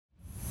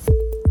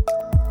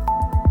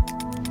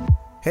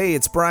Hey,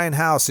 it's Brian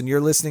House, and you're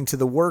listening to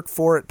the Work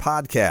For It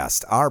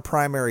podcast. Our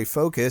primary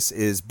focus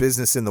is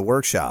business in the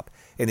workshop.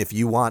 And if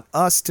you want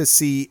us to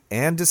see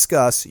and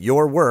discuss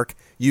your work,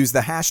 use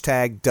the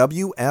hashtag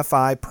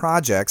WFI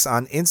Projects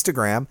on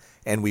Instagram,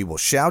 and we will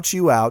shout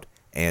you out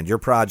and your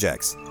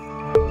projects.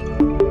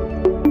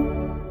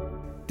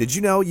 Did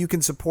you know you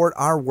can support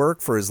our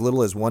work for as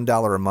little as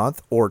 $1 a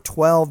month or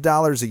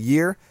 $12 a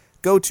year?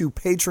 Go to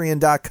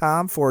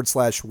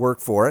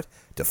patreon.com/workforit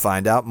to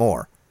find out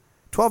more.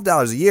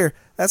 $12 a year,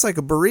 that's like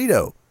a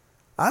burrito.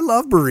 I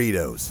love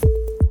burritos.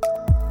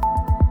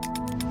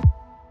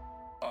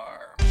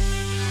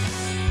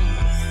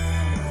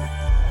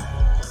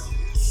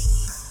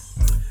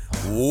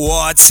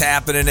 What's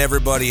happening,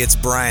 everybody? It's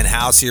Brian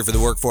House here for the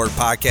Work For It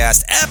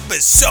podcast,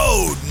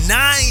 episode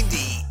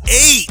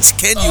 98.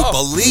 Can you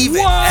believe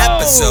it? Whoa.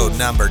 Episode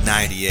number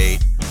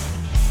 98.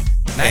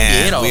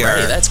 98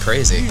 already. That's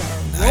crazy.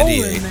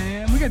 98.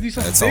 Man. We gotta do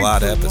something. That's big a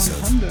lot for of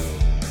episodes. One hundo.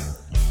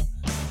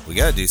 We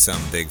got to do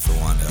something big for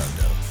one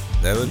hundo.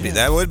 That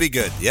would be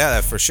good.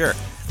 Yeah, for sure.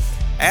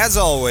 As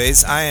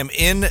always, I am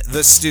in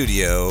the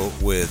studio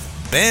with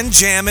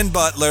Benjamin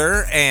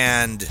Butler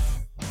and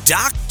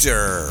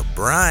Dr.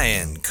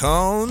 Brian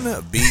Cohn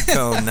of B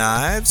Cone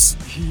Knives.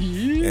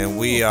 Yeah. And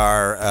we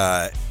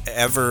are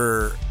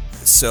ever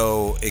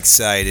so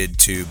excited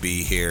to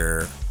be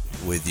here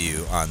with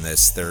you on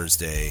this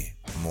Thursday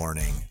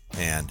morning.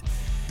 And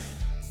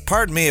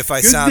pardon me if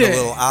I sound day. a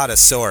little out of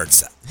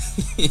sorts.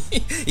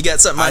 You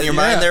got something on your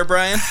mind there,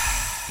 Brian?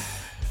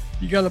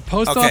 You got a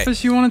post Okay.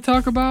 office you want to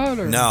talk about?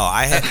 Or? No,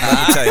 let me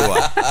tell you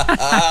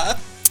what.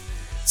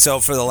 So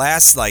for the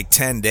last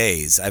 10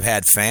 days, I've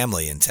had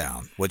family in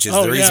town, which is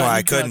the reason why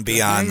I couldn't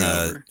be on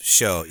the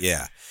show.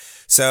 Yeah.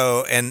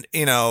 So, and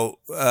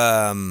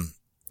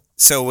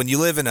so when you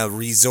live in a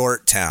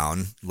resort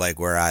town, like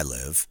where I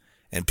live,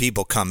 and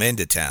people come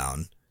into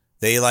town,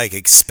 they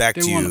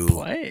expect They you want to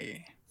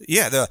play.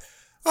 Yeah,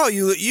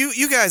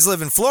 you guys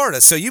live in Florida,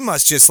 so you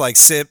must just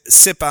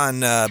sip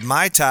on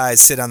Mai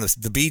Tais, sit on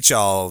the beach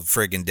all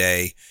friggin'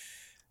 day,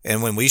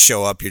 and when we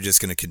show up, you're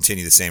just going to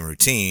continue the same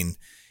routine.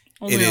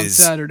 Only on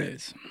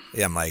Saturdays.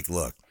 Yeah, I'm like,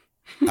 look,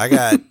 I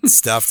got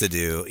stuff to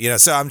do,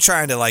 so I'm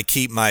trying to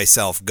keep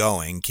myself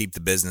going, keep the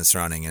business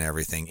running and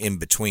everything in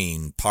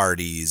between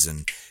parties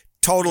and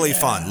totally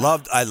fun.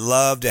 I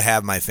love to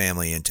have my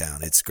family in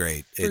town. It's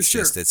great. It's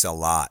it's a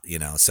lot,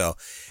 So,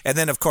 and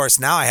then of course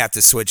now I have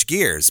to switch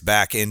gears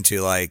back into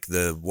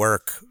the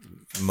work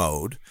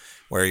mode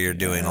where you're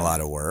doing a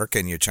lot of work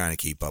and you're trying to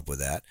keep up with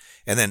that.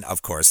 And then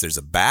of course there's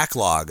a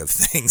backlog of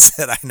things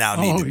that I now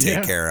need to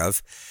take care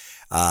of.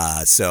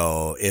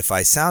 So if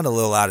I sound a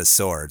little out of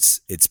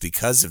sorts, it's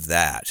because of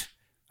that.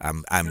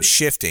 I'm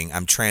shifting,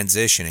 I'm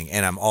transitioning,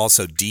 and I'm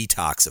also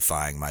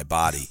detoxifying my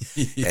body.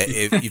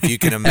 if you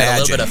can imagine.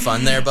 A little bit of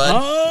fun there, bud.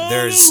 Oh,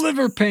 There's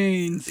liver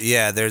pains.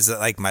 Yeah, there's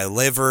my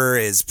liver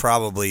is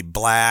probably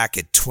black.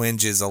 It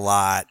twinges a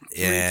lot.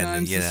 3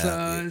 times the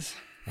size.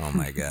 Oh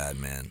my God,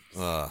 man.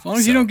 As long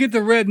as you don't get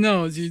the red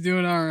nose, you're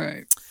doing all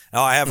right.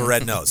 Oh, I have a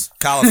red nose.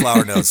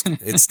 Cauliflower nose.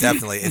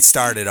 It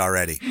started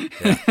already.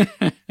 Yeah.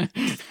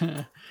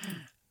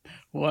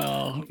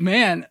 Well,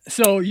 man,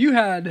 so you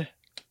had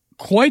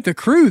quite the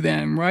crew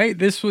then, right?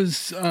 This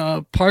was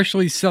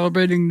partially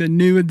celebrating the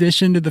new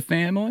addition to the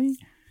family.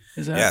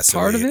 Is that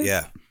part of it?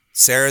 Yeah.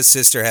 Sarah's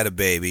sister had a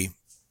baby.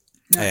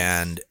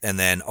 Nice. And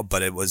then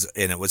it was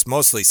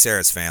mostly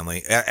Sarah's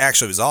family.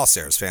 Actually, it was all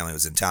Sarah's family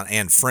was in town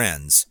and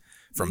friends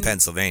from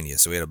Pennsylvania.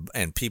 So we had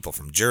and people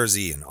from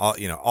Jersey and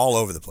all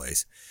over the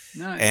place.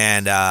 Nice.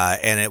 And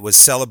it was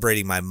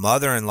celebrating my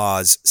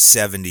mother-in-law's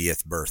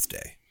 70th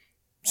birthday.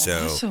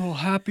 So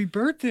happy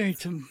birthday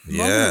to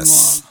mother-in-law.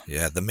 Yes,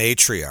 yeah, the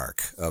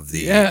matriarch of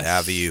the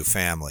Aviu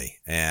family,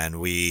 and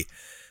we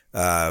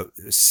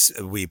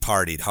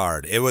partied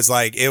hard. It was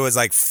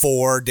like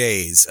 4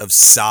 days of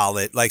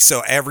solid.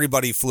 So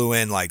everybody flew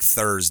in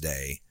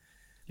Thursday.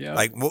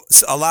 Yeah,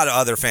 a lot of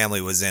other family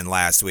was in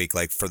last week,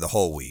 for the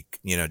whole week.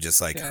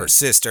 Just her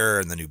sister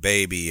and the new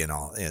baby and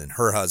all, and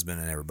her husband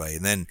and everybody.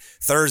 And then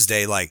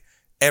Thursday,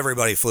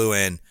 everybody flew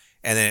in,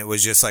 and then it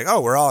was just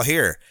we're all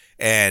here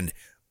and.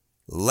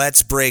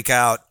 Let's break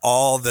out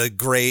all the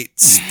great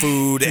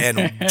food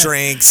and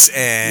drinks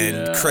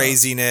and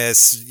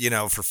craziness,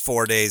 for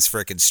 4 days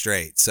frickin'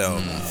 straight. So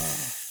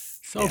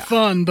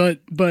fun, but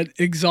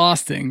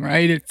exhausting,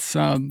 right? It's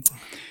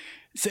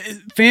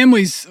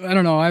families. I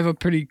don't know. I have a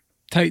pretty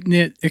tight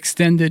knit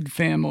extended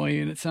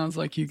family, and it sounds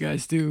like you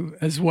guys do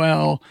as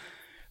well.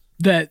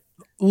 That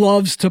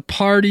loves to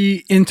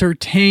party,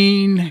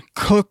 entertain,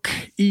 cook,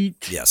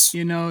 eat. Yes.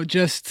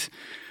 Just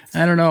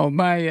I don't know.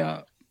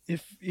 My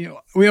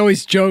we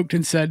always joked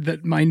and said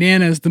that my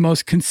Nana is the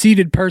most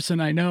conceited person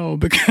I know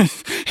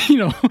because,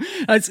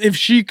 that's if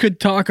she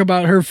could talk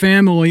about her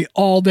family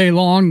all day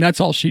long, that's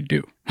all she'd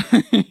do.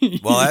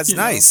 Well, that's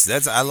nice.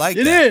 I like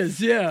that. It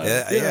is,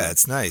 yeah. Yeah,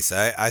 it's nice.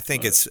 I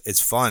think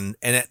it's fun.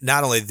 And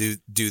not only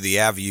do the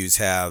Avius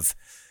have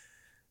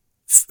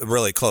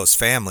really close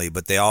family,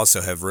 but they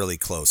also have really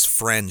close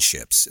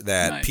friendships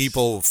that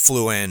people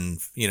flew in,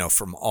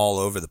 from all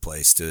over the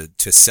place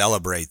to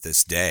celebrate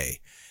this day.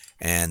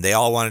 And they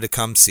all wanted to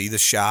come see the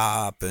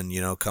shop and,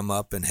 come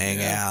up and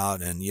hang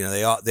out. And,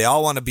 they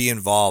all want to be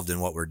involved in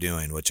what we're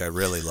doing, which I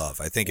really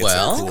love. I think it's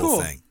a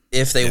cool thing.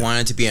 If they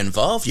wanted to be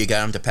involved, you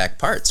got them to pack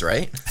parts,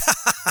 right?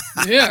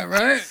 Yeah,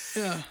 right?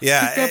 Yeah.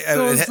 Yeah. Pick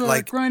up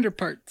those grinder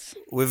parts.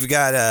 We've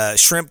got a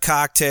shrimp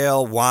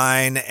cocktail,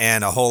 wine,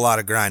 and a whole lot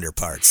of grinder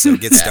parts. So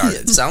get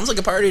started. It sounds like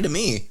a party to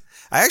me.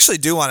 I actually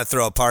do want to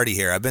throw a party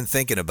here. I've been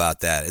thinking about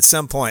that. At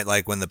some point,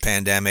 like when the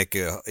pandemic,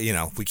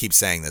 we keep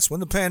saying this, when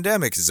the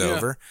pandemic is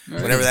over,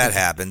 whenever that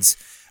happens,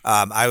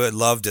 I would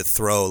love to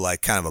throw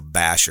like kind of a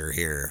basher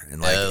here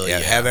and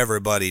have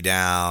everybody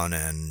down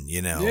and,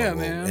 we'll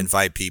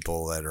invite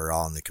people that are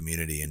all in the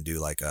community and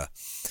do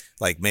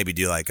maybe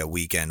do a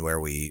weekend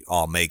where we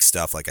all make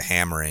stuff like a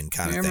hammer-in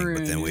kind of thing,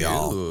 but then we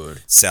all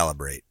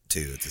celebrate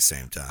too at the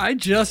same time. I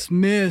just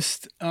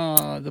missed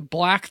the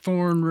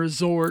Blackthorn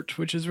Resort,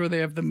 which is where they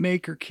have the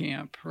Maker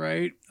Camp,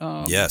 right?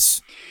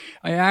 Yes.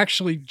 I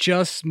actually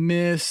just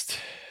missed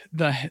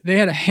they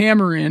had a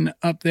hammer-in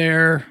up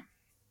there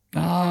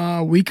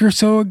a week or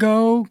so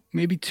ago,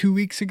 maybe 2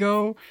 weeks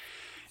ago.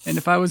 And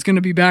if I was going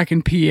to be back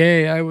in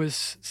PA, I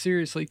was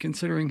seriously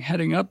considering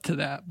heading up to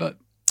that. But,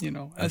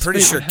 I'm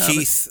pretty sure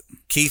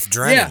Keith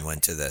Drennan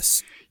went to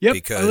this. Yep,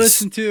 because I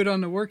listened to it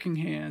on the Working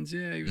Hands.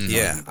 Yeah, he was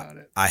talking about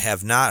it. I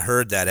have not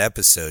heard that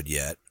episode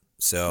yet.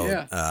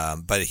 So,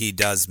 but he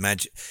does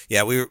mention,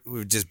 we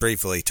were just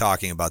briefly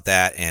talking about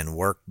that and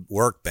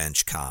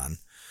Workbench Con.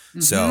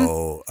 Mm-hmm.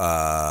 So,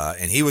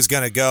 and he was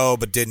going to go,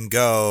 but didn't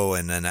go.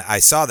 And then I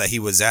saw that he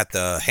was at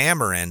the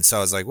Hammer-In. So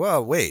I was like,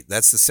 well, wait,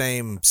 that's the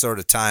same sort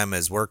of time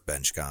as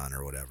Workbench Con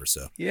or whatever.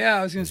 So yeah,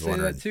 I was going to say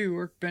that too.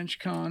 Workbench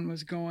Con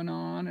was going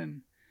on.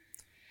 And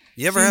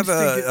you ever have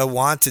a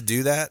want to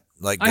do that?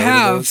 Like go I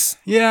have. To those?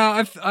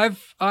 Yeah,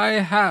 I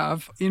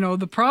have.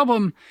 The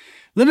problem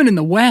living in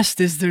the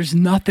West is there's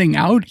nothing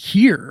out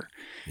here.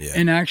 Yeah.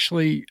 And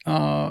actually,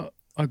 a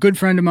good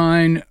friend of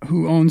mine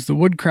who owns the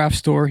woodcraft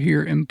store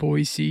here in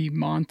Boise,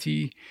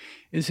 Monty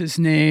is his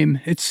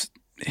name. It's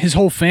his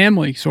whole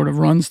family sort of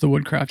runs the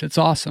woodcraft. It's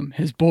awesome.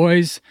 His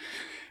boys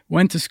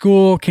went to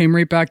school, came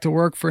right back to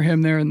work for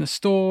him there in the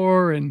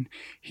store, and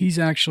he's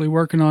actually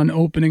working on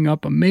opening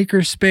up a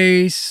maker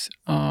space.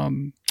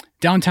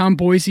 Downtown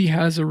Boise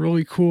has a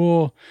really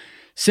cool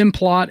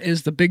Simplot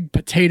is the big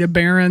potato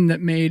baron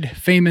that made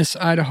famous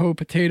Idaho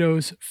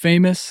potatoes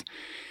famous.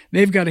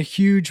 They've got a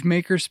huge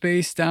maker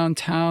space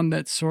downtown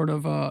that's sort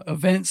of a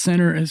event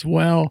center as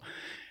well.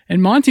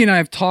 And Monty and I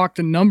have talked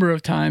a number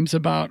of times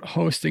about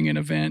hosting an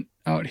event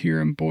out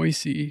here in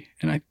Boise.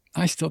 And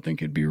I still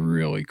think it'd be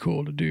really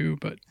cool to do,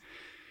 but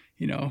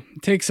it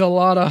takes a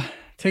lot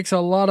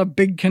of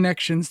big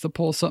connections to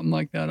pull something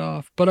like that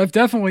off. But I've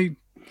definitely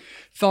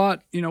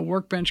thought,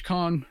 Workbench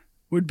Con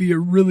would be a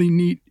really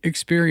neat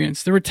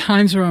experience. There were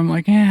times where I'm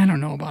like, I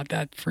don't know about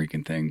that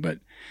freaking thing, but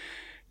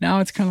now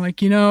it's kind of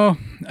like,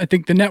 I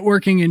think the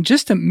networking and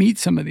just to meet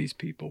some of these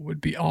people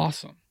would be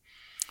awesome.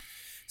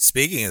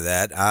 Speaking of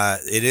that,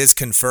 it is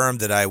confirmed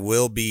that I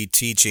will be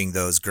teaching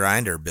those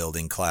grinder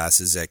building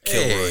classes at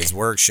Kilroy's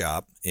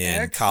Workshop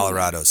in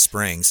Colorado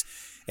Springs.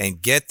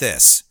 And get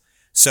this.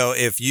 So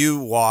if you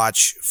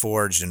watch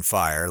Forged in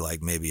Fire,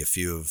 like maybe a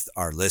few of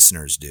our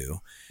listeners do.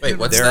 Wait,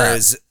 what's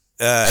that?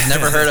 I've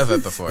never heard of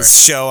it before.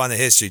 Show on the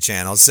History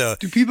Channel. So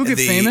do people get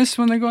famous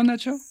when they go on that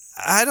show?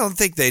 I don't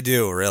think they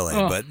do really,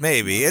 but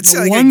maybe it's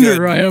no like wonder a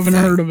good I haven't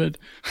heard of it.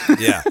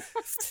 Yeah.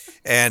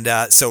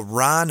 And so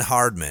Ron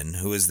Hardman,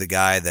 who is the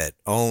guy that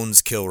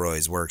owns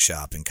Kilroy's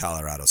Workshop in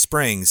Colorado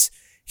Springs,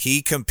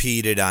 he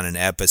competed on an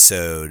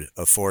episode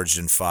of Forged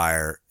in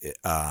Fire.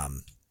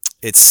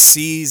 It's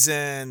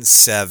season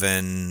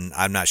 7.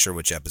 I'm not sure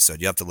which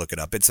episode. You have to look it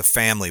up. It's a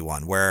family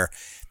one where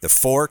the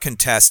 4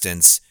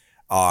 contestants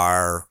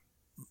are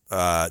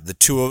the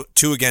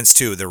two against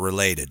 2. They're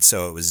related.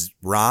 So it was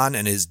Ron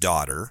and his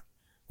daughter,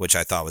 which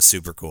I thought was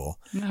super cool.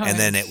 Nice. And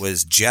then it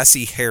was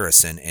Jesse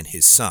Harrison and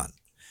his son.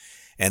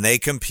 And they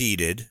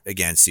competed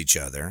against each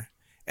other.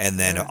 And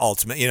then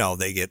ultimately,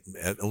 they get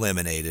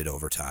eliminated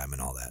over time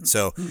and all that.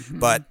 So,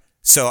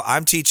 So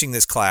I'm teaching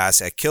this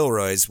class at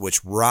Kilroy's,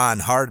 which Ron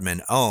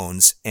Hardman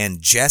owns,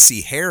 and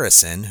Jesse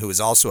Harrison, who is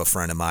also a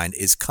friend of mine,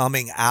 is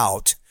coming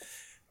out,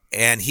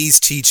 and he's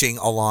teaching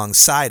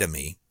alongside of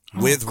me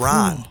with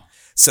Ron.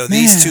 So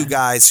these two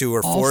guys who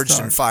were Forged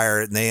in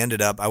Fire, and they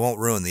ended up, I won't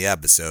ruin the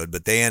episode,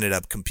 but they ended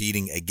up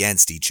competing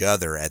against each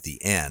other at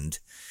the end.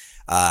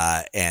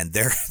 And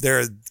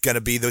they're going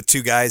to be the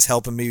 2 guys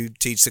helping me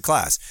teach the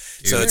class.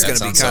 So it's going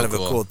to be kind of a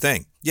cool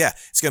thing. Yeah,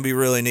 it's going to be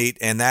really neat.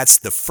 And that's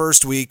the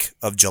first week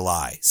of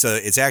July. So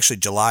it's actually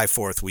July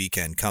 4th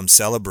weekend. Come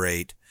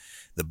celebrate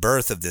the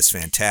birth of this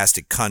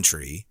fantastic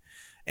country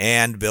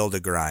and build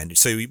a grinder.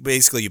 So you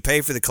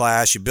pay for the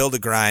class, you build a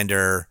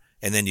grinder,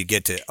 and then you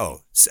get to,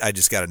 I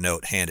just got a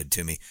note handed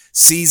to me.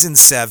 Season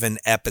 7,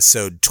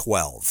 episode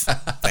 12.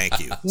 Thank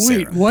you.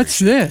 Wait, Sarah. What's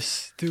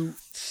this?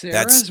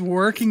 Sarah's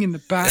working in the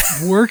back.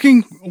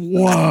 Working.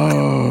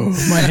 Whoa,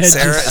 my head.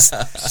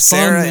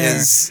 Sarah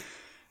is.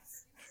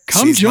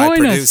 Come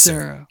join us,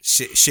 Sarah.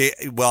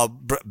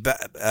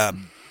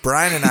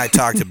 Brian and I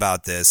talked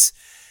about this,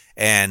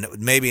 and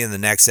maybe in the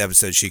next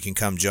episode she can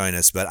come join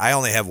us. But I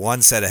only have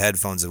one set of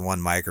headphones and one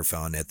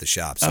microphone at the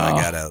shop, so I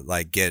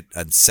gotta get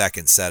a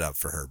second setup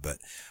for her. But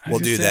we'll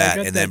do that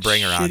and then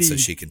bring her on so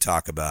she can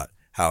talk about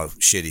how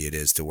shitty it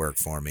is to work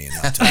for me and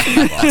not talk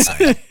about boss.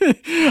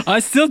 I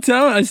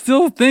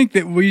still think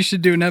that we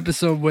should do an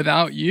episode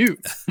without you.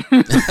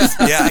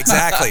 Yeah,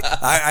 exactly.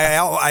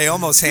 I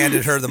almost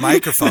handed her the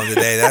microphone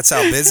today. That's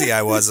how busy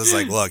I was. I was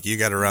like, look, you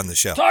got to run the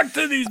show. Talk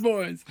to these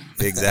boys.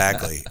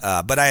 Exactly.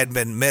 But I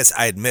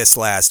had missed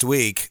last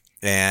week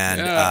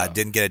and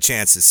didn't get a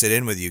chance to sit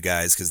in with you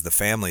guys because of the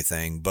family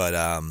thing. But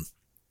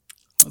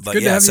it's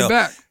good to have you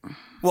back.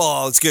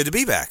 Well, it's good to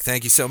be back.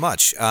 Thank you so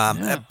much.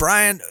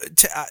 Brian,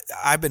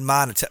 I've been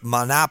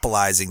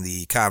monopolizing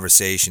the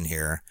conversation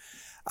here.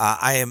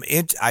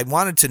 I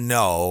wanted to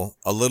know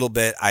a little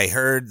bit. I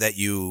heard that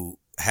you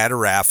had a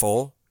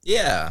raffle.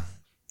 Yeah.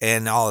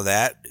 And all of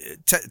that.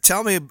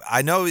 Tell me,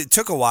 I know it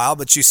took a while,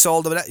 but you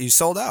sold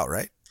out,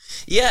 right?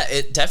 Yeah,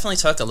 it definitely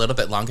took a little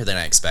bit longer than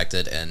I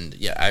expected, and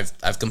yeah,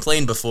 I've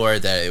complained before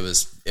that it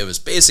was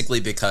basically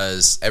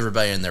because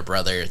everybody and their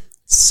brother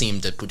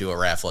seemed to do a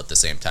raffle at the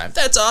same time.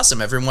 That's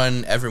awesome.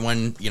 Everyone,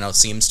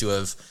 seems to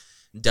have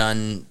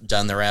done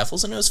the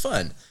raffles, and it was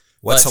fun.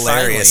 What's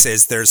hilarious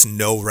is there's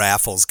no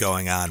raffles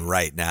going on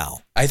right now.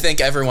 I think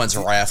everyone's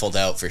raffled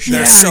out for sure.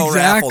 They're so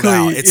raffled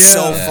out. It's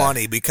so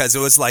funny because it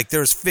was like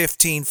there's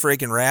 15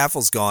 freaking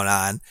raffles going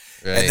on,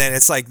 right. And then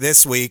it's like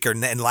this week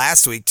and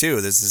last week too.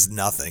 This is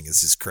nothing.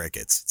 It's just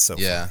crickets. It's so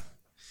funny.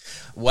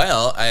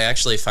 Well, I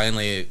actually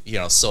finally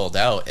sold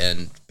out,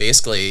 and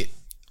basically,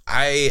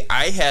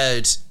 I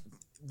had.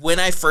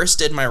 When I first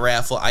did my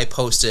raffle, I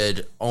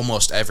posted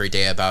almost every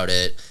day about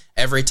it.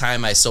 Every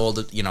time I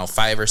sold,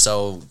 5 or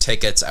so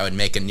tickets, I would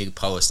make a new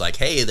post like,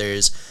 hey,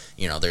 there's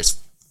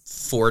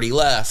 40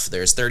 left,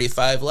 there's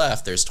 35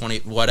 left, there's 20,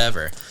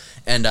 whatever.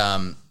 And,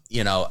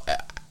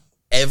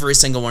 every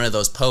single one of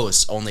those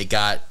posts only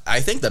got,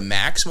 I think the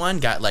max one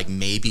got like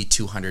maybe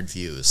 200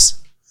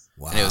 views.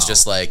 Wow. And it was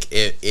just like,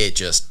 it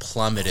just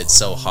plummeted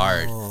so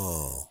hard.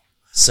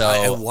 So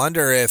I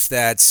wonder if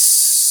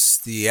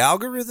that's the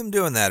algorithm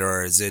doing that,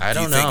 or is it? I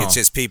don't know. Think it's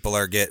just people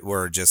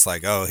were just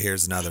like, oh,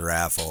 here's another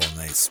raffle, and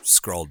they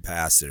scrolled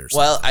past it or something?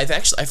 Well, I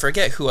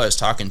forget who I was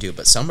talking to,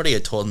 but somebody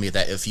had told me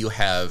that if you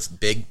have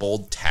big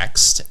bold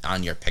text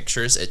on your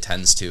pictures, it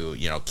tends to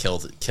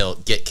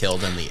get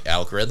killed in the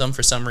algorithm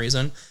for some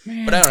reason.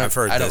 Man, but I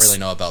don't really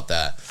know about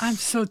that. I'm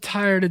so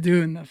tired of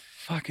doing the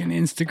fucking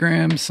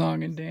Instagram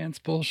song and dance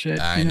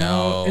bullshit. I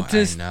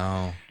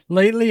know.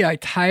 Lately, I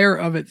tire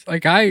of it.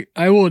 Like I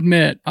will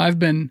admit, I've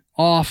been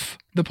off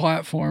the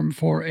platform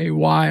for a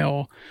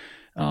while,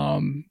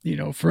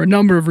 for a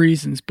number of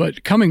reasons.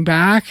 But coming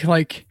back,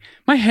 like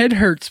my head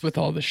hurts with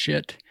all the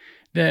shit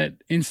that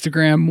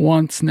Instagram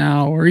wants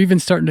now, or even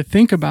starting to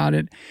think about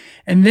it.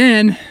 And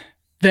then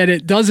that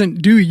it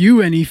doesn't do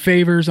you any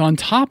favors on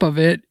top of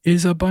it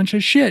is a bunch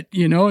of shit.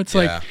 It's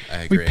like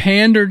we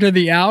pander to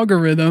the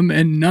algorithm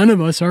and none of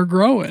us are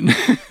growing.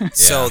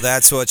 So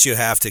that's what you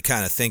have to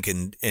kind of think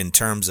in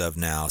terms of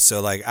now.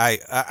 So like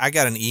I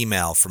got an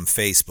email from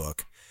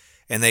Facebook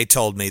and they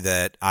told me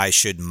that I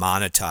should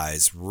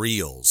monetize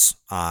Reels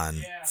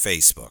on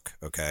Facebook.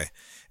 Okay.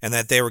 And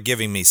that they were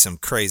giving me some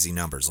crazy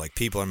numbers. Like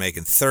people are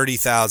making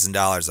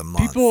 $30,000 a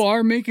month. People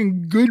are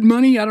making good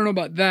money. I don't know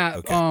about that.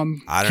 Okay. I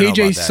don't KJ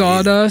know about that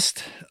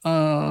Sawdust.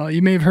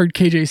 You may have heard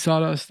KJ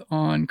Sawdust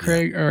on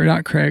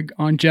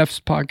on Jeff's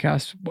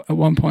podcast at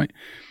one point.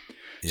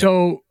 Yep.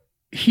 So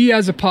he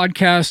has a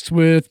podcast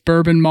with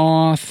Bourbon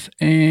Moth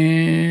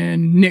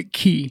and Nick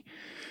Key.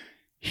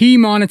 He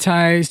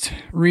monetized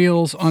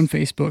Reels on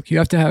Facebook. You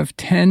have to have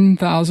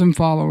 10,000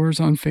 followers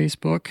on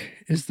Facebook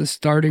is the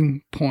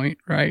starting point,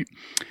 right?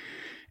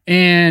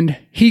 And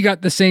he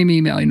got the same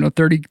email,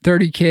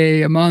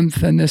 30K a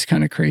month and this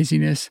kind of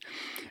craziness.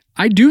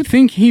 I do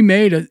think he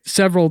made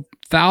several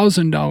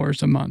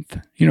 $1,000s a month,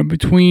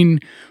 between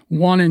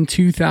 $1,000 and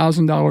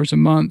 $2,000 a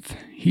month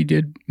he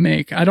did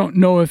make. I don't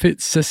know if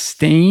it's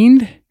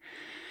sustained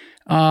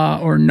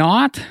or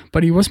not,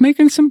 but he was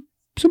making some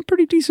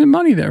pretty decent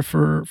money there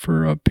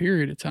for a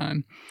period of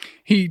time.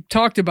 He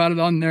talked about it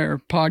on their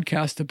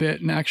podcast a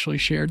bit and actually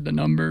shared the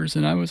numbers.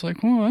 And I was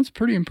like, well, that's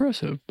pretty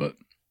impressive, but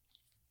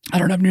I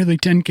don't have nearly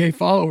 10K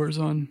followers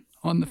on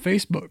the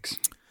Facebooks.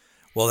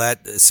 Well,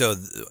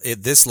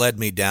 this led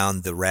me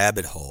down the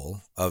rabbit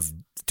hole of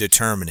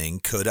determining,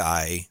 could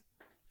I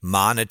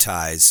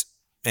monetize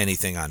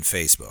anything on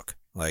Facebook?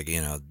 Like,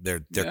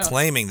 they're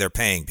claiming they're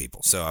paying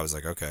people. So I was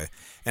like, okay.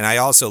 And I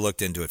also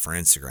looked into it for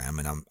Instagram,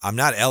 and I'm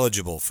not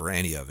eligible for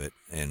any of it,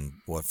 and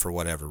for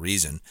whatever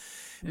reason.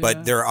 Yeah.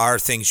 But there are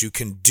things you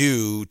can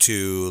do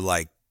to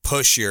like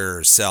push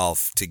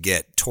yourself to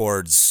get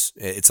towards.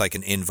 It's like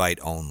an invite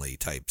only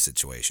type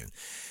situation.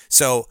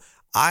 So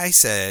I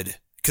said,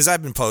 because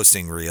I've been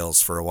posting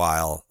reels for a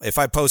while. If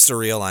I post a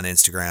reel on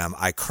Instagram,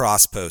 I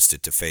cross-post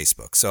it to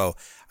Facebook. So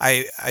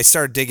I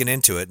started digging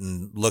into it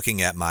and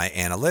looking at my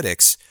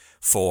analytics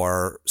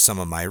for some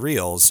of my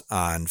reels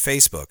on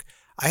Facebook.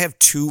 I have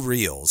 2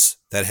 reels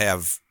that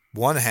have,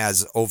 one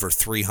has over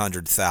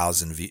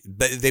 300,000 views.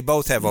 They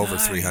both have over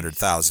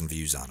 300,000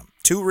 views on them.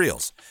 2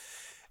 reels.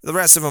 The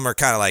rest of them are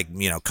kind of like,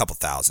 a couple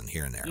thousand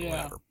here and there or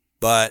whatever.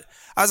 But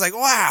I was like,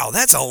 wow,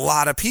 that's a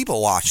lot of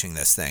people watching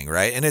this thing,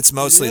 right? And it's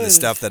mostly the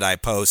stuff that I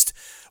post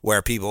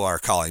where people are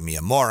calling me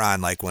a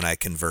moron, like when I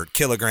convert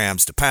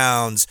kilograms to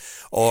pounds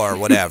or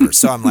whatever.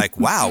 So I'm like,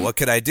 wow, what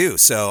could I do?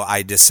 So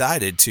I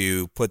decided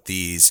to put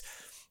these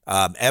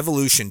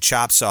Evolution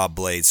chop saw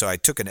blades. So I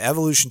took an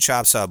Evolution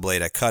chop saw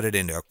blade, I cut it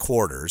into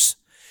quarters,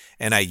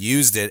 and I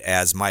used it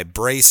as my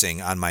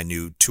bracing on my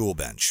new tool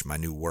bench, my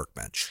new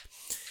workbench.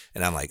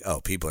 And I'm like,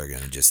 oh, people are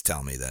going to just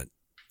tell me that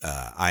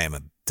I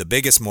am the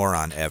biggest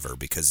moron ever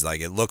because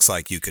like it looks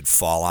like you could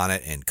fall on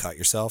it and cut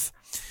yourself.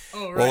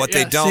 Oh, right. Well, what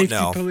they don't Safety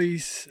know,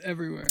 police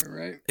everywhere,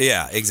 right?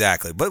 Yeah,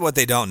 exactly. But what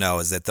they don't know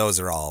is that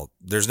those are all,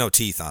 there's no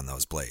teeth on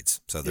those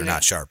blades, so they're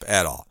not sharp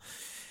at all.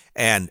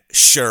 And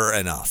sure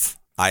enough,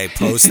 I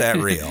post that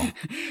reel.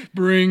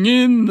 Bring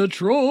in the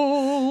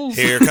trolls.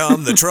 Here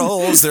come the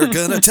trolls. They're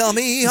going to tell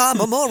me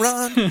I'm a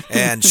moron.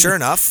 And sure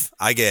enough,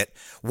 I get,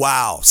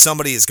 wow,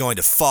 somebody is going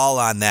to fall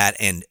on that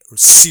and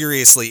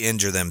seriously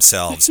injure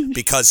themselves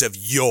because of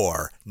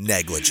your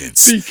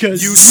negligence.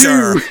 Because you,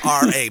 sir,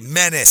 are a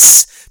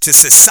menace to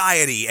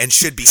society and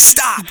should be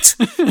stopped.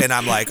 And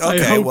I'm like,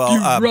 okay, I hope well, you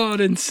rot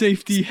in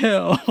safety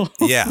hell.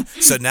 yeah.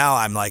 So now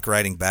I'm like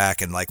writing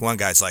back, and like one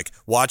guy's like,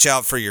 watch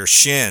out for your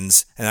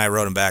shins. And I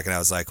wrote him back, and I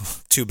was like,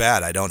 too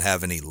bad I don't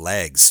have any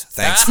legs.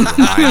 Thanks for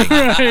reminding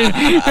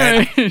me.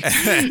 Right.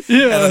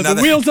 Yeah, another-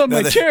 the wheels on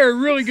my chair are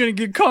really going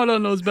to get caught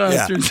on those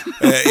bastards.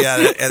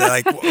 Yeah, and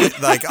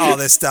like all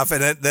this stuff.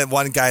 And then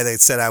one guy that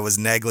said I was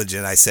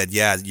negligent, I said,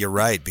 yeah, you're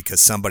right,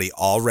 because somebody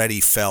already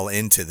fell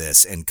into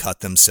this and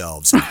cut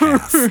themselves in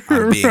half.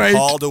 I'm being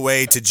hauled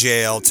away to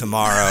jail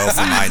tomorrow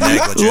for my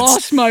negligence.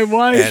 Lost my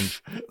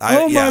wife.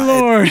 And my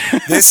Lord.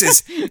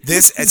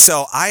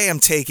 So I am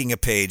taking a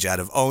page out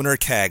of Owner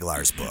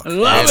Kaglar's book.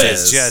 Love which it.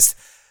 is just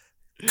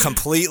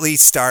completely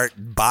start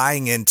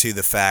buying into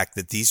the fact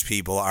that these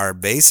people are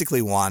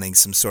basically wanting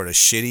some sort of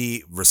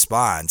shitty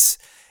response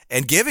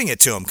and giving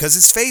it to them because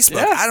it's Facebook.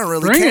 Yeah, I don't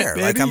really bring care.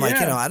 it, Like I'm baby,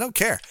 like, I don't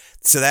care.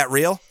 So that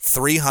reel,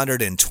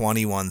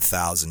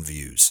 321,000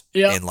 views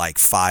in like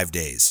 5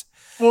 days.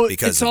 Well,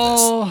 because it's of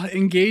all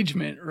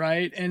engagement,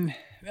 right? And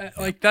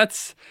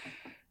that's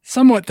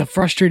somewhat the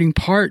frustrating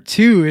part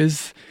too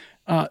is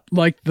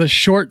like the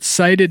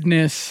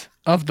short-sightedness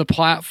of the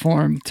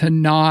platform to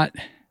not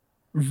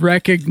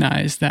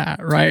recognize that,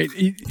 right?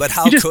 But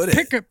how you just could it?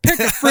 pick a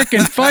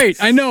freaking fight?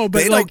 I know,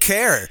 but they like, don't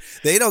care.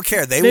 They don't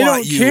care. They They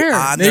want don't you care.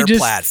 on They their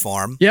just-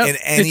 platform Yep, in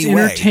any it's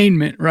way.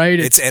 entertainment, right?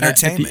 It's At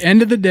entertainment. the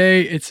end of the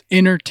day, it's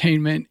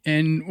entertainment,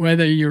 and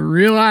whether you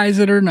realize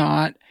it or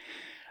not,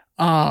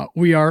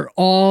 we are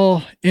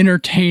all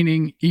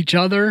entertaining each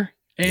other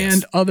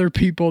and other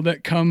people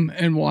that come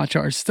and watch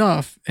our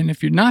stuff. And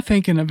if you're not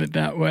thinking of it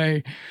that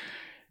way,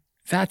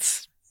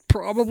 that's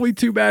probably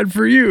too bad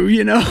for you,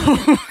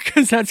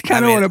 because that's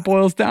kind of what it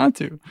boils down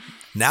to.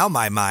 Now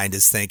my mind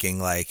is thinking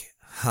like,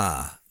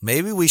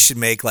 maybe we should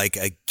make like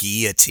a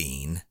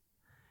guillotine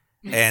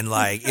and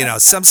like,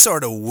 some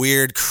sort of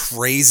weird,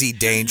 crazy,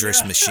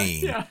 dangerous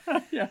machine.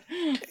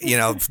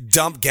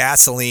 Dump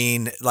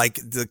gasoline,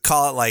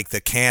 call it like the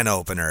can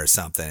opener or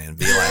something and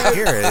be like,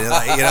 here,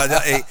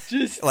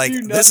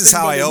 this is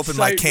how I open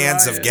my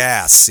cans of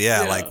gas.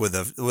 Yeah, like with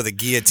a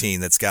guillotine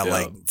that's got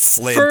like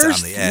flint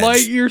First, on the edge.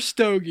 light your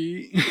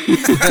stogie.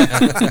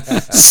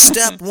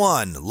 Step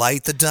 1,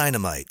 light the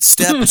dynamite.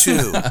 Step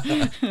 2,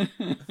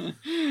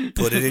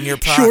 put it in your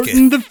pocket.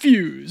 Shorten the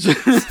fuse.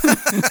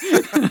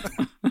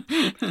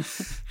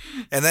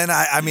 And then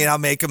I'll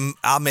make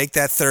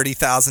that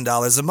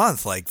 $30,000 a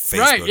month, like Facebook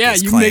right? Yeah,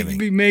 is you claiming.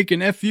 be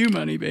making FU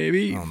money,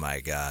 baby. Oh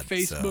my God!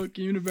 Facebook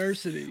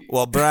University.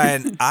 Well,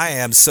 Brian, I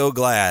am so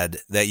glad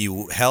that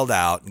you held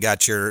out and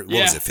got your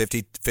was it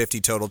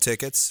 50 total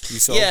tickets you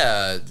sold?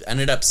 Yeah,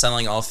 ended up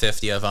selling all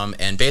 50 of them,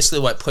 and basically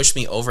what pushed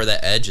me over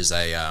the edge is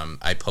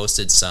I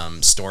posted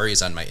some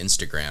stories on my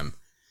Instagram.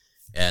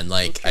 And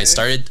I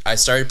started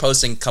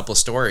posting a couple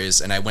stories,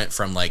 and I went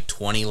from like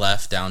 20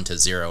 left down to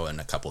 0 in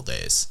a couple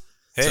days.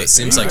 Hey, so it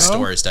seems like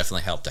stories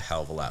definitely helped a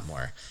hell of a lot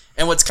more.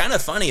 And what's kind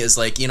of funny is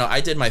I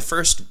did my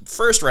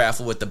first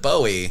raffle with the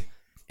Bowie,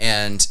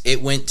 and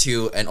it went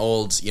to an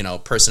old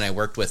person I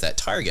worked with at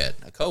Target,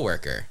 a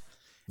coworker.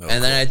 Oh,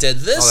 and then I did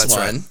this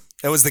one. Right.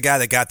 It was the guy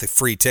that got the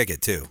free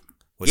ticket too.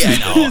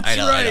 Yeah, I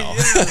know.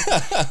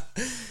 Yeah.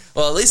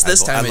 Well, at least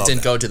this time it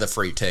didn't go to the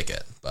free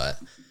ticket, but.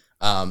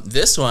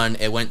 This one,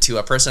 it went to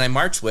a person I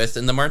marched with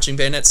in the marching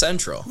band at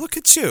Central. Look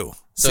at you.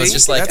 So it's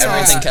just like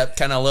everything kept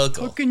kind of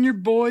local. Hooking your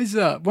boys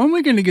up. When are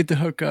we going to get to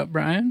hook up,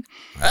 Brian?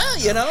 I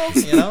shouldn't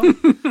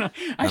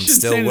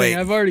still say anything. waiting.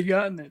 I've already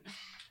gotten it.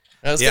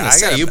 I was going to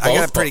say, I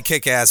got a pretty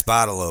kick-ass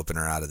bottle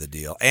opener out of the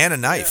deal. And a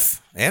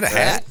knife. And a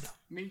hat.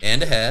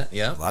 And a hat.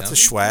 Yeah. Lots of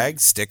swag,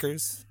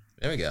 stickers.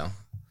 There we go.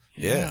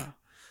 Yeah.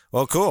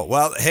 Well, cool.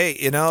 Well, hey,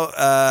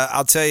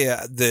 I'll tell you,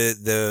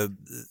 the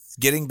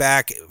getting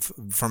back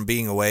from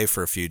being away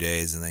for a few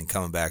days and then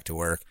coming back to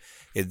work,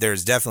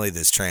 there's definitely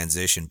this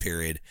transition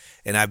period.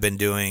 And I've been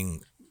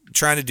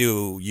trying to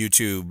do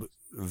YouTube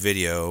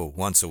video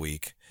once a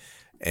week,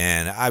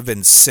 and I've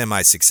been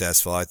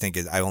semi-successful. I think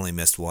I only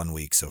missed 1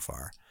 week so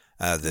far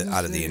out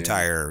of the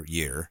entire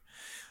year.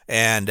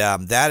 And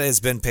that has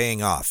been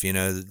paying off.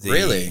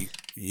 Really?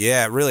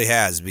 Yeah, it really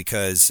has,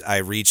 because I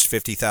reached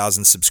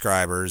 50,000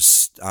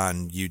 subscribers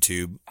on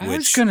YouTube. I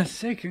was going to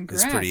say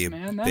congrats, is pretty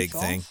man. That's big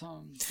thing.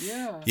 Awesome.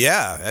 Yeah.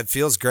 Yeah, it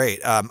feels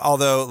great.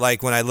 Although,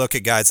 like, when I look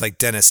at guys like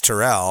Dennis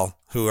Terrell,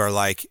 who are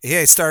like,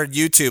 hey, I started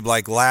YouTube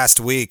like last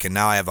week and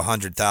now I have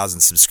 100,000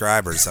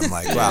 subscribers. I'm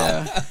like,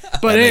 wow,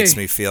 but that makes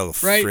me feel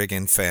right?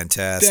 friggin'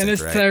 fantastic.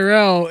 Dennis right?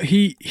 Tyrell,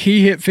 he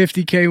hit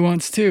 50K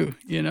once too,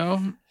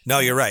 No,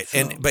 you're right.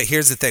 So. But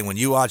here's the thing. When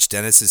you watch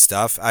Dennis's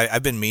stuff,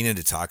 I've been meaning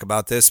to talk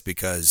about this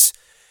because,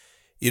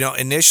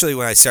 initially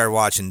when I started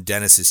watching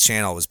Dennis's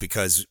channel was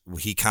because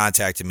he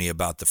contacted me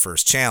about the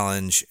first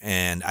challenge,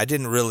 and I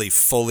didn't really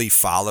fully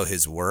follow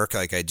his work.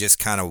 Like, I just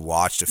kind of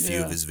watched a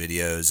few of his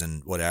videos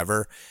and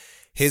whatever.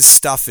 His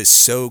stuff is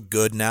so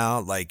good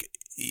now. Like,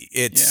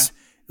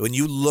 when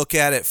you look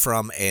at it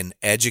from an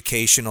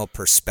educational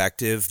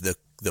perspective,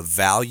 the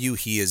value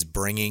he is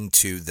bringing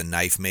to the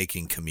knife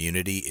making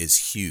community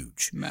is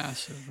huge.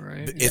 Massive,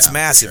 right? It's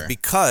massive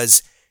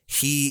because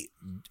he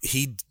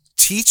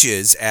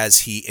teaches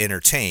as he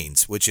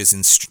entertains, which is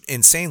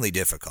insanely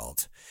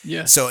difficult.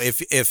 Yeah. So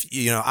if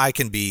I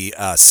can be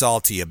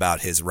salty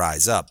about his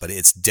rise up, but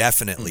it's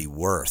definitely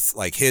worth,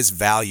 like, his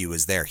value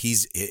is there.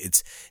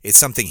 It's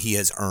something he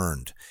has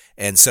earned.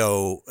 And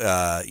so,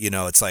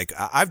 it's like,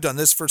 I've done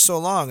this for so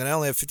long and I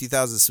only have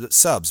 50,000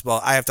 subs.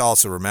 Well, I have to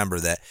also remember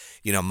that,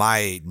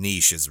 my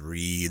niche is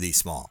really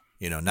small.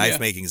 Knife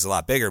making is a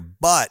lot bigger.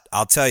 But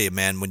I'll tell you,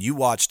 man, when you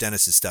watch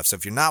Dennis's stuff, so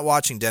if you're not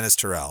watching Dennis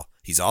Terrell,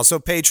 he's also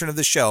a patron of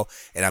the show.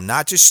 And I'm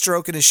not just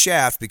stroking his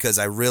shaft because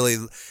I really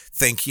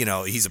think,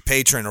 he's a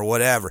patron or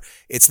whatever.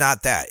 It's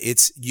not that.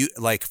 It's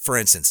like, for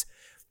instance,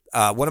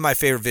 one of my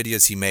favorite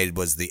videos he made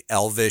was the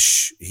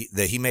Elvish.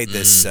 He made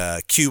this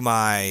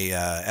Kumai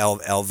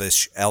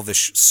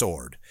Elvish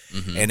sword,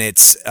 and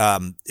it's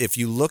if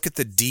you look at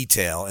the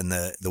detail and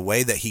the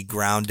way that he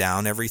ground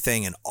down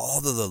everything and all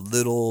of the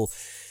little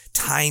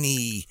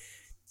tiny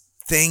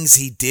things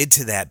he did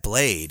to that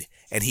blade,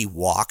 and he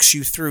walks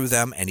you through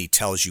them, and he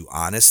tells you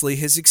honestly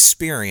his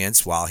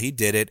experience while he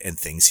did it and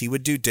things he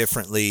would do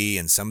differently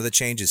and some of the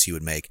changes he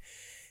would make.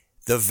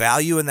 The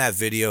value in that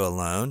video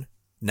alone.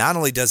 Not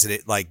only does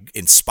it like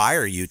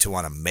inspire you to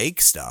want to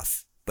make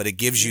stuff, but it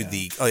gives you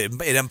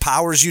it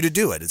empowers you to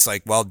do it. It's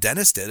like, well,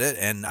 Dennis did it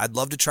and I'd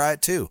love to try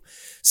it too.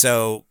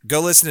 So go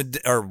listen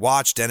to or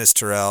watch Dennis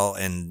Terrell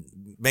and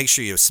make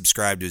sure you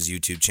subscribe to his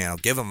YouTube channel.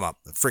 Give him a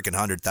freaking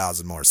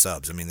 100,000 more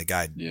subs. I mean, the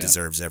guy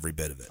deserves every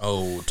bit of it.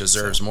 Oh,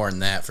 deserves more than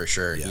that for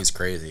sure. Yeah. He's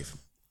crazy.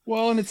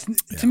 Well, and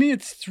to me,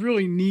 it's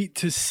really neat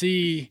to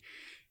see,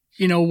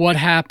 what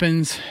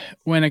happens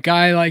when a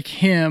guy like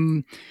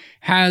him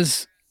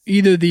has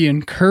either the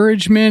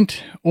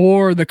encouragement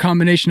or the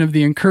combination of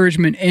the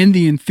encouragement and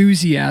the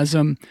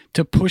enthusiasm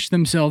to push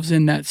themselves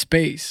in that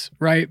space,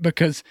 right?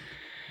 Because,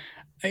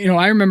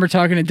 I remember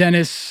talking to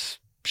Dennis,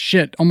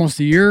 almost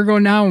a year ago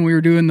now when we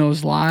were doing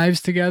those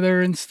lives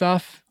together and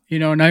stuff,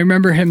 and I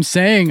remember him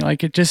saying,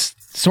 like, it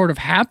just sort of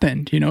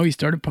happened, he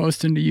started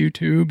posting to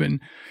YouTube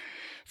and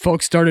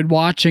folks started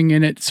watching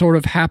and it sort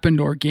of happened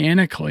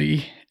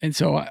organically. And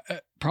so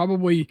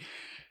probably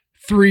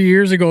 3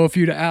 years ago, if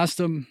you'd asked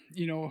him,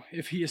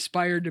 if he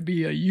aspired to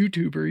be a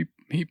YouTuber,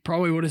 he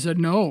probably would have said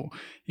no,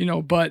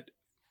 but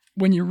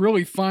when you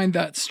really find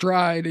that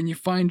stride and you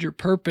find your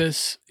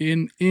purpose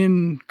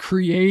in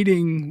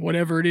creating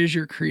whatever it is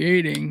you're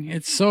creating,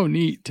 it's so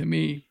neat to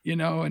me,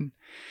 and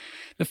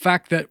the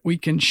fact that we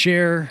can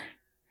share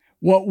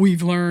what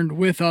we've learned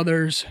with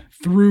others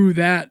through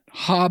that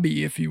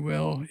hobby, if you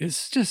will,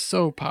 is just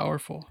so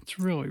powerful. It's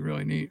really,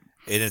 really neat.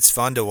 And it's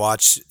fun to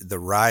watch the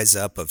rise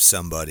up of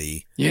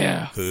somebody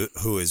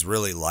who is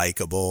really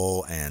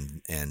likable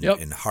and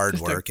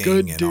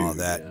hardworking and all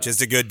that. Yeah.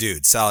 Just a good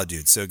dude, solid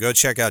dude. So go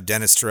check out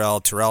Dennis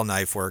Terrell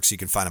Knife Works. You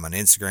can find him on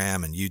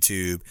Instagram and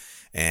YouTube.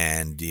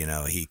 And,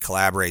 he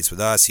collaborates with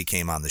us. He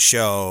came on the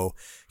show.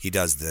 He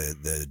does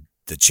the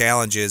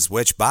challenges,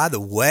 which, by the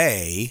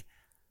way,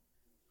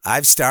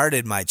 I've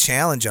started my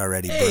challenge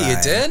already, Hey, Brian.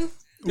 You did?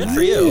 Good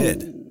for you.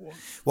 Did.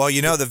 Well,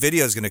 the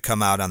video is going to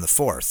come out on the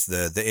 4th,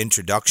 the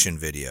introduction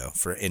video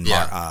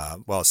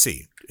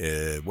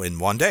in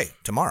 1 day,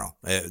 tomorrow,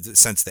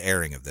 since the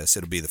airing of this,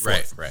 it'll be the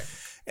 4th. Right.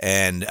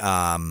 And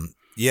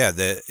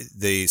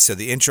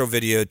the intro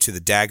video to the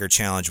Dagger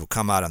Challenge will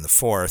come out on the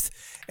 4th,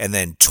 and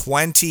then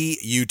 20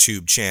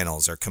 YouTube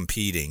channels are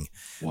competing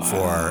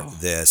for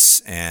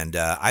this. And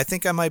I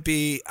think I'm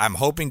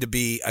hoping to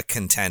be a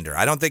contender.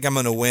 I don't think I'm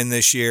going to win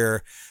this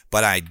year,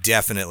 but I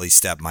definitely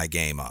step my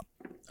game up.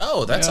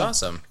 Oh, that's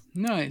awesome.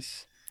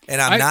 Nice.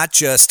 And I'm not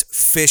just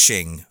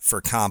fishing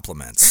for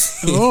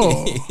compliments.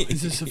 Oh,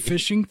 is this a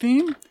fishing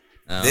theme?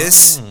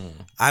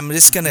 I'm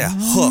just going to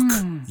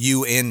hook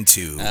you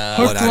into what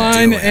Hook, I'm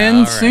line, doing.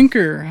 and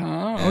sinker.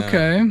 Huh?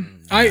 Okay.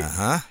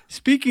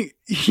 Speaking,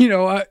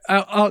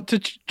 I'll to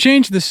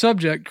change the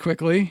subject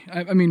quickly.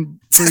 I mean,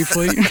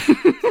 briefly.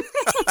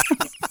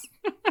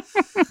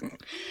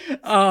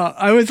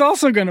 I was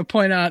also going to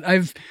point out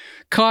I've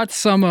caught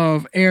some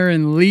of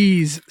Aaron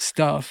Lee's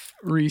stuff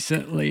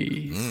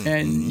recently,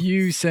 and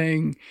you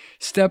saying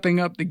stepping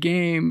up the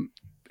game.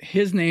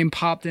 His name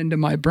popped into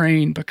my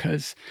brain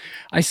because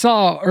I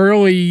saw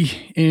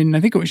early in,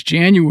 I think it was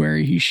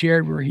January, he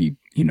shared where he,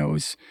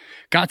 was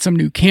got some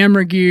new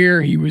camera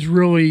gear. He was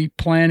really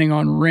planning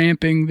on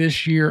ramping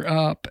this year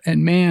up,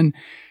 and man,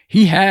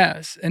 he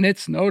has, and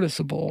it's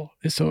noticeable.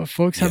 So if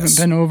folks haven't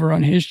been over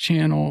on his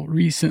channel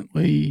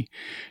recently,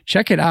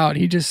 check it out.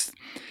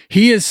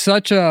 He is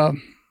such a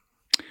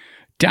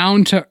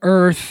down to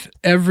earth,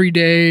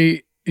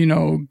 everyday,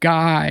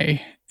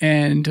 guy,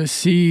 and to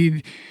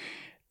see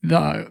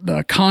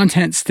the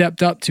content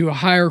stepped up to a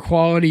higher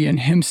quality and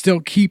him still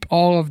keep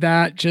all of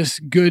that,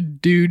 just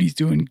good dude. He's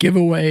doing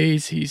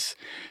giveaways. He's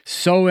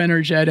so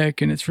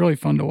energetic, and it's really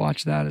fun to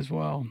watch that as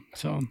well.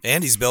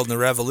 And he's building a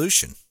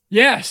revolution.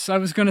 Yes, I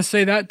was going to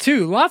say that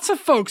too. Lots of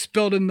folks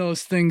building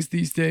those things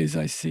these days,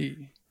 I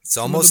see. It's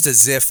almost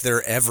as if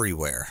they're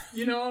everywhere.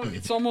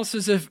 It's almost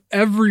as if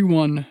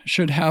everyone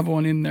should have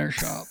one in their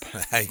shop.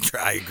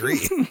 I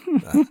agree.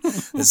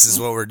 This is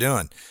what we're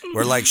doing.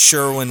 We're like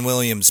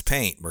Sherwin-Williams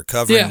paint. We're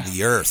covering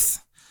the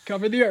earth.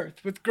 Cover the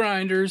earth with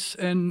grinders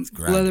and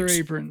leather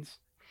aprons.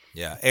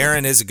 Yeah,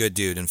 Aaron is a good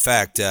dude. In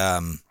fact,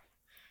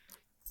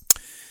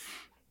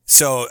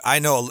 so I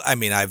know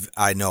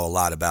a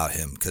lot about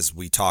him because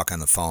we talk on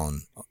the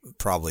phone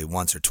probably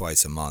once or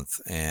twice a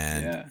month,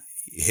 and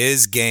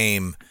his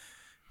game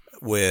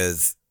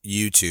with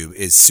YouTube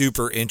is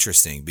super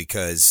interesting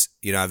because,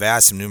 I've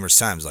asked him numerous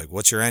times, like,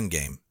 what's your end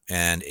game?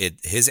 And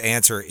his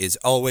answer is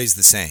always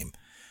the same.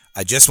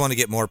 I just want to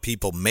get more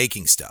people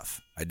making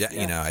stuff. I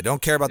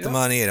don't care about the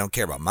money. I don't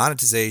care about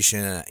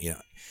monetization,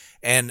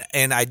 and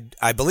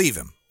I believe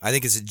him. I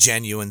think it's a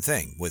genuine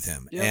thing with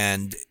him.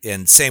 And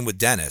same with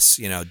Dennis.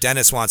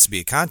 Dennis wants to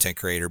be a content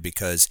creator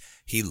because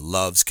he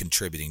loves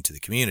contributing to the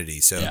community.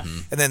 So,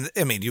 and then,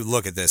 you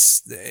look at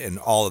this and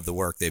all of the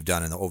work they've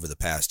done over the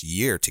past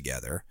year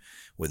together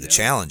with the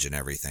challenge and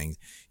everything,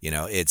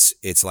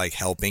 it's like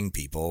helping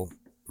people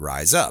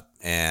rise up.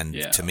 And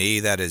to me,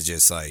 that is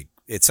just like,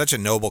 it's such a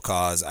noble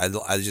cause.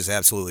 I just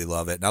absolutely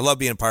love it. And I love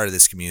being a part of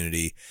this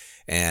community.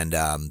 And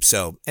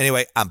so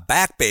anyway, I'm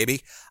back,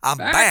 baby. I'm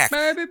back.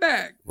 Baby,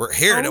 back. We're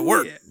here to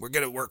work. Yeah. We're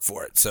going to work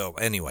for it. So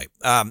anyway,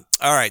 all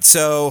right.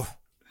 So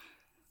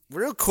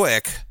real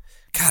quick,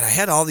 God, I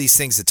had all these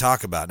things to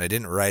talk about and I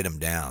didn't write them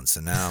down. So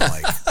now I'm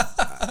like,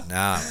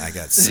 now I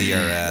got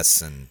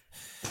CRS and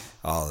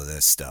all of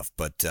this stuff.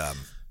 But I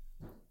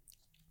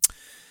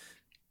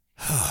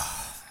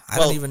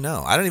don't even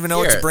know. I don't even know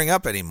what to bring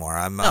up anymore.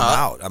 I'm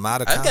out. I'm out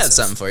of concepts. I've got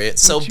something for you.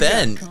 So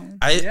Ben,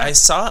 I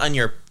saw on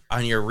your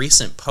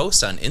recent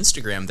post on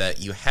Instagram that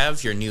you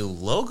have your new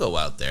logo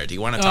out there. Do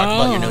you want to talk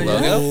about your new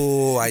logo?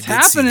 Oh, it's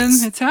happening.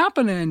 It's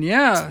happening.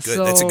 Yeah.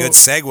 That's a good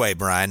segue,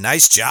 Brian.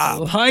 Nice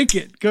job. I like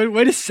it. Good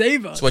way to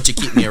save us. That's what you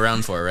keep me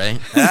around for, right?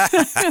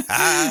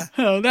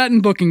 Oh, that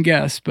and booking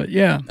guests, but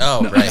yeah.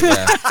 Oh, right.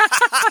 Yeah.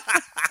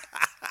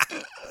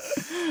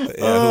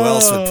 Who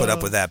else would put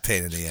up with that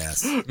pain in the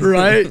ass?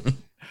 Right.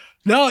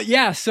 No,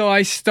 yeah. So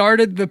I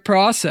started the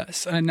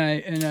process, and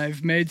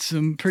I've made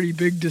some pretty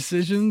big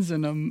decisions,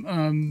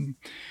 and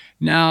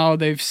now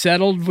they've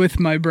settled with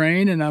my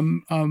brain, and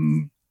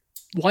I'm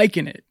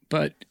liking it.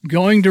 But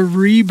going to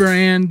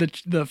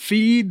rebrand the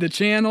feed, the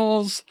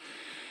channels,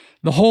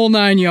 the whole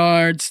 9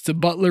 yards to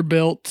Butler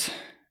Built,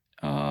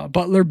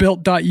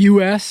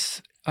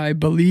 butlerbuilt.us, I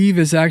believe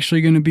is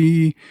actually going to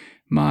be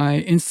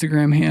my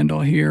Instagram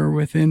handle here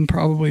within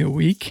probably a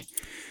week.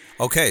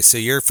 Okay, so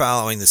you're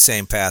following the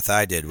same path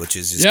I did, which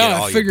is just get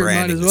all your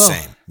branding the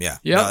same. Yeah,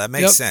 no, that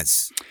makes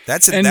sense.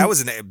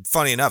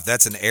 Funny enough,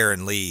 that's an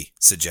Aaron Lee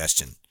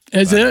suggestion.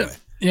 Is it?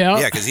 Yeah.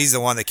 Yeah, because he's the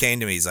one that came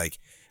to me. He's like,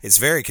 it's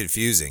very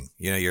confusing.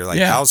 You're like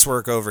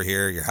housework over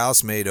here, your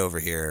housemaid over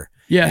here.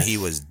 Yeah. And he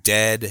was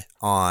dead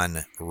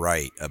on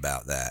right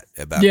about that,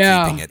 about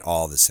keeping it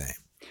all the same.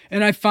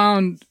 And I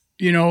found,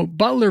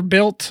 Butler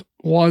Built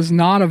was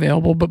not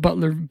available, but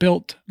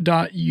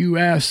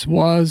butlerbuilt.us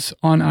was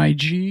on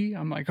IG.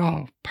 I'm like,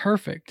 oh,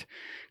 perfect.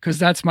 Because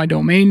that's my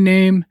domain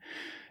name.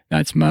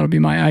 That'll be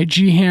my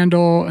IG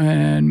handle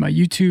and my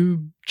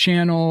YouTube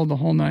channel, the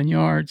whole 9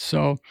 yards.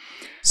 So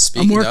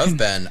speaking of,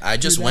 Ben, I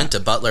just went to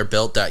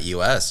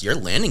butlerbuilt.us. Your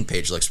landing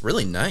page looks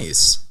really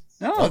nice.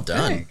 Oh, well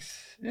done. Thanks.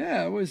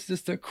 Yeah, it was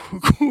just a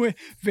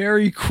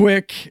very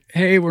quick,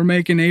 hey, we're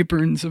making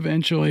aprons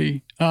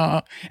eventually.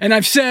 And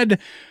I've said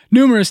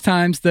numerous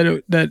times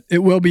that it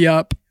will be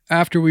up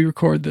after we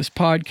record this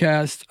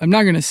podcast. I'm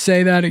not going to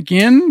say that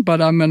again,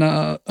 but I'm going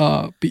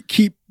to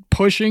keep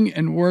pushing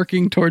and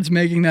working towards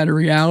making that a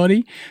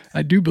reality.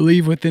 I do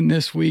believe within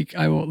this week,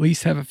 I will at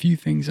least have a few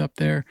things up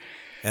there.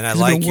 And I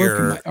 'Cause I've like been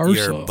working my arse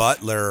your off.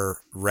 Butler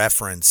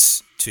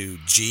reference to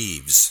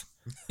Jeeves.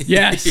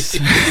 Yes.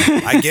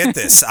 I get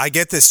this. I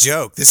get this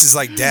joke. This is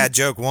like dad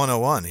joke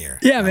 101 here.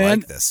 Yeah, I man.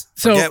 like this.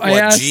 So Forget I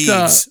what asked,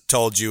 Jeeves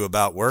told you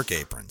about work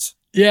aprons.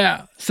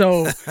 Yeah.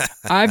 So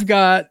I've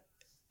got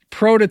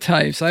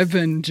prototypes. I've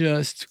been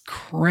just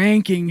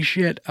cranking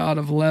shit out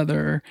of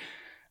leather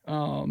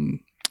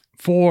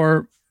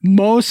for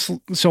most.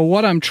 So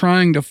what I'm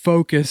trying to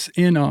focus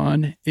in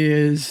on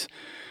is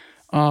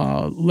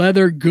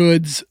leather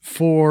goods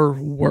for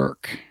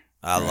work.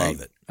 I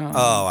love it.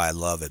 I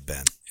love it,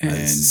 Ben.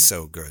 This is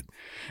so good.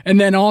 And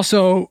then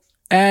also,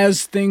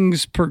 as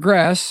things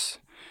progress,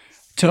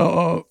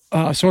 to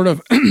sort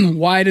of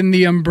widen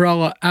the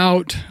umbrella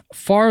out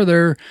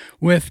farther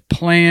with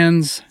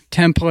plans,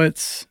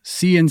 templates,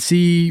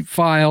 CNC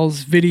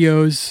files,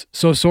 videos.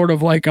 So sort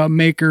of like a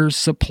maker's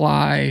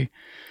supply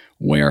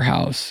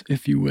warehouse,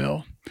 if you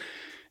will,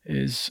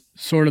 is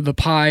sort of the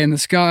pie in the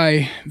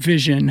sky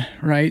vision,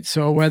 right?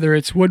 So whether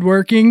it's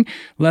woodworking,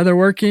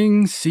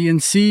 leatherworking,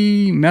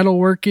 CNC,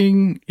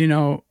 metalworking,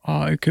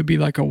 it could be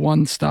like a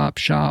one-stop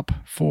shop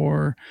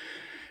for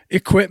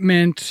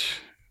equipment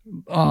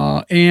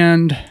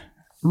and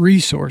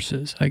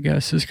resources, I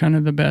guess, is kind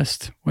of the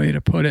best way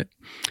to put it.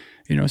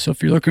 So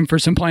if you're looking for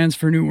some plans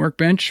for a new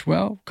workbench,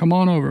 well, come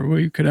on over.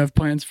 We could have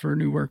plans for a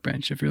new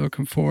workbench. If you're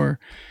looking for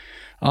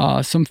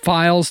some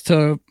files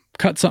to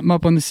cut something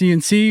up on the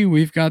CNC,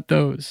 we've got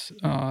those.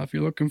 If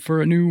you're looking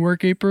for a new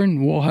work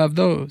apron, we'll have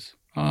those.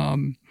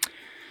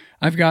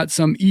 I've got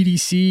some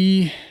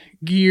EDC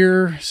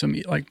gear, some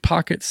like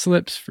pocket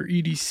slips for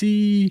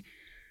EDC.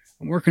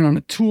 I'm working on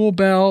a tool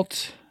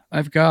belt.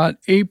 I've got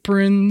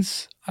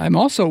aprons. I'm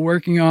also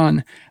working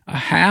on a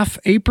half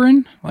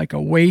apron, like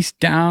a waist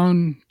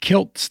down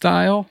kilt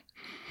style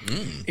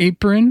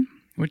apron,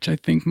 which I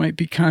think might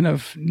be kind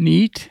of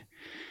neat.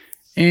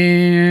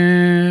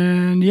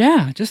 And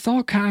yeah, just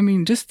all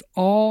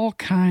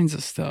kinds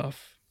of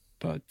stuff.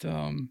 But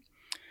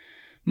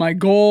my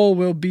goal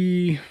will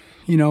be,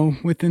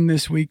 within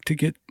this week to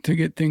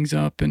get things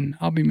up, and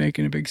I'll be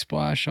making a big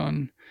splash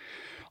on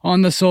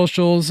the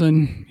socials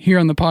and here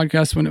on the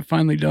podcast when it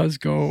finally does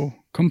go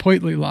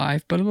completely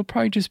live. But it'll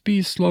probably just be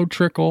a slow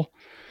trickle,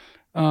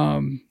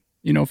 for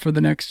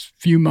the next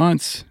few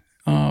months.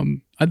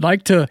 I'd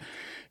like to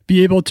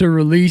be able to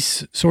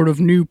release sort of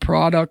new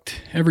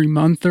product every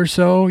month or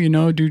so,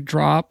 do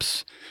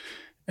drops,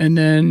 and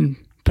then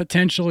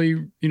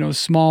potentially,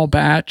 small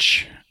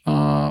batch,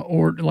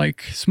 or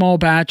like small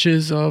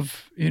batches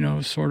of,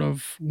 sort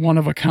of one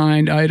of a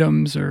kind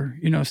items or,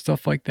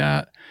 stuff like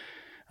that.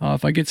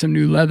 If I get some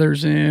new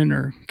leathers in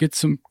or get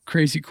some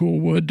crazy cool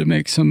wood to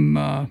make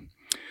some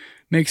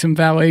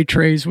valet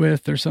trays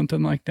with or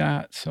something like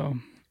that. So.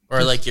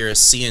 Or like your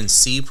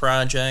CNC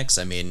projects.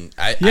 I mean,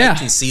 I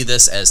can see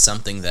this as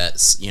something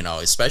that's,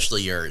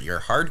 especially your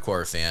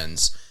hardcore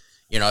fans,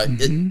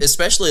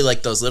 especially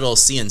like those little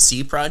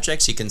CNC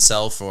projects you can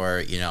sell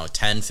for, $10,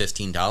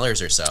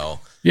 $15 or so.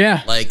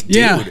 Yeah. Like,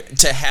 dude,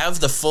 to have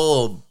the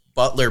full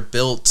Butler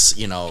built,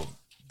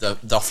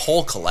 the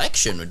whole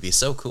collection would be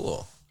so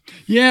cool.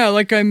 Yeah.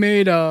 Like I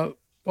made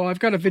I've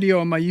got a video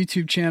on my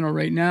YouTube channel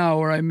right now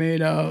where I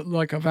made a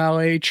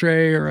valet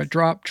tray or a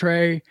drop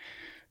tray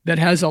that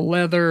has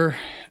an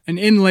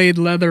inlaid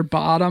leather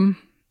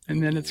bottom,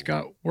 and then it's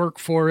got work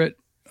for it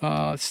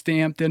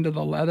stamped into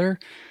the leather.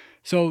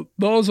 So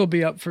those will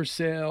be up for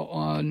sale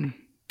on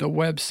the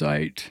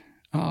website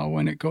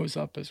when it goes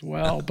up as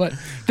well. But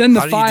then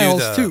the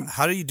files too.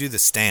 How do you do the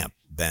stamp,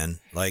 Ben?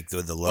 Like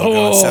the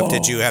logo and stuff?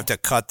 Did you have to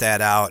cut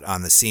that out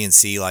on the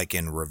CNC like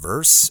in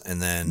reverse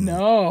and then?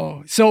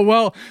 No.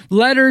 So,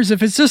 letters,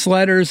 if it's just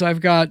letters,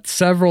 I've got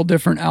several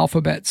different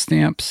alphabet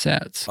stamp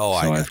sets. Oh,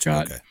 I've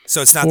got okay.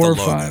 So it's not the logo.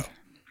 5.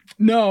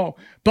 No,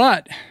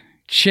 but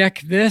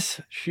check this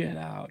shit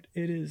out.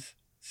 It is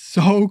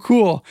so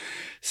cool.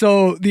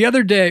 So the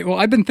other day,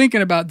 I've been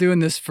thinking about doing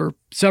this for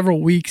several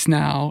weeks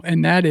now,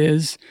 and that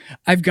is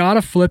I've got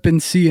a flippin'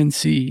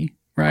 CNC,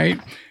 right?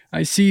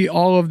 I see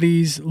all of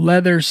these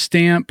leather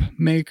stamp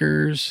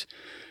makers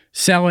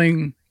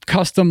selling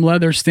custom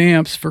leather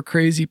stamps for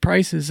crazy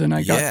prices, and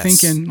I got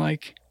thinking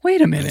like,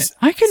 wait a minute,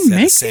 I can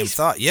make same these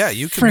thought. Yeah,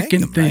 you can make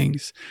them,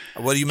 things.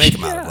 Right? What do you make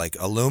them out of? Like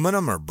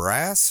aluminum or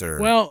brass or?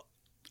 Well,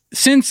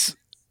 since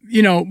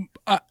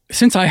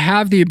I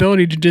have the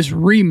ability to just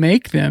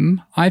remake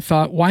them, I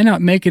thought, why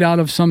not make it out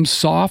of some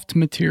softer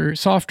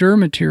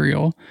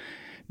material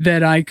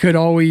that I could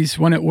always,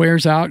 when it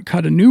wears out,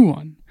 cut a new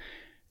one.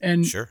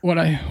 And what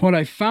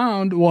I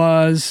found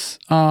was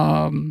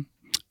a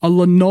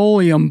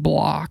linoleum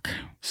block.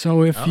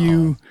 So if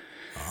you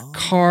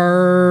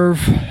carve,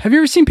 have you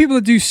ever seen people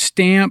that do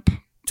stamp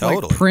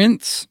like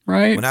prints,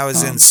 right? When I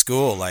was in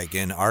school, like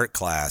in art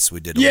class, we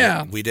did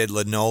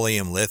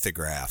linoleum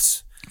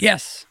lithographs.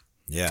 Yes.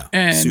 Yeah.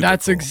 And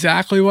that's cool.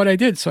 Exactly what I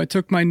did. So I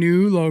took my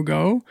new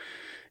logo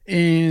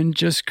and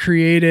just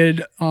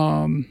created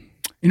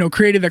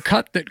created a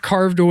cut that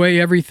carved away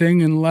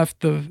everything and left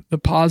the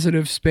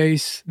positive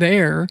space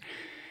there.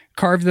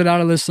 carved it out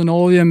of this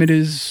linoleum. It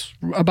is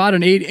about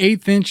an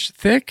 8/8 inch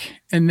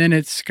thick, and then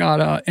it's got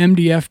a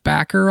MDF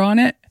backer on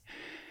it.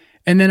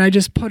 And then I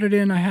just put it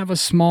in. I have a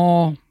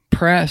small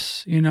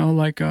press, you know,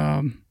 like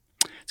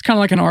it's kind of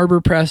like an arbor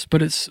press,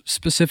 but it's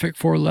specific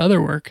for leather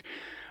work.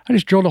 I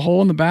just drilled a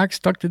hole in the back,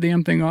 stuck the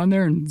damn thing on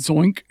there, and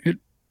zoink, it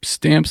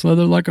stamps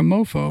leather like a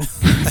mofo.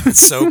 That's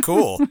so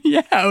cool.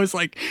 Yeah, I was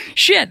like,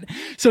 shit.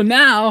 So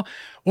now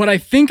what I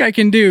think I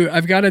can do,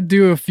 I've got to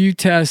do a few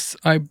tests.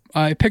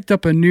 I picked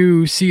up a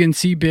new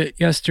CNC bit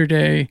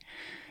yesterday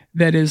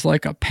that is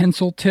like a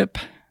pencil tip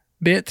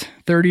bit,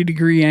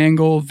 30-degree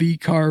angle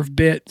V-carve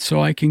bit,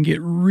 so I can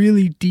get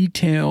really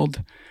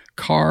detailed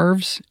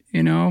carves,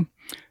 you know?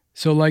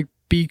 So like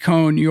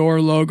B-Cone, your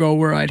logo,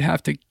 where I'd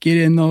have to get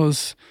in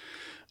those,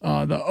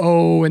 the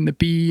O and the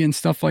B and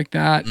stuff like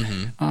that.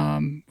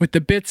 With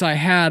the bits I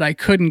had, I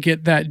couldn't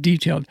get that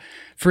detailed.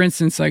 For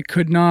instance, I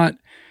could not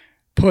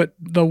put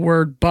the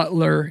word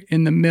Butler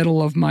in the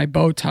middle of my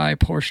bow tie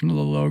portion of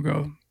the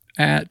logo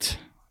at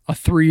a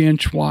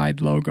 3-inch wide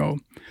logo.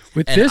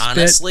 With this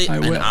bit, I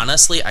will. And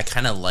honestly, I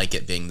kind of like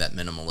it being that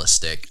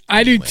minimalistic.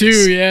 I do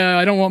too, yeah.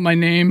 I don't want my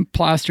name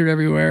plastered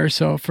everywhere.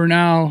 So for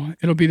now,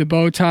 it'll be the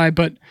bow tie.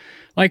 But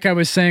like I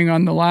was saying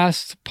on the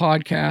last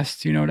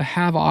podcast, you know, to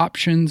have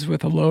options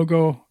with a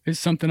logo is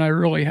something I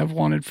really have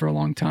wanted for a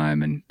long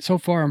time. And so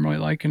far, I'm really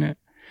liking it.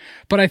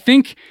 But I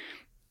think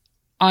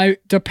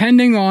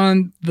depending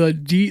on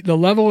the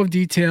level of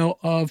detail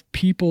of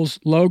people's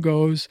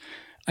logos,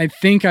 I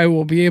think I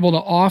will be able to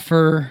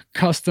offer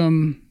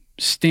custom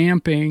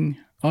stamping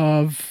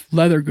of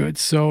leather goods.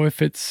 So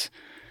if it's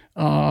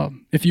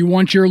if you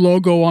want your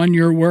logo on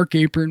your work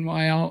apron,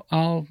 why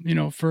I'll you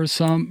know, for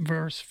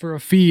a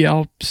fee,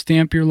 I'll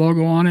stamp your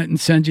logo on it and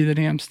send you the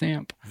damn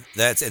stamp.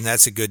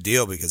 That's a good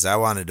deal, because I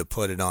wanted to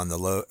put it on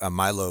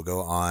my logo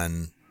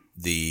on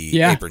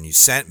the apron you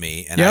sent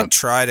me, and I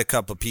tried a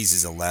couple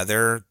pieces of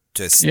leather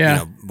just you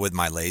know, with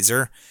my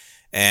laser.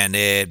 And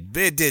it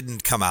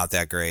didn't come out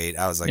that great.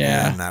 I was like,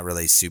 I'm not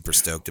really super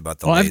stoked about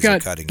the laser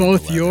cutting. I've got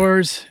both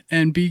yours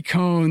and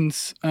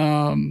B-Cone's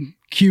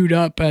queued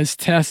up as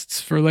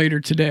tests for later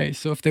today.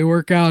 So if they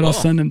work out, I'll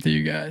send them to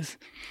you guys.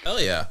 Hell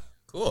yeah.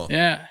 Cool.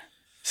 Yeah.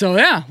 So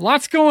yeah,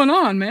 lots going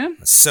on, man.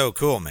 That's so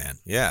cool, man.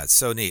 Yeah, it's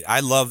so neat. I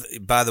love,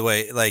 by the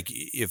way, like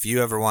if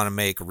you ever want to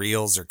make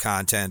reels or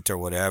content or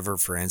whatever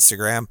for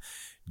Instagram,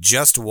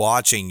 just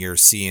watching your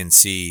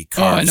CNC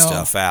carve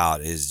stuff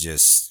out is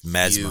just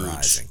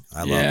mesmerizing. I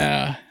love it.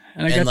 Yeah.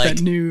 And I got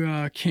that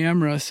new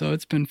camera, so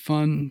it's been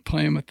fun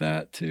playing with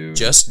that too.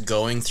 Just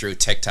going through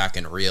TikTok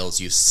and Reels,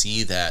 you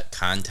see that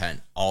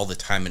content all the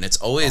time, and it's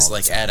always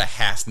like at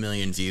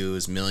 500,000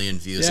 views, million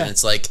views, and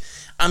it's like,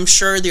 I'm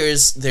sure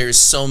there's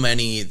so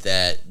many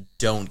that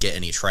don't get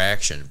any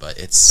traction, but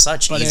it's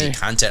such easy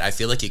content. I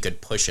feel like you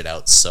could push it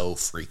out so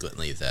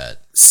frequently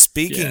that.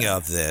 Speaking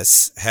of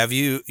this, have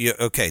you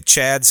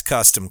Chad's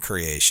Custom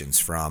Creations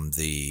from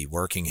the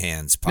Working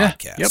Hands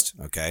podcast.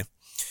 Okay.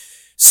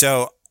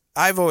 So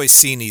I've always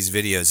seen these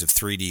videos of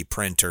 3D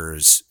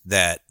printers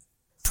that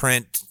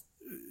print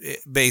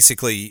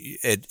basically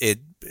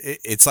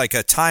it's like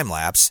a time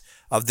lapse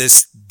of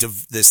this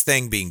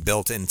thing being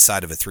built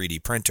inside of a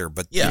 3D printer,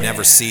 but you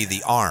never see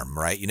the arm,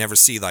 right? You never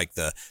see like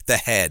the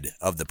head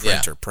of the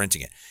printer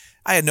printing it.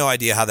 I had no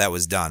idea how that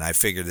was done. I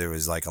figured there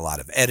was like a lot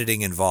of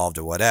editing involved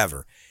or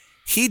whatever.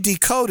 He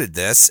decoded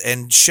this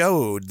and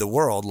showed the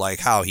world like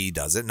how he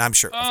does it. And I'm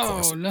sure, of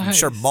course, nice. I'm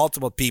sure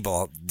multiple people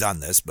have done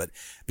this, but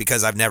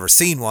because I've never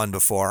seen one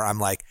before, I'm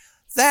like,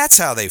 that's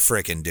how they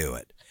frickin' do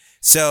it.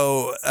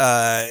 So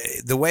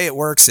the way it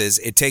works is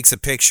it takes a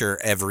picture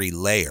every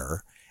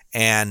layer,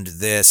 and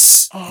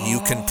you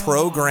can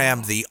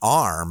program the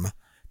arm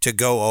to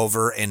go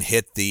over and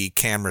hit the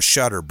camera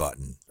shutter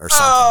button or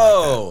something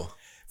like that.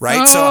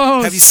 Right?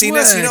 So have you seen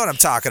this? You know what I'm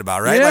talking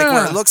about, right? Like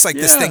where it looks like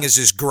this thing is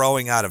just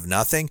growing out of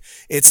nothing.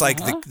 It's like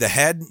the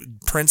head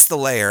prints the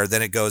layer,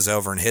 then it goes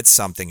over and hits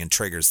something and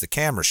triggers the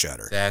camera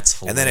shutter. That's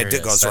hilarious. And then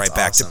it goes right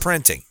back to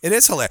printing. It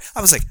is hilarious.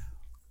 I was like,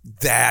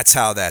 that's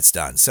how that's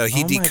done. So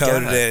he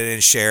decoded it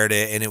and shared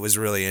it, and it was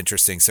really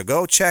interesting. So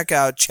go check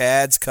out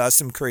Chad's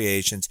Custom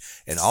Creations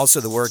and also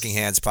the Working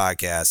Hands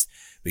podcast,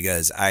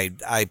 because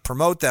I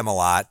promote them a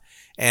lot.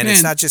 And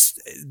it's not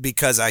just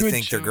because I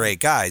think they're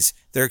great guys.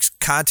 Their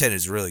content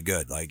is really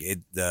good. Like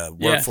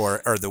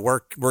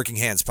the Working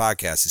Hands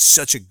podcast is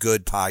such a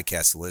good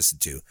podcast to listen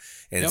to,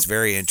 and it's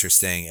very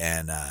interesting.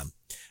 And I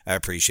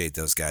appreciate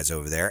those guys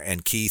over there.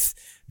 And Keith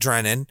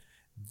Drennan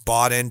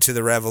bought into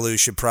the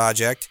Revolution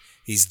Project.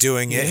 He's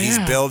doing it. He's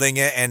building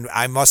it. And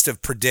I must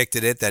have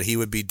predicted it that he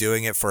would be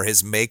doing it for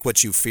his Make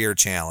What You Fear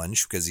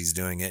challenge, because he's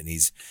doing it, and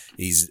he's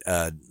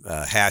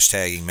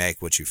hashtagging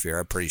Make What You Fear.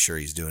 I'm pretty sure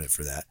he's doing it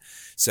for that.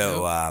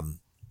 So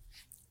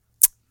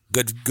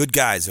good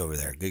guys over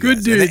there. Good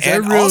guys. Dudes.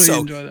 And I really also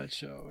enjoy that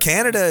show.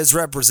 Canada is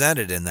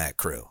represented in that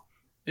crew.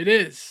 It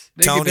is.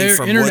 Tony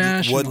from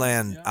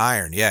Woodland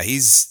Iron. Yeah, he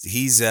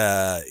is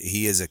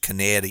a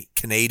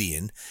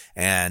Canadian,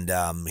 and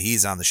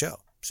he's on the show.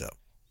 So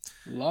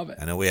love it.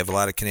 I know we have a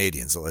lot of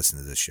Canadians that listen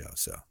to this show.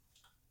 So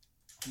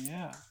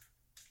yeah.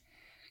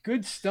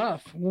 Good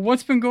stuff. Well,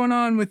 what's been going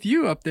on with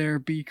you up there,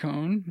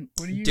 B-Cone?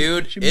 What are you,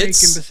 Dude, what you making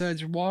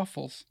besides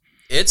waffles?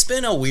 It's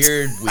been a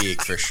weird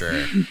week for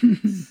sure.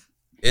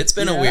 It's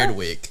been a weird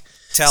week.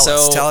 Tell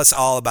us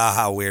all about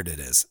how weird it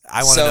is.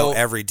 I want to know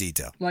every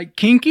detail. Like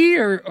kinky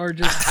or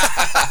just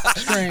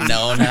strange?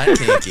 No, not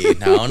kinky.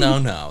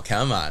 No.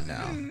 Come on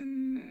now.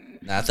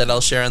 Not that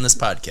I'll share on this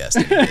podcast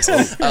anyways.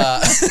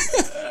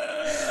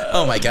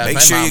 Oh my God! Make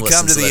my sure mom you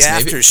come to the this.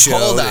 after show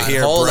hold to on,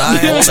 hear hold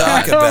Brian on,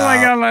 talk about. Oh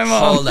my God, my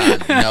mom. Hold on.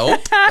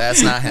 Nope,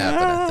 that's not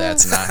happening.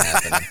 That's not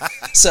happening.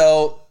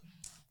 So,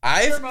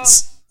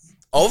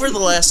 over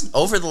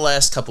the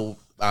last couple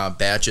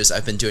batches,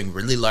 I've been doing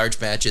really large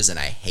batches, and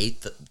I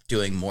hate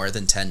doing more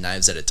than 10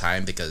 knives at a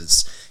time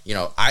because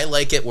I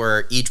like it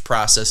where each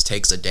process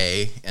takes a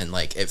day, and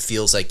like it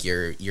feels like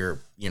your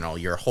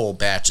whole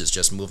batch is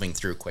just moving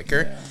through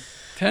quicker. Yeah.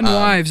 10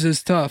 wives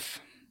is tough.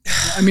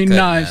 I mean,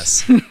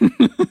 knives.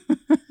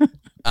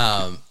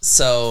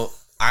 So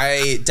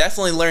I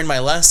definitely learned my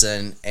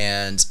lesson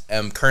and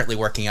am currently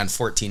working on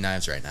 14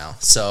 knives right now.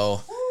 So,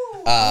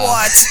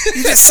 what?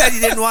 You just said you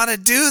didn't want to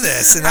do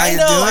this, and now you're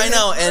doing it? I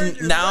know,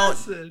 and now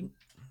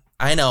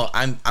I know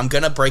I'm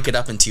gonna break it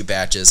up in 2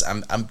 batches.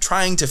 I'm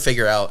trying to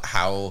figure out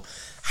how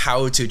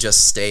to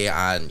just stay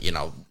on,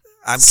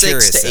 I'm 6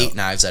 curious, to 8 though.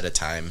 knives at a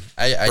time.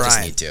 I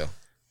just need to.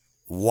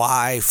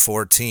 Why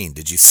 14?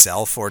 Did you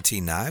sell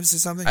 14 knives or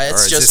something? It's or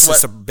is just this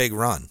just a big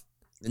run?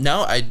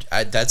 No,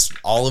 I that's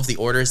all of the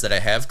orders that I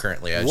have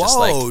currently.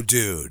 Whoa,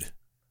 dude.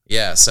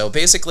 Yeah, so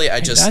basically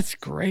that's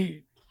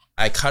great.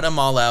 I cut them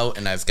all out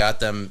and I've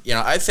got them,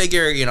 I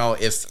figure,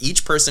 if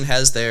each person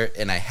has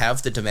and I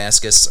have the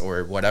Damascus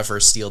or whatever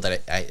steel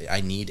that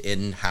I need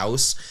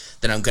in-house,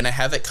 then I'm going to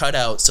have it cut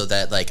out so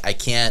that, like, I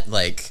can't,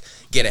 like,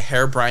 get a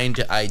harebrained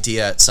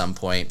idea at some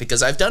point,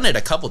 because I've done it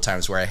a couple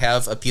times where I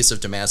have a piece of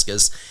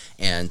Damascus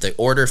and the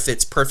order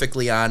fits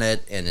perfectly on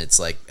it and it's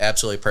like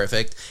absolutely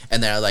perfect,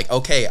 and then I'm like,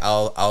 okay,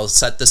 I'll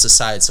set this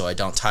aside so I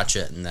don't touch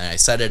it, and then I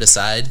set it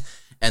aside,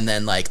 and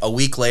then like a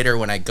week later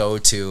when I go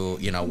to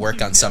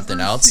work on something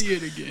else, see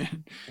it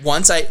again.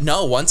 once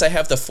I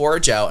have the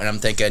forge out and I'm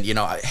thinking,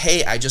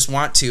 hey,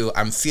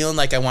 I'm feeling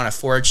like I want to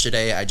forge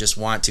today, I just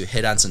want to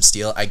hit on some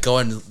steel, I go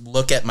and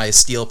look at my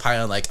steel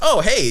pile and like,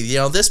 oh hey,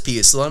 this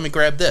piece, so let me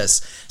grab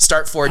this,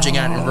 start forging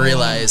on it and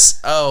realize,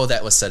 oh,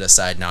 that was set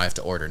aside, now I have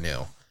to order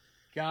new.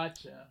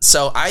 Gotcha.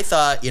 So I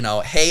thought,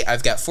 hey,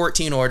 I've got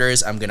 14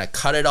 orders, I'm gonna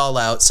cut it all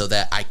out so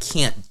that I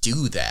can't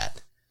do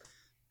that.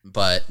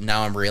 But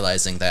now I'm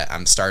realizing that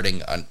I'm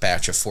starting a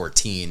batch of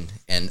 14,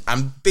 and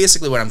I'm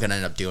basically what I'm going to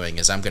end up doing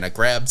is I'm going to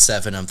grab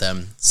 7 of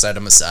them, set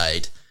them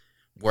aside,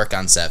 work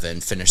on 7,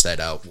 finish that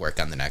out,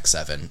 work on the next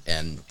 7,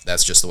 and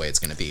that's just the way it's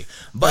going to be.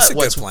 But That's a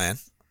good plan.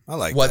 I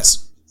like that.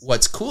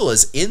 What's cool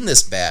is in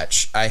this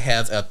batch, I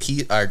have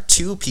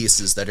 2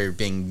 pieces that are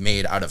being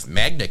made out of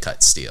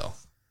MagnaCut steel.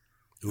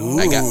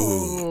 Ooh.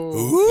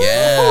 Ooh.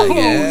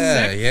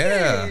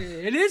 Yeah.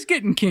 It is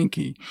getting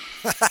kinky.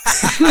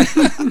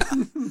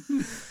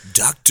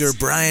 Dr.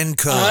 Brian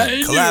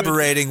Cohn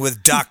collaborating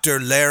with Dr.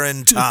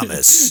 Laren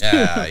Thomas.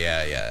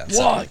 Yeah.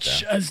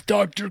 Watch as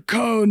Dr.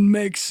 Cohn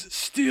makes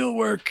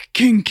steelwork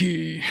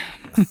kinky.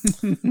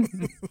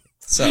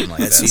 Something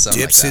like as that.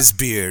 he dips his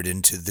beard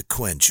into the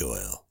quench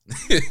oil.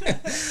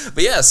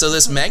 But yeah, so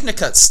this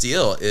MagnaCut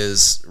steel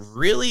is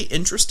really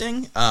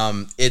interesting.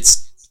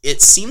 It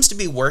seems to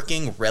be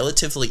working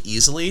relatively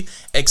easily,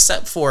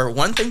 except for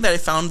one thing that I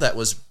found that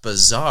was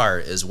bizarre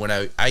is when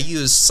I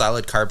use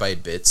solid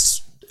carbide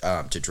bits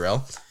to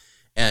drill.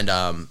 And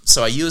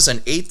so I use an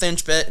 1/8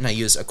 inch bit and I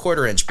use a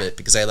 1/4 inch bit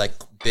because I like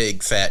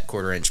big, fat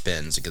 1/4 inch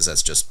pins because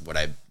that's just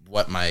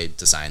what my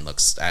design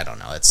looks. I don't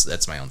know.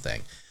 That's my own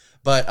thing.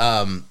 But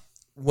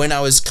when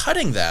I was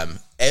cutting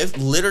them,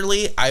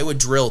 literally I would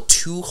drill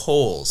 2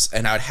 holes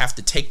and I would have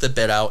to take the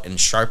bit out and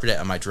sharpen it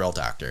on my drill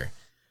doctor,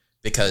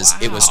 because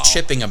it was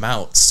chipping them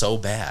out so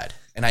bad,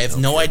 and I have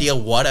no idea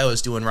what I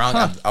was doing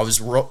wrong.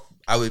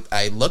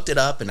 I looked it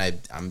up, and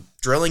I'm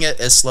drilling it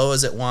as slow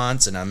as it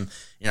wants, and I'm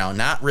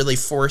not really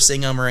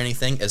forcing them or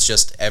anything. It's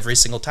just every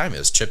single time it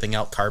was chipping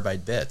out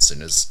carbide bits,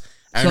 and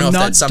I don't know if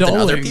that's something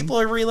other people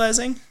are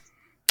realizing.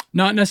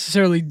 Not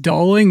necessarily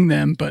dulling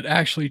them, but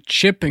actually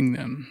chipping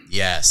them.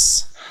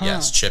 Yes,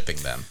 chipping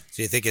them.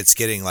 Do you think it's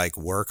getting like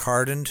work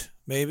hardened,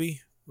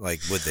 maybe, like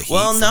with the heat?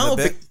 Well, no,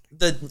 but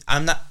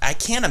I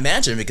can't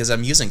imagine because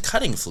I'm using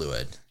cutting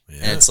fluid,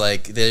 and it's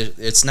like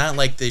it's not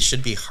like they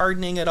should be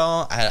hardening at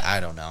all.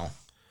 I don't know.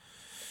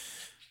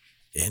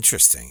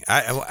 Interesting.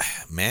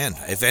 Man,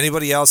 if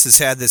anybody else has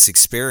had this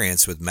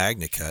experience with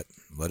MagnaCut,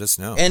 let us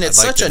know. And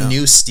it's such a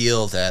new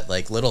steel that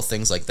like little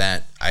things like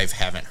that I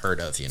haven't heard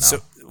of. So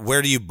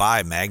where do you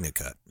buy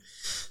MagnaCut?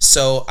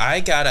 So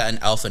I got an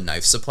Alpha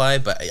Knife Supply,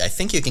 but I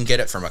think you can get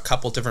it from a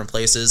couple different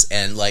places.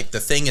 And like the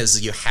thing is,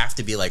 you have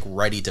to be like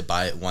ready to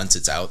buy it once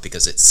it's out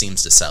because it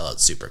seems to sell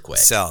out super quick.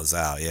 Sells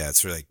out, yeah.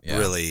 It's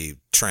really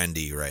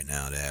trendy right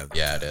now to have.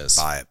 Yeah, it is.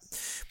 Buy it,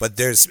 but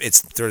there's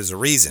a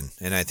reason,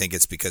 and I think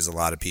it's because a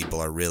lot of people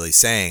are really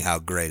saying how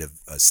great of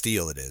a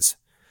steel it is.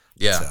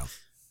 Yeah. So.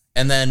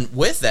 And then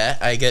with that,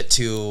 I get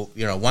to,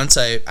 once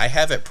I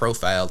have it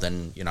profiled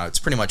and, it's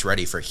pretty much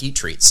ready for heat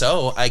treat.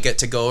 So I get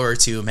to go over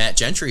to Matt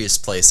Gentry's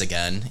place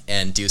again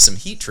and do some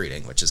heat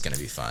treating, which is going to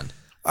be fun.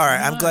 All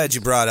right. I'm glad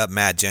you brought up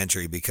Matt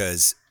Gentry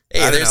because...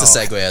 Hey, there's the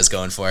segue I was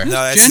going for. No,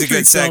 that's a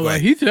good segue. Fella,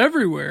 he's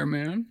everywhere,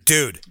 man.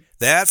 Dude,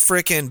 that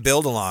freaking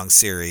Build-Along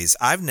series,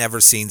 I've never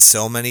seen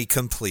so many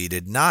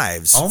completed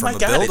knives from a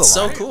Build-Along. Oh my God, it's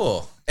so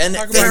cool. And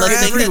they're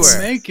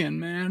everywhere. Making,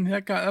 man.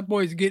 That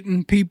boy's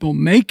getting people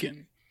making.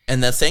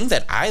 And the thing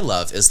that I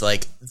love is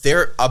like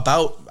they're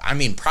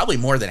probably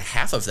more than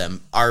half of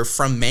them are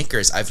from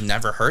makers I've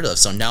never heard of.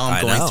 So now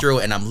I'm going through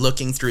and I'm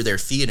looking through their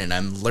feed and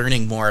I'm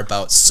learning more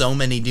about so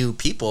many new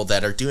people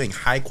that are doing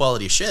high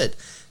quality shit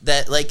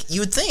that like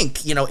you'd think,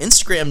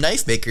 Instagram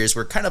knife makers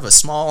were kind of a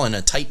small and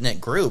a tight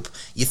knit group.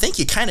 You think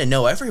you kind of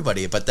know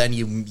everybody, but then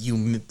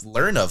you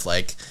learn of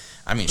like,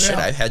 shit,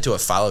 I've had to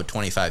have followed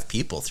 25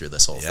 people through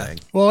this whole thing.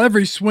 Well,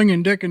 every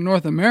swinging dick in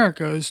North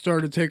America has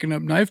started taking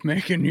up knife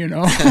making,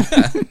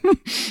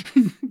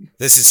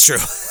 This is true.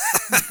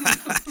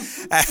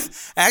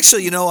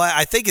 Actually, you know what?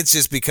 I think it's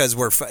just because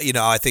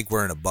I think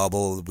we're in a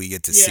bubble. We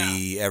get to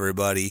see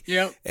everybody.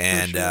 Yep.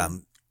 And, sure.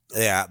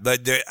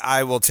 But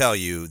I will tell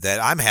you that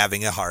I'm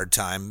having a hard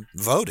time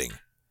voting.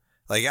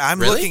 Like, I'm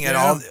looking at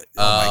all. Oh,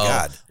 my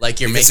God.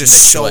 Like you're making a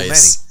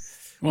choice. Many.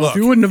 Well, if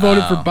you wouldn't have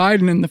voted for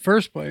Biden in the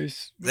first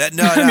place. Listen.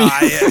 All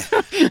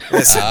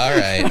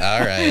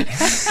right.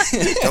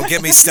 Don't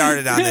get me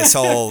started on this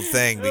whole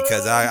thing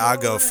because I'll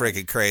go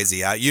freaking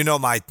crazy.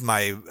 My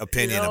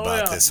opinion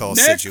about this whole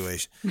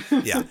situation.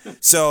 Yeah.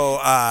 So,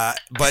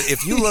 but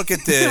if you look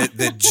at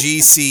the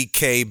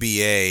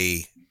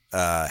GCKBA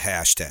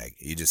hashtag,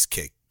 you just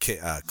click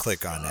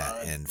on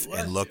that and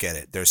look at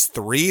it. There's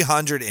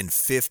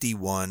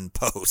 351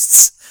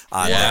 posts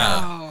on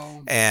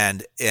that,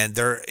 and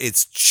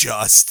it's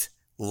just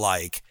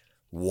like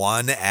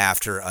one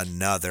after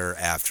another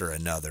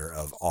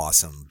of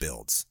awesome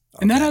builds.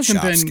 And that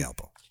hasn't been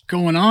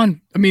going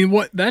on.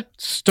 That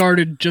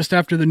started just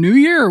after the new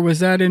year, or was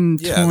that in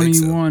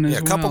 21 as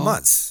well? A couple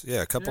months.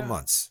 Yeah, a couple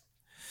months.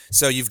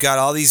 So you've got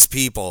all these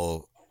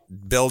people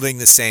building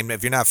the same.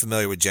 If you're not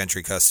familiar with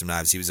Gentry Custom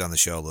Knives, he was on the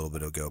show a little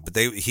bit ago. But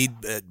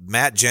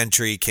Matt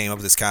Gentry came up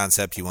with this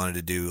concept. He wanted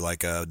to do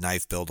like a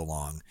knife build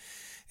along,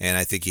 and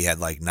I think he had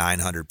like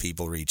 900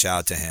 people reach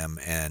out to him,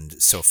 and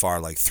so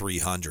far like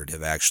 300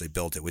 have actually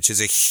built it, which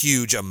is a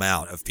huge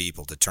amount of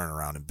people to turn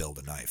around and build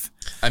a knife.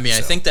 I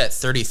think that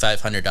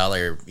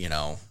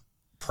 $3,500,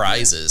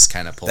 prizes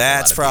kind of pull.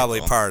 That's probably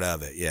part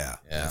of it. Yeah,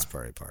 that's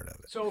probably part of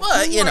it. So, who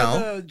are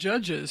the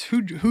judges?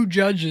 Who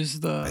judges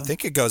the? I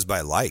think it goes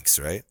by likes,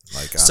 right?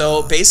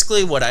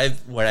 Basically, what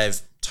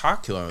I've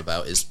talked to him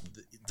about is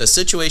the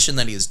situation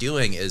that he's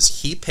doing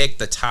is he picked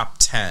the top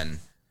 10,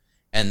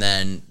 and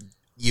then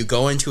you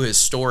go into his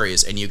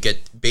stories and you get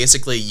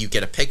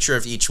a picture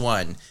of each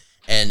one,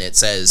 and it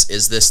says,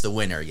 "Is this the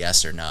winner?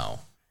 Yes or no?"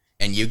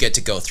 And you get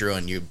to go through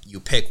and you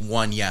pick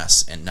 1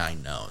 yes and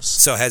 9 no's.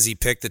 So has he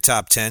picked the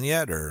top 10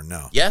 yet or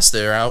no? Yes,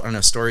 they're out on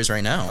his stories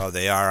right now. Oh,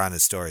 they are on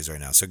his stories right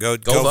now. So go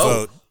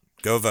vote.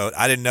 Go vote.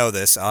 I didn't know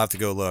this. I'll have to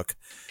go look.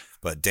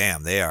 But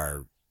damn, they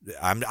are.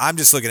 I'm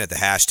just looking at the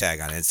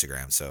hashtag on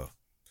Instagram, so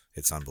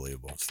it's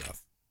unbelievable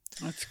stuff.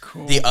 That's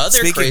cool. The other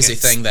crazy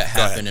thing that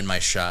happened in my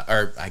shop,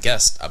 or I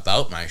guess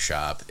about my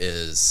shop,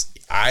 is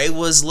I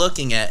was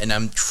looking at, and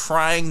I'm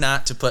trying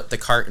not to put the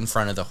cart in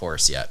front of the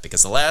horse yet,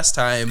 because the last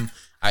time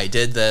I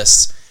did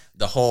this,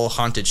 the whole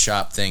haunted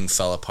shop thing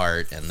fell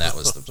apart, and that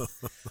was the.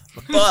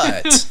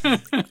 But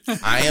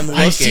I am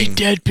looking. I see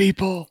dead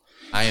people.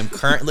 I am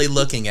currently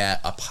looking at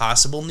a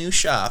possible new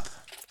shop.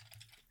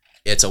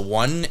 It's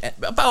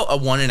about a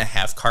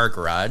 1.5 car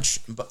garage.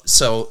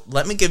 So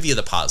let me give you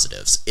the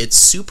positives. It's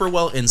super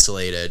well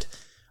insulated.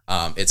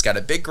 It's got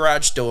a big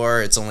garage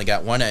door. It's only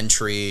got one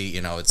entry.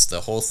 It's the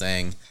whole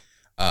thing.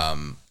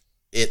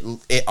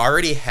 It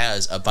already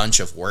has a bunch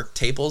of work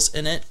tables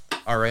in it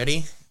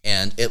already.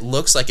 And it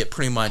looks like it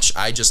pretty much,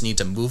 I just need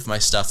to move my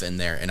stuff in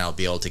there and I'll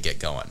be able to get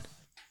going.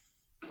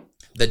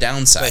 The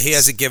downside. But he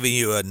hasn't given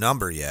you a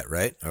number yet,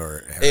 right?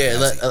 Or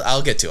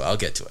I'll get to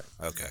it.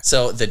 Okay.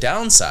 So the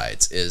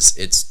downsides is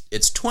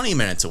it's 20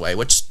 minutes away,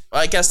 which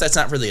I guess that's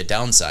not really a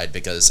downside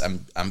because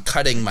I'm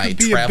cutting my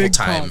travel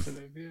time.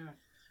 Positive, yeah.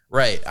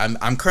 Right.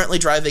 I'm currently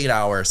driving an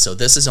hour, so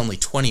this is only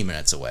 20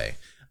 minutes away.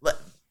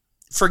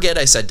 Forget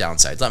I said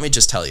downside. Let me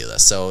just tell you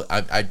this. So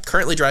I'm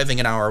currently driving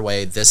an hour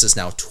away. This is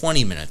now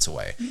 20 minutes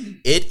away.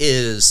 It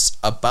is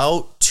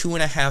about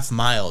 2.5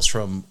 miles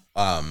from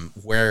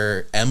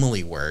where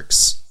Emily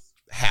works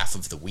half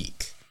of the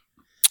week.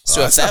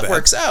 So if that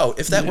works out,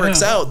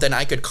 then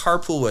I could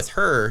carpool with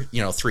her,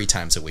 3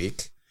 times a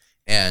week.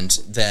 And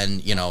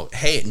then,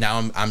 hey,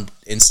 now I'm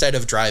instead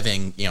of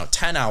driving,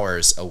 10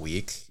 hours a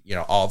week,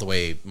 all the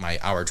way my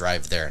hour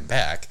drive there and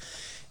back,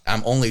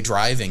 I'm only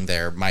driving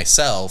there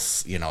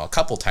myself, a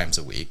couple times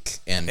a week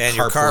and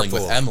carpooling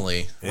with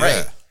Emily. Yeah.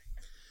 Right.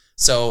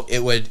 So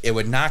it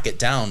would knock it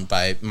down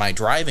by my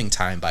driving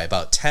time by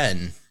about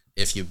 10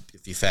 if you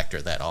factor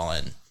that all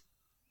in.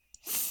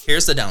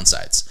 Here's the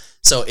downsides.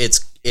 So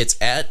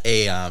it's at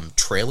a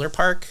trailer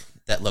park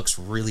that looks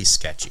really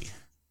sketchy.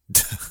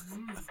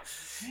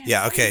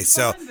 Yeah. Okay.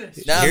 So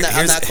No,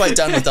 I'm not quite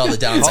done with all the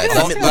downsides.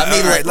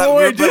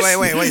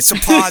 Wait. So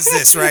pause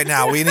this right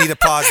now. We need to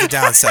pause the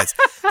downsides.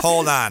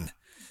 Hold on.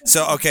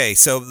 So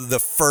the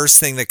first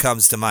thing that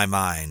comes to my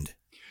mind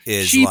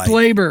is cheap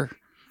labor.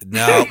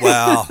 No,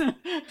 well,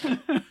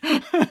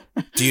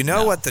 do you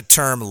know what the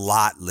term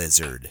lot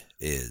lizard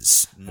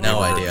is? No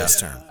idea.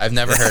 This term. I've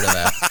never heard of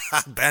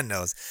that. Ben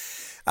knows.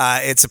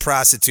 It's a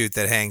prostitute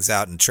that hangs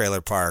out in a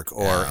trailer park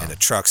or in a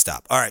truck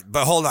stop. All right,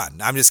 but hold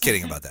on. I'm just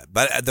kidding about that.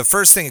 But the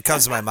first thing that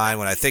comes to my mind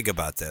when I think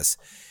about this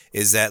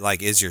is that,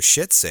 like, is your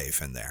shit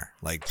safe in there?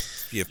 Like,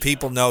 if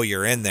people know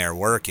you're in there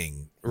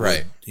working,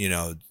 right? You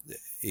know,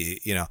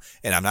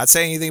 and I'm not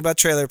saying anything about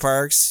trailer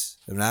parks.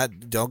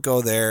 Don't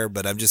go there.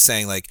 But I'm just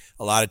saying, like,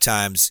 a lot of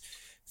times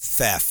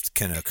theft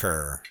can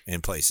occur in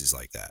places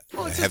like that.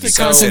 Well, it's just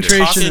a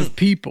concentration of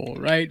people,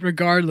 right?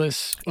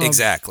 Regardless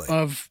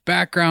of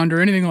background or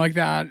anything like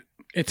that.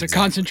 It's a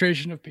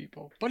concentration of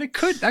people. But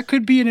that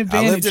could be an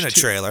advantage. I lived in a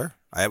trailer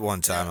at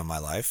one time in my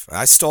life.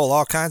 I stole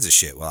all kinds of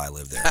shit while I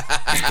lived there.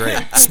 It was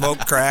great.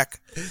 Smoked crack,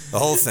 the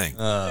whole thing.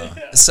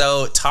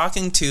 So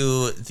talking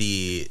to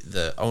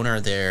the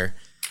owner there,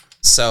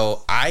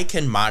 so I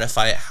can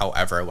modify it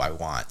however I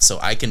want. So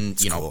I can,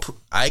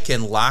 I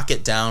can lock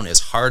it down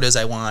as hard as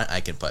I want. I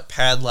can put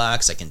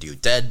padlocks. I can do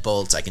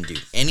deadbolts. I can do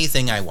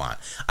anything I want.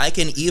 I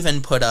can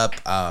even put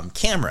up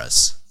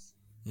cameras.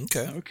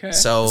 Okay.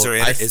 So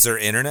is there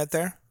internet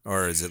there,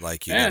 or is it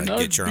like you gotta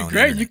get your own?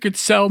 Great. Internet? You could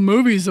sell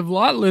movies of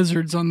lot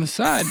lizards on the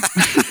side.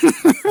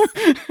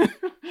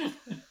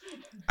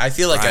 I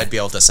feel like I'd be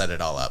able to set it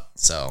all up.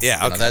 So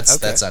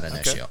that's not an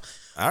issue.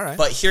 All right.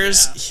 But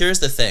here's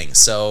the thing.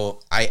 So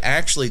I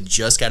actually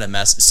just got a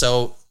message.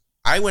 So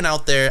I went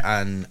out there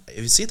on,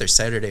 it was either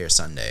Saturday or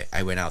Sunday.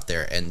 I went out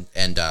there and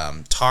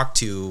talked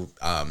to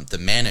the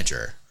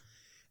manager.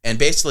 And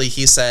basically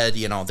he said,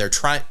 they're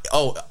trying.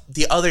 Oh,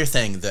 the other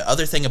thing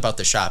about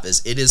the shop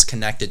is it is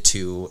connected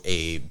to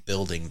a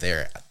building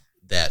there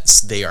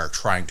that they are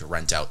trying to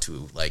rent out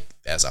to, like,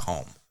 as a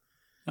home.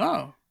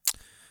 Oh.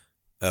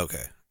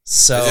 Okay.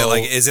 So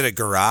is it a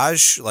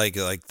garage? Like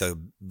the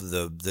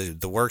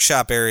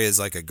workshop area is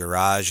like a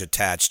garage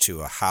attached to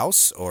a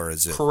house, or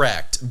is it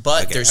correct?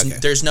 But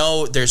there's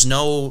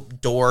no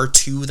door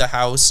to the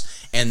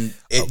house, and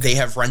they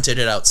have rented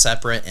it out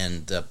separate,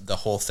 and the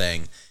whole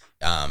thing.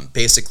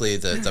 Basically,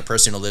 the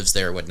person who lives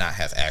there would not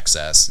have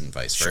access, and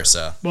vice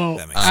versa. Well,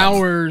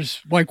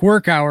 hours, like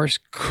work hours,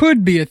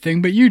 could be a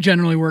thing, but you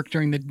generally work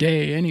during the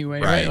day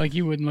anyway, right? Like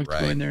you wouldn't look to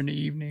go in there in the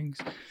evenings.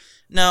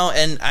 No,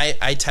 and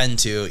I tend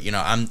to,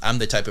 I'm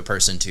the type of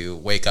person to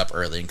wake up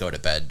early and go to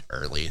bed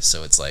early.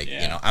 So it's like,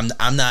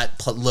 I'm not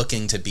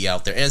looking to be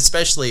out there. And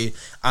especially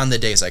on the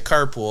days I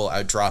carpool,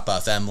 I drop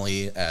off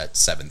Emily at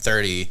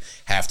 7:30,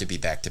 have to be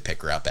back to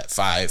pick her up at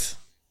 5.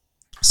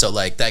 So,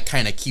 like, that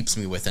kind of keeps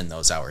me within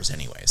those hours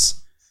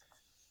anyways.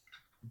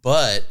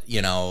 But,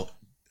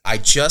 I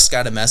just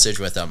got a message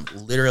with them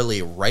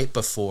literally right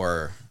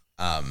before,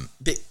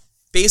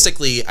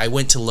 basically I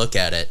went to look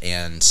at it,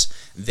 and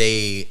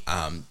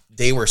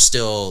they were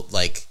still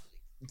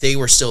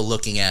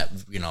looking at,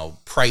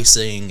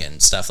 pricing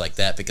and stuff like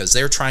that, because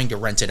they're trying to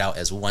rent it out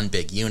as one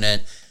big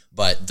unit,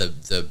 but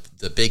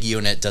the big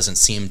unit doesn't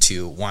seem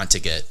to want to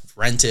get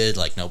rented.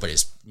 Like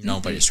nobody's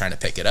trying to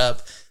pick it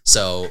up.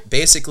 So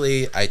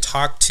basically I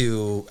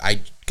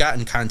got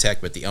in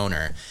contact with the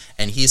owner,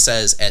 and he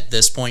says at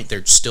this point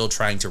they're still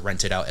trying to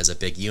rent it out as a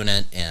big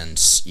unit, and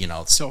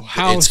so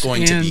house it's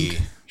going to be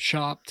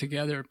shop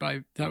together.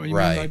 By that what you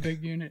mean by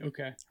big unit?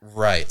 Okay.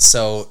 Right.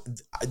 So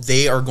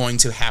they are going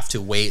to have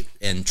to wait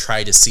and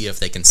try to see if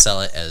they can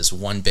sell it as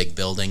one big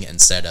building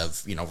instead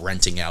of,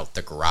 renting out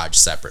the garage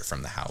separate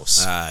from the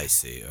house. I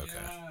see. Okay.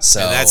 Yeah. So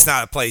and that's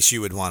not a place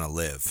you would want to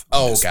live.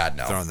 Oh God,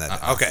 no. Throwing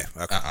that. Okay.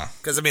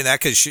 Because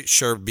that could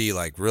sure be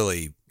like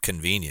really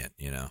convenient,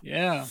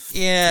 Yeah.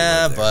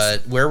 Yeah,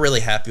 but we're really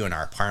happy in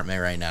our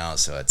apartment right now,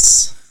 so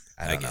it's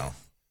I don't know.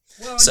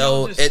 Well,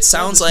 so it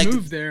sounds like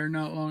moved there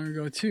not long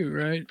ago too,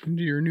 right?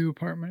 Into your new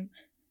apartment.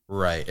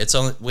 Right.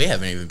 We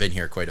haven't even been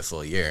here quite a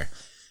full year.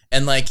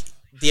 And like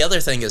the other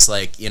thing is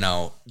like,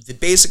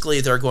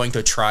 basically they're going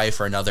to try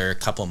for another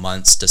couple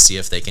months to see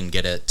if they can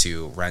get it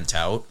to rent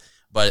out.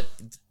 But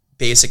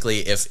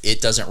basically if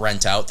it doesn't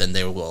rent out, then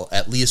they will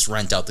at least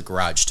rent out the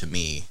garage to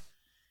me,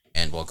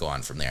 and we'll go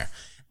on from there.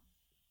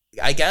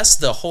 I guess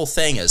the whole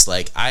thing is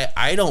like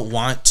I don't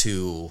want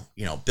to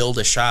build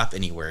a shop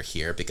anywhere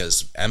here,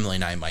 because Emily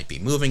and I might be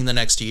moving the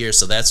next 2 years,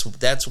 so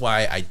that's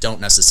why I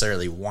don't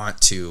necessarily want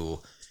to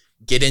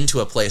get into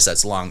a place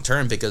that's long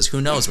term, because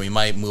who knows, we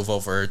might move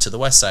over to the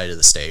west side of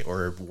the state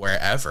or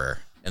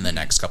wherever in the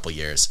next couple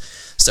years.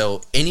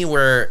 So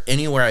anywhere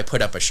I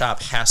put up a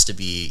shop has to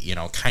be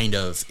kind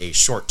of a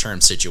short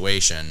term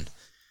situation.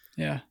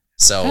 Yeah.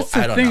 So that's the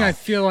I don't thing. know. I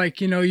feel like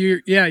you're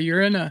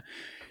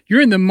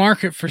in the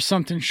market for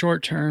something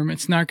short term.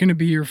 It's not going to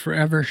be your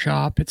forever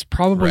shop. It's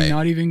probably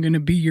not even going to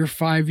be your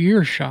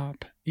 5-year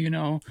shop,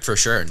 For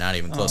sure. Not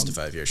even close to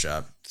 5-year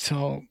shop.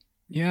 So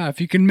Yeah,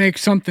 if you can make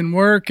something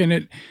work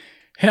and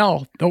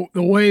the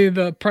way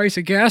the price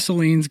of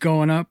gasoline's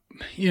going up,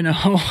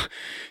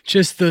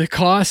 just the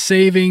cost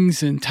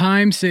savings and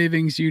time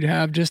savings you'd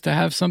have just to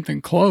have something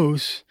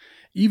close,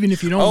 even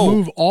if you don't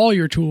move all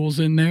your tools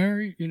in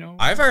there,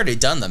 I've already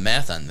done the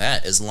math on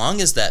that. As long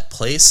as that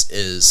place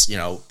is,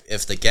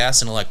 if the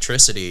gas and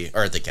electricity,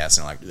 or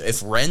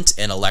if rent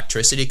and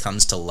electricity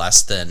comes to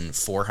less than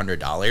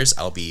 $400,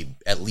 I'll be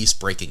at least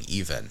breaking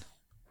even.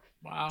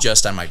 Wow.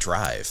 Just on my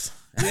drive.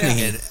 Yeah.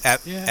 And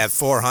at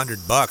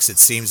 $400, it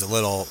seems a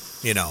little,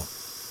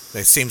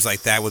 it seems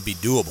like that would be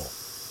doable.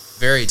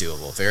 Very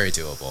doable, very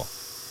doable.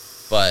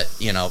 But,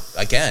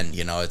 again,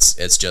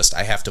 it's just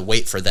I have to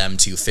wait for them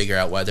to figure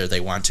out whether they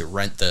want to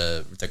rent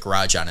the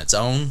garage on its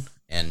own.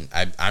 And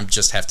I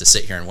just have to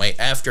sit here and wait.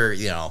 After,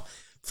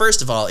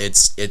 first of all,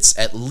 it's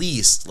at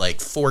least like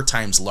 4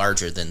 times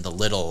larger than the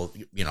little,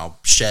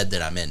 shed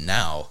that I'm in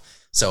now.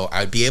 So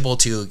I'd be able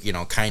to,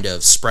 kind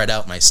of spread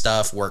out my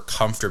stuff, work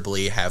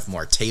comfortably, have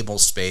more table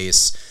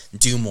space,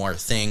 do more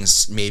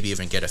things, maybe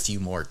even get a few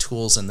more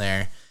tools in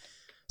there.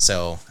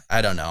 So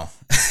I don't know.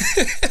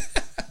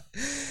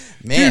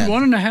 Man. Dude,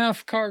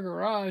 1.5 car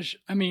garage.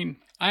 I mean,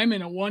 I'm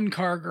in a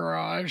 1-car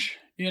garage.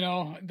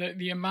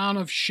 The amount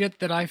of shit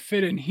that I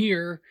fit in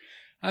here.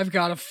 I've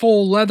got a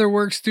full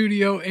leatherwork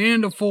studio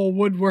and a full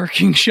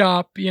woodworking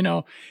shop.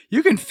 You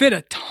can fit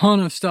a ton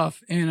of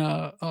stuff in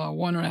a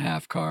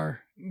 1.5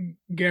 car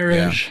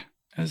garage,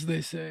 as they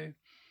say.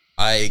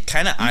 I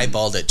kind of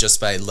eyeballed it just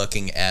by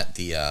looking at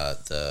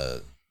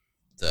the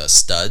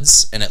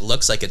studs, and it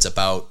looks like it's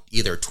about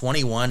either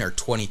 21 or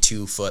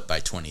 22 foot by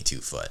 22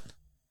 foot.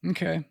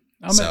 Okay.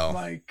 I'm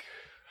at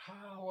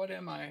what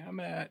am I? I'm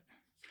at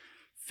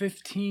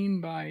 15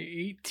 by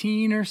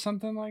 18 or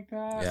something like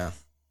that. Yeah.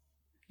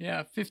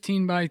 Yeah,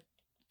 15 by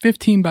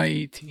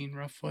 18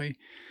 roughly.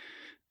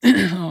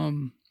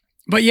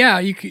 But yeah,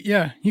 you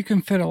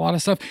can fit a lot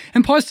of stuff.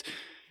 And plus,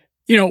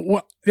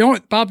 the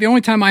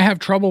only time I have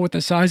trouble with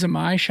the size of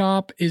my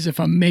shop is if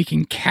I'm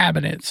making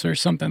cabinets or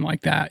something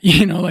like that,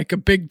 like a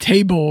big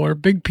table or a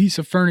big piece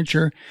of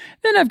furniture.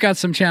 Then I've got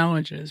some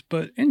challenges,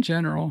 but in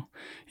general,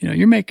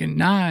 you're making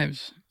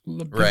knives.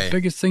 The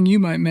biggest thing you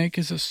might make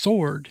is a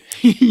sword,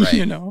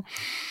 Right.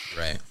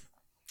 Right.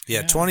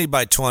 Yeah, 20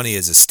 by 20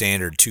 is a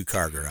standard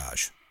 2-car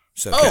garage.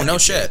 So no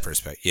shit.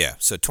 Perspective. Yeah,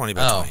 so 20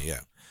 by 20, yeah.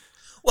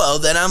 Well,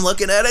 then I'm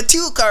looking at a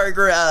 2-car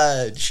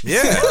garage.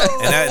 Yeah,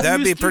 and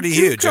that'd be pretty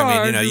huge.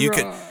 I mean, you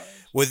could,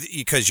 garage.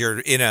 because you're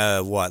in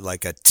a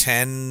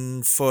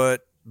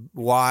 10-foot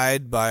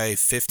wide by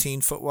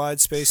 15-foot wide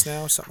space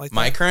now, something like that?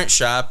 My current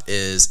shop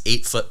is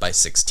 8 foot by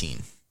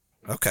 16.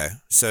 Okay,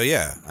 so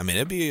yeah, I mean,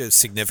 it'd be a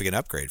significant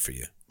upgrade for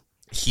you.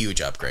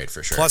 Huge upgrade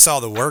for sure. Plus all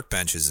the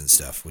workbenches and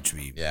stuff, which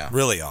would be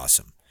really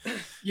awesome.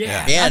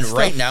 Yeah. And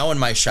right now in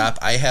my shop,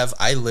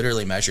 I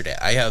literally measured it.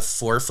 I have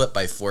 4 foot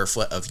by 4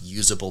 foot of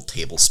usable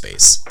table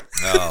space.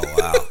 Oh,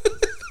 wow.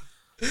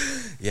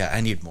 Yeah,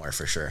 I need more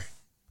for sure.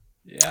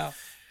 Yeah.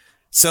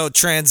 So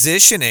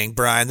transitioning,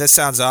 Brian, this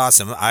sounds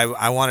awesome.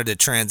 I wanted to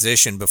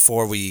transition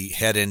before we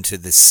head into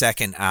the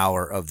second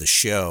hour of the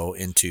show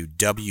into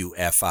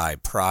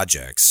WFI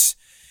projects.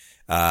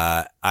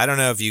 I don't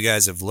know if you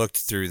guys have looked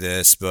through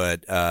this,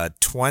 but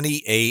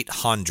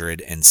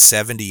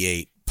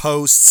 2,878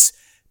 posts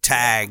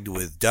tagged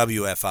with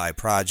WFI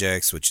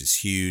projects, which is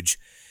huge.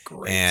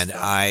 Great and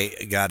stuff. I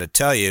got to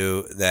tell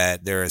you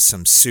that there are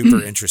some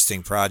super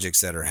interesting projects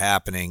that are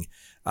happening.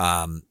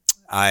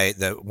 I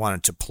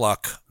wanted to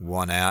pluck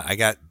one out. I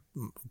got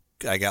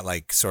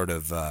like sort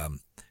of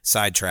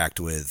sidetracked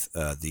with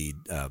the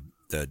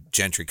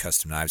Gentry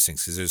custom knives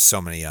things because there's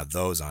so many of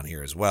those on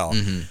here as well.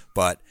 Mm-hmm.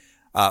 But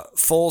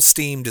Full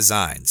Steam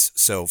Designs,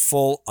 so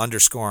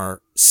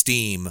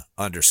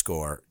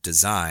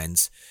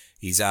full_steam_designs.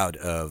 He's out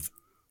of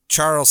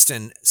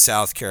Charleston,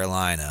 South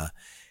Carolina.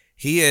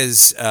 He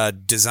is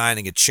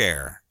designing a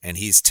chair, and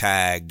he's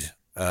tagged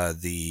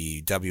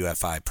the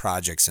WFI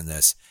projects in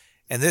this.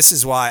 And this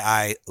is why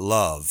I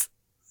love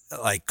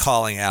like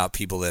calling out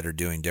people that are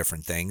doing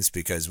different things,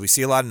 because we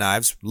see a lot of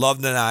knives,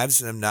 love the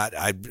knives.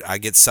 I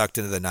get sucked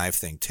into the knife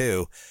thing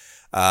too.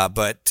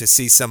 But to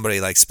see somebody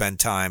like spend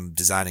time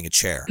designing a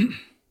chair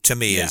to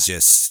me is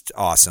just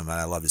awesome. And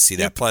I love to see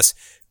that. Plus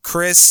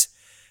Chris,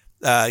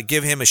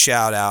 give him a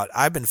shout out.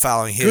 I've been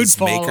following his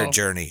maker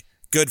journey.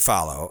 Good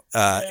follow.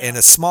 And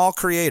a small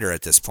creator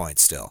at this point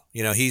still.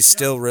 He's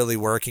still really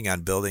working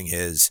on building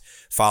his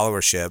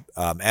followership.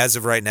 As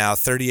of right now,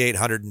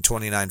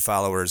 3,829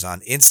 followers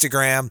on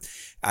Instagram.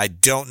 I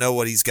don't know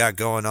what he's got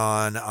going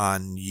on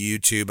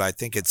YouTube. I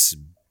think it's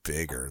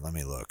bigger. Let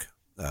me look.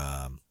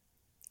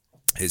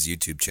 His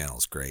YouTube channel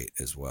is great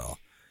as well.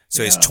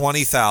 So he's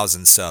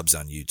 20,000 subs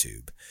on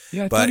YouTube.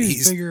 Yeah, I thought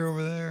he's bigger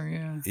over there,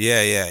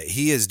 Yeah.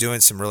 He is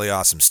doing some really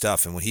awesome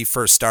stuff. And when he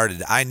first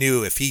started, I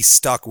knew if he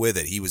stuck with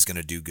it, he was going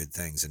to do good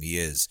things, and he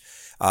is.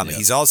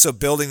 He's also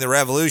building the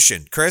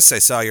Revolution. Chris, I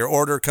saw your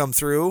order come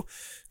through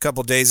a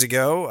couple days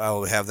ago.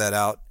 I'll have that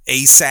out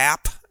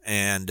ASAP,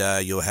 and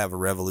you'll have a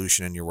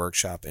Revolution in your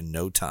workshop in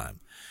no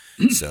time.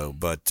 So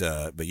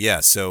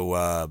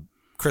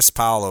Chris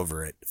Powell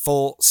over at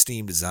Full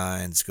Steam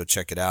Designs. Go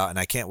check it out. And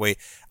I can't wait.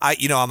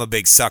 I'm a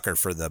big sucker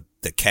for the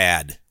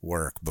CAD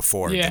work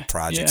before the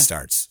project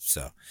starts.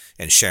 So,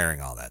 and sharing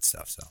all that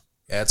stuff. So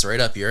yeah, it's right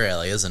up your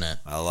alley, isn't it?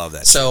 I love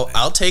that. So shit,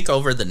 I'll take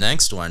over the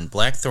next one.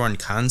 Blackthorn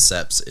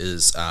Concepts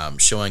is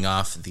showing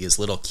off these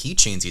little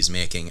keychains he's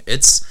making.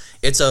 It's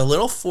a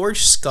little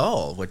forged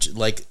skull, which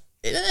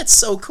it's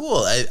so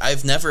cool.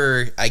 I've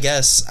never, I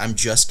guess I'm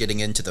just getting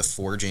into the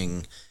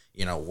forging,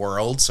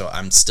 world. So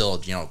I'm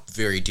still,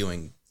 very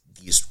doing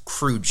these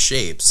crude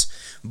shapes,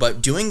 but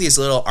doing these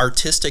little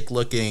artistic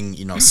looking,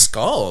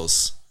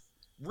 skulls.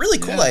 Really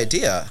cool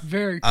idea.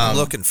 Very cool. I'm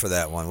looking for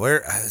that one.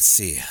 Where? Let's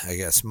see. I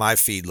guess my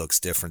feed looks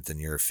different than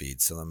your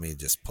feed, so let me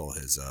just pull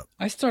his up.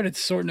 I started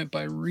sorting it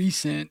by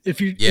recent.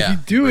 If you Yeah,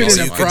 do it in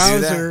recent a ones.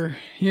 browser,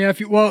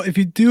 if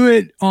you do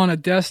it on a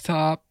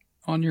desktop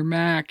on your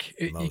Mac,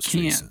 you Most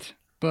can't. recent.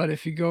 But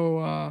if you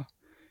go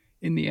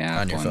in the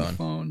app On your the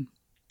phone,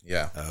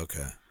 Yeah.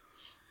 Okay.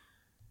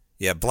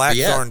 Yeah,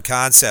 Blackthorn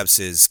Concepts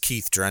is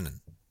Keith Drennan.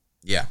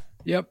 Yeah.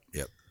 yep.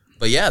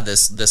 But yeah,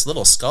 this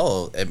little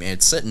skull, I mean,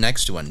 it's sitting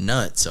next to a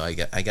nut, so I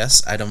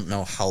guess I don't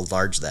know how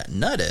large that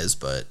nut is,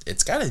 but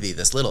it's got to be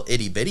this little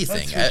itty bitty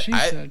thing. That's what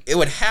she said. It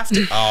would have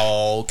to.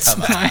 Oh,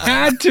 come on! I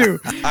had to.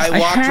 I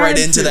walked right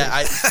into to. that.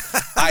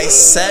 I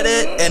said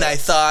it, and I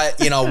thought,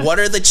 what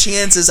are the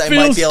chances I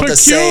might Feels be able to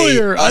say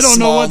peculiar. a I don't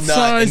know small what nut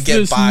size and get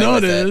this by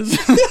nut with it? is.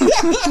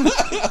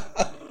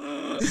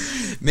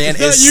 Man,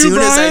 Is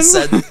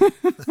that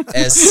you,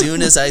 as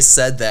soon as I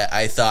said that,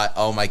 I thought,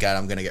 oh my God,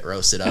 I'm gonna get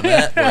roasted on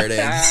that wording.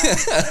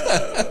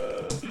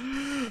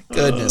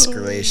 Goodness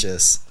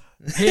gracious.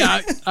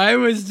 Yeah, I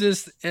was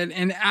just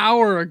an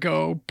hour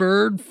ago.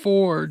 Bird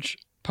Forge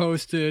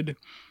posted.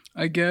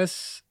 I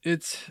guess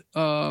it's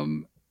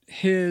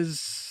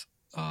his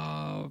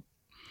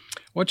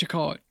what you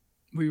call it.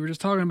 We were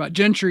just talking about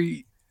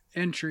Gentry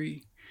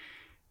entry,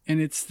 and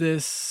it's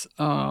this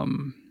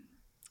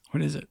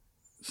what is it?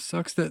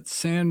 Sucks that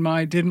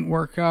Sanmai didn't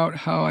work out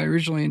how I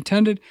originally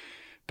intended,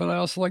 but I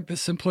also like the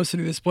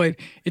simplicity of this blade.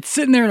 It's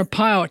sitting there in a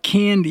pile of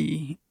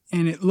candy,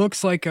 and it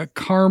looks like a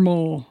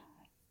caramel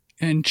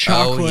and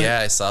chocolate. Oh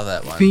yeah, I saw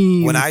that one.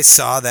 Theme. When I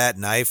saw that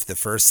knife the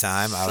first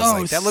time, I was So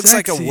like, that looks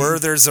like sexy. a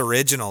Werther's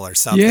original or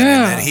something.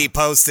 Yeah. And then he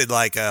posted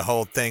like a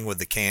whole thing with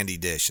the candy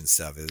dish and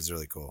stuff. It was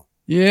really cool.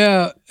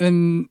 Yeah,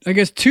 and I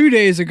guess 2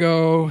 days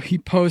ago he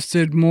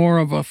posted more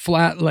of a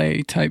flat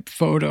lay type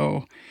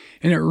photo,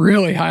 and it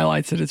really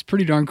highlights it. It's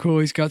pretty darn cool.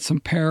 He's got some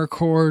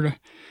paracord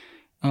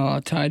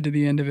tied to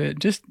the end of it.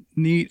 Just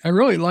neat. I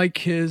really like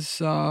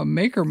his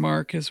maker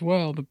mark as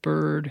well, the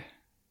bird.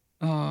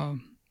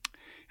 And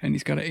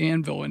he's got an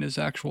anvil in his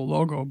actual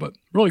logo, but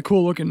really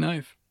cool looking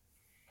knife.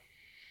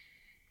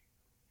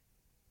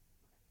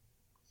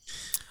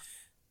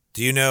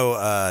 Do you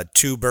know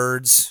Two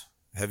Birds?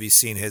 Have you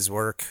seen his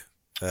work?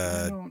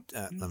 I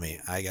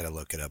got to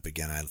look it up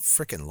again. I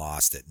freaking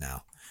lost it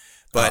now.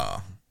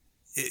 But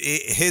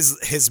his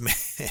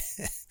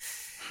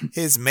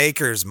his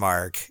maker's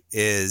mark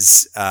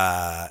is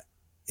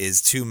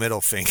two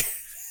middle fingers.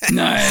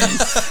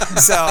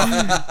 Nice. So,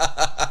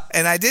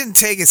 and I didn't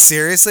take it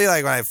seriously.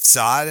 Like when I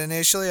saw it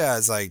initially, I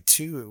was like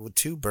two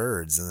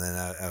birds, and then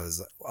I was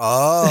like,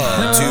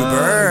 two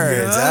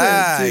birds.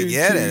 I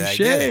get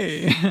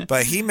it.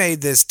 But he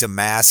made this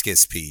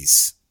Damascus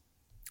piece,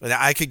 and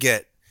I could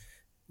get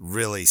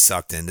really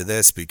sucked into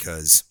this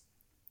because,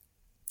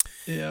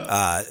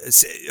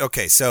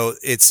 okay, so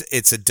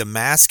it's a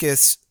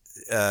Damascus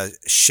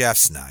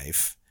chef's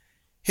knife.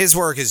 His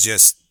work is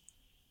just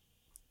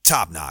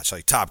top notch,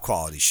 like top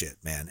quality shit,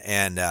 man.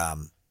 And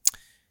god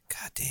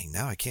dang,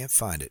 now I can't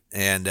find it.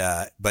 And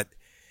but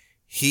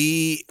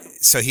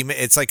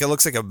it's like, it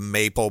looks like a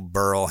maple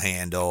burl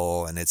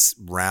handle, and it's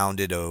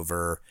rounded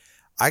over.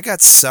 I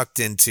got sucked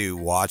into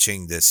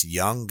watching this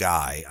young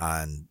guy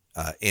on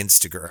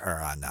Instagram,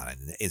 or not on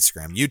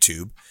Instagram,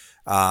 YouTube,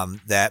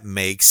 that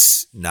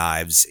makes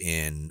knives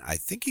I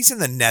think he's in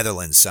the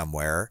Netherlands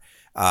somewhere.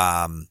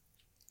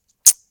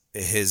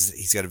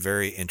 He's got a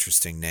very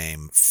interesting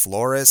name,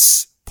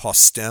 Floris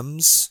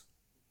Postems.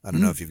 I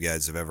don't know if you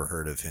guys have ever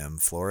heard of him.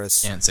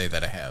 Floris. Can't say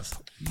that I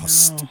have.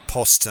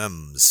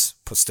 Postems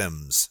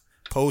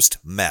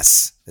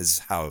is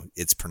how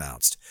it's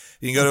pronounced.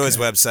 You can go to his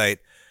website,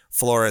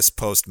 Floris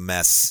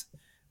Postmes,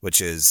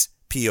 which is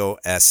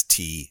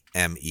Postmes.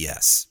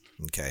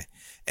 Okay.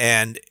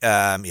 And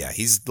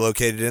he's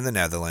located in the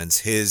Netherlands.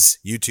 His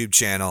YouTube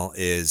channel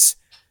is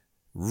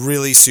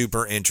really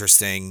super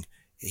interesting.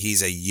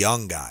 He's a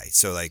young guy.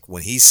 So like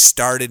when he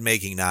started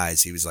making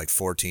knives, he was like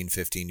 14,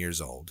 15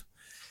 years old.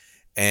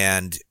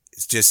 And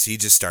he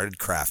just started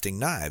crafting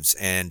knives,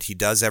 and he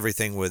does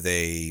everything with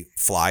a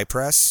fly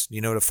press.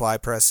 You know what a fly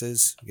press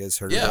is? You guys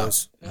heard of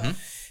those? Mm-hmm.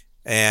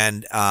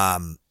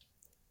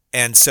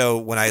 And so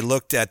when I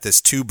looked at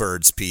this Two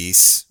Birds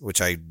piece,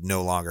 which I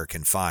no longer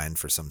can find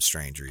for some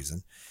strange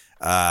reason,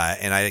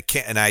 and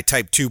I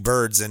typed Two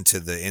Birds into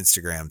the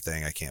Instagram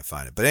thing, I can't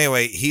find it. But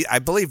anyway, I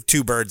believe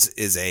Two Birds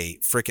is a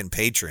freaking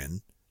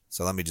patron.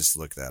 So let me just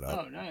look that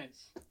up. Oh,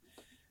 nice.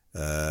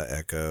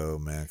 Echo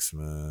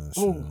Maximus.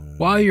 Oh,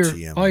 while you're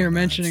TM09s.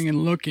 mentioning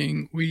and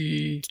looking,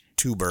 we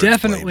Two Birds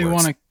definitely Blade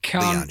want to Works,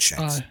 Leon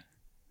Shanks.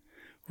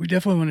 we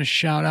definitely want to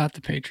shout out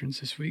the patrons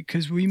this week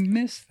because we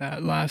missed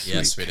that last week.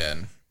 Yes, we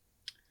did.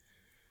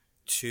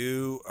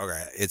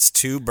 It's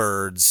Two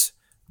Birds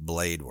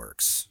Blade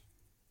Works.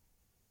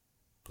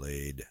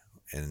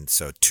 And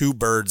so Two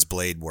Birds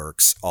Blade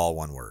Works, all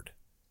one word.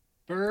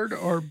 Bird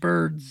or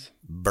birds?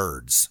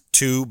 Birds.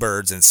 Two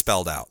Birds and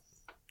spelled out.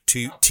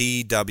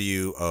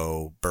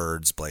 TWO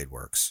Birds Blade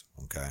Works.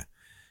 Okay.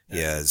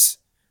 Yes.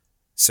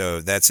 So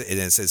it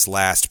is his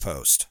last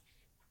post.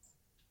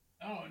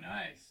 Oh,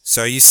 nice.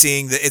 So you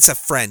seeing that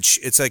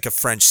it's like a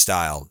French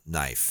style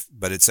knife,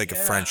 but it's like a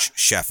French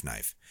chef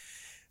knife.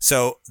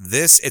 So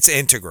it's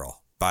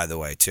integral, by the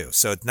way, too.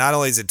 So not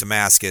only is it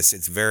Damascus,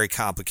 it's very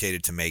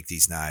complicated to make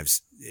these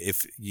knives.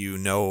 If you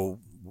know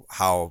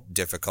how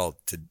difficult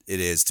it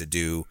is to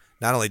do,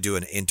 not only do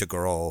an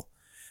integral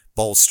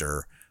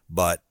bolster,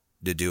 but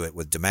to do it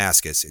with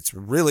Damascus, it's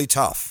really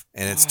tough,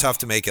 and it's tough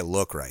to make it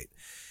look right.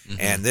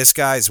 Mm-hmm. And this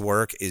guy's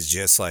work is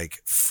just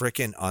like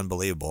freaking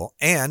unbelievable.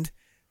 And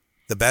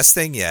the best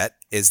thing yet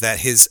is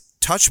that his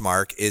touch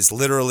mark is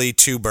literally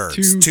two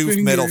birds,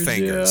 two middle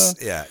fingers.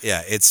 Yeah.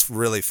 It's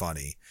really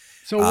funny.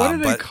 So what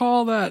do they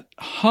call that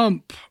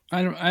hump?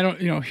 I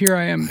don't. Here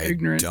I am,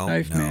 ignorant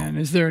knife man.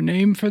 Is there a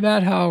name for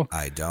that? How?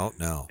 I don't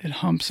know. It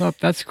humps up.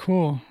 That's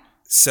cool.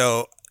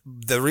 So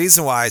the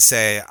reason why I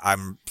say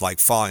I'm like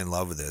falling in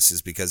love with this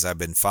is because I've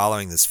been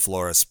following this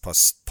Floris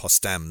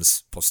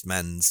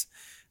Postmens.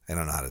 I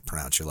don't know how to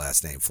pronounce your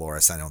last name,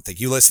 Floris. I don't think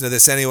you listen to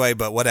this anyway,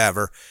 but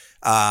whatever.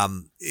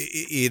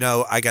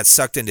 I got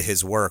sucked into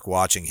his work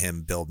watching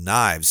him build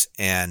knives.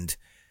 And,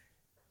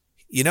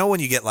 when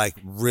you get like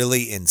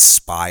really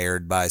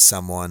inspired by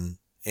someone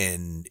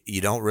and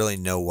you don't really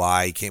know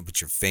why, you can't put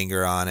your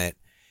finger on it.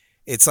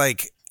 It's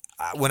like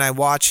when I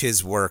watch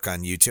his work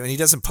on YouTube, and he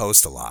doesn't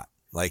post a lot.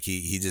 Like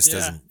he just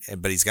doesn't,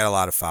 but he's got a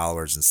lot of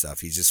followers and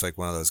stuff. He's just like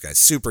one of those guys,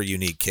 super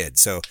unique kid.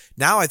 So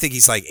now I think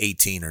he's like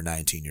 18 or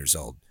 19 years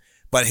old.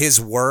 But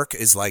his work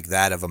is like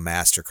that of a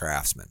master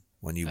craftsman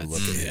when you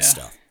look at his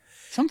stuff.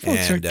 Some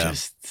folks are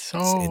just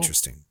so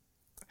interesting.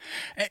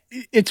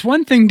 It's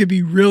one thing to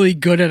be really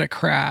good at a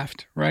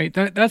craft, right?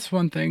 That's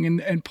one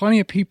thing. And plenty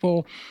of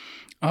people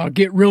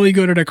get really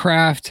good at a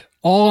craft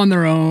all on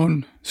their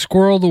own,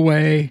 squirreled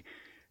away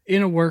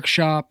in a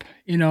workshop,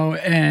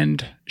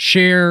 and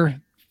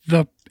share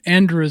the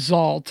end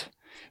result,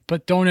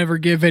 but don't ever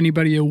give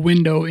anybody a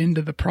window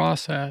into the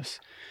process.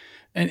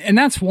 And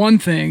that's one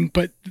thing,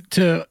 but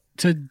to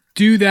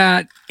do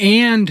that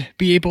and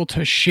be able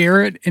to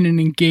share it in an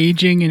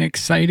engaging and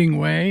exciting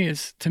way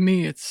is, to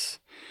me, it's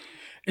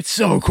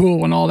so cool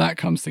when all that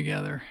comes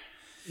together.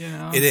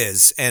 It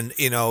is. And,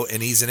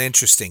 and he's an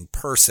interesting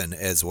person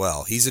as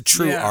well. He's a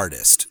true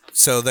artist.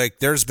 So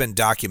there's been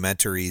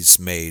documentaries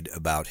made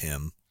about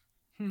him.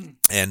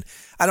 And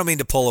I don't mean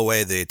to pull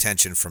away the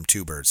attention from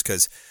Two Birds,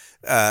 because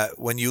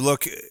when you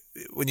look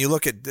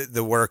at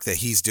the work that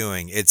he's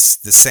doing, it's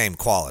the same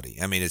quality.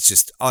 I mean, it's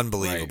just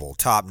unbelievable,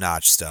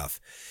 top-notch stuff.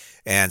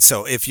 And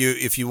so if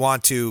you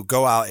want to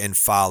go out and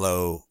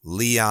follow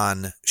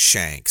Leon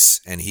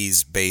Shanks, and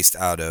he's based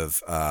out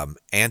of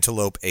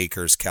Antelope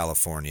Acres,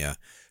 California,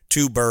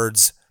 Two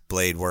Birds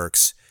Blade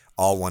Works,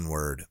 all one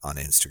word, on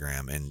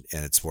Instagram, and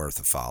it's worth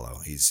a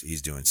follow.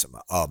 He's doing some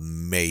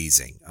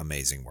amazing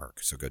work.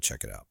 So go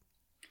check it out.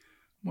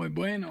 Muy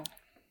bueno.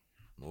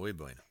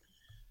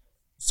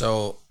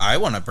 So I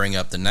want to bring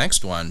up the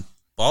next one.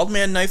 Bald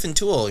Man Knife and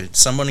Tool,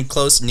 someone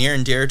close, near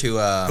and dear to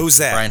who's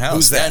that? Brian House.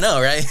 Who's that? Yeah, I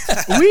know, right?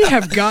 We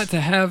have got to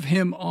have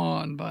him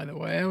on, by the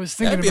way. I was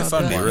thinking That'd be about a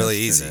fun that. one. Really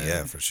easy,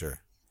 yeah, for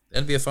sure.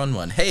 That'd be a fun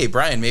one. Hey,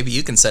 Brian, maybe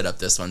you can set up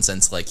this one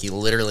since he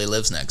literally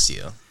lives next to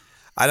you.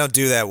 I don't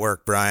do that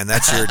work, Brian.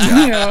 That's your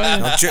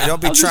job.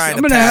 Don't be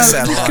trying to pass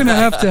that along. I'm just gonna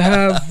have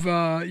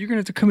you're gonna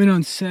have to come in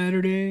on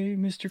Saturday,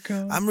 Mr.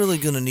 Coe. I'm really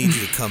gonna need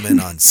you to come in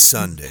on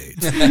Sunday.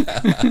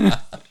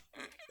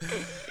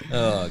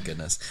 Oh,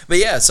 goodness. But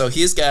yeah, so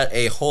he's got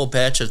a whole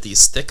batch of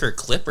these thicker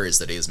clippers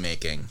that he's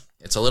making.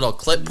 It's a little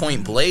clip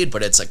point blade,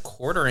 but it's a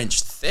 1/4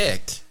 inch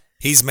thick.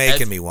 He's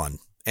making me one.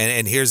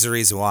 And here's the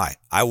reason why.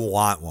 I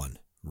want one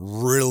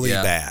really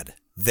bad.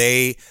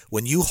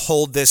 When you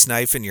hold this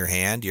knife in your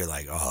hand, you're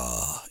like,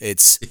 oh,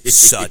 it's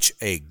such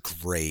a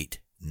great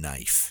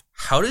knife.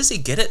 How does he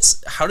get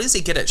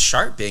it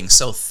sharp being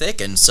so thick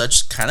and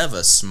such kind of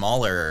a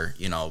smaller,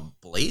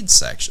 blade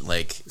section?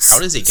 How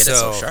does he get it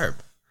so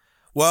sharp?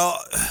 Well,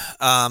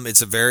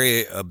 it's a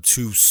very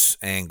obtuse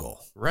angle.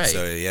 Right.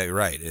 So, yeah, you're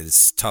right.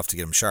 It's tough to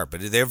get them sharp,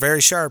 but they're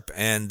very sharp,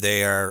 and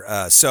they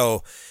are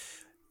so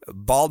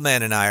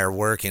Baldman and I are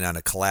working on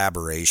a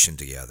collaboration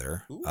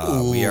together.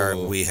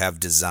 We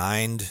have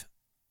designed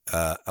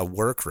a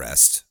work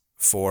rest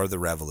for the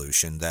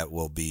Revolution that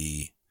will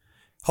be,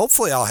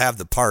 hopefully I'll have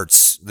the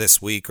parts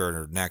this week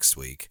or next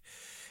week.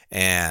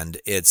 And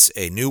it's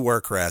a new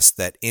work rest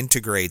that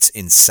integrates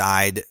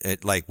inside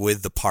it, like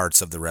with the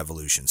parts of the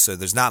Revolution. So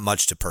there's not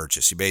much to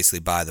purchase. You basically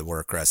buy the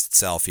work rest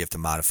itself. You have to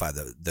modify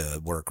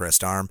the work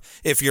rest arm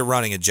if you're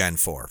running a Gen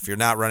 4. If you're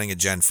not running a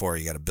Gen 4,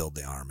 you got to build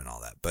the arm and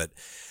all that. But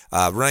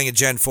running a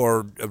Gen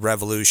 4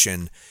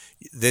 Revolution,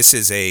 this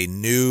is a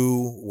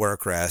new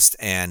work rest,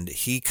 and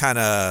he kind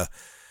of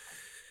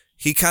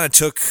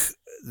took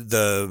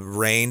the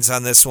reins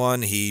on this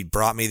one. He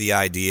brought me the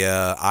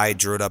idea. I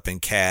drew it up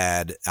in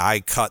CAD. I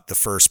cut the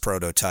first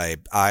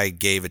prototype. I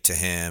gave it to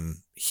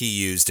him. He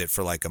used it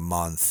for like a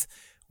month.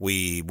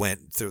 We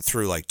went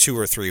through like 2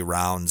 or 3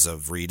 rounds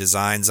of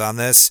redesigns on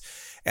this,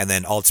 and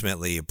then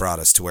ultimately it brought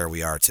us to where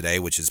we are today,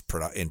 which is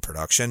in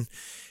production.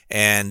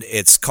 And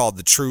it's called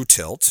the True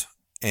Tilt,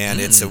 and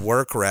it's a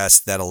work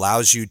rest that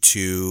allows you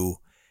to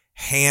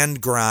hand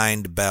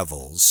grind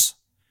bevels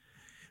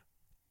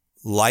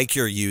like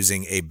you're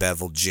using a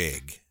bevel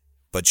jig,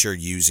 but you're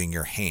using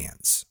your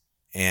hands.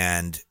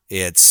 And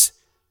it's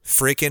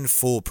freaking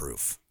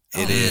foolproof.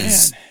 It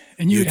is. Man.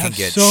 And you can have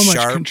get so sharp,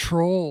 much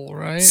control,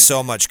 right?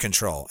 So much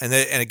control. And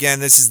again,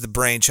 this is the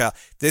brainchild.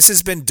 This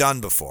has been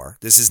done before.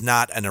 This is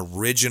not an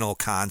original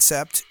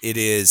concept. It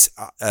is,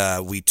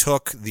 we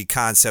took the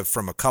concept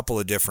from a couple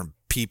of different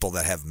people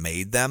that have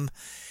made them,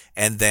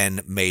 and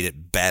then made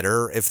it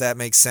better, if that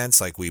makes sense.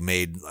 Like we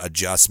made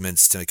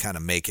adjustments to kind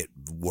of make it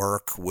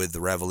work with the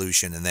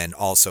Revolution, and then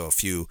also a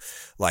few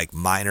like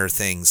minor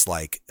things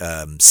like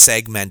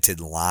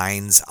segmented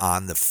lines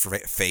on the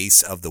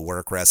face of the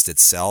work rest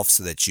itself,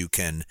 so that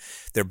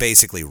they're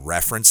basically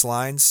reference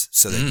lines,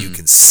 so that you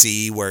can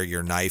see where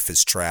your knife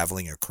is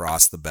traveling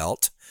across the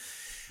belt.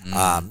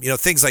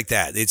 Things like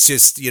that. It's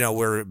just,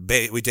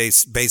 we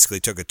basically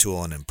took a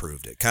tool and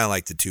improved it, kind of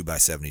like the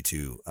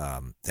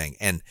 2x72 thing.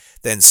 And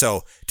then,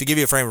 so to give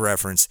you a frame of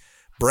reference,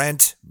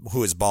 Brent,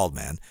 who is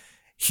Baldman,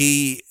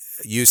 he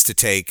used to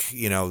take,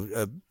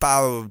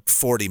 about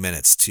 40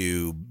 minutes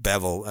to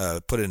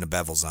put into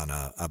bevels on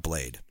a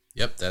blade.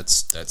 Yep, that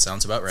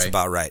sounds about right. That's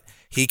about right.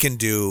 He can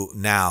do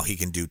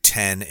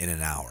 10 in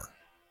an hour.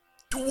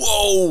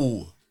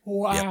 Whoa!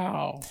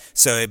 Wow. Yep.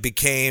 So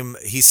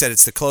he said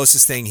it's the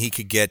closest thing he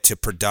could get to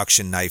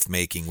production knife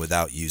making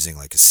without using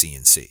like a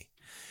CNC.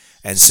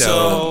 And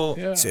so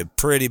it's a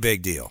pretty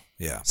big deal.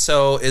 Yeah.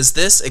 So is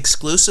this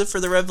exclusive for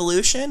the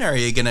Revolution, or are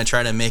you going to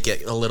try to make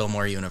it a little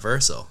more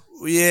universal?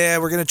 Yeah,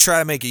 we're going to try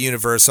to make it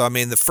universal. I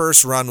mean, the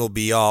first run will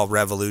be all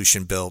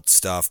Revolution built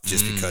stuff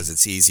just because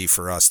it's easy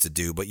for us to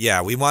do. But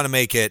yeah, we want to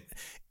make it.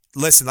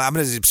 Listen, I'm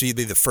going to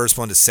be the first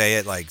one to say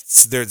it. Like,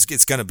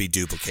 it's going to be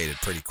duplicated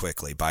pretty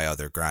quickly by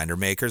other grinder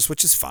makers,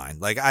 which is fine.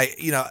 Like,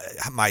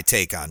 my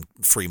take on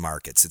free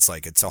markets, it's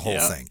like it's a whole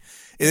thing.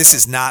 This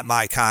is not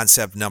my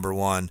concept, number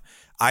one.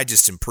 I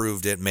just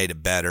improved it, made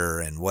it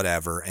better, and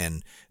whatever.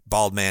 And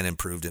Baldman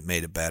improved it,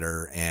 made it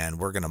better, and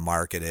we're going to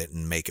market it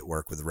and make it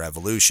work with the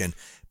Revolution.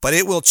 But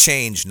it will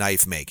change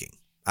knife making.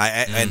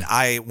 When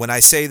I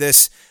say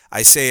this,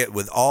 I say it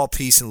with all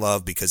peace and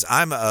love, because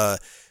I'm a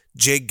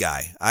jig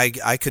guy.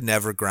 I could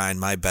never grind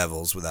my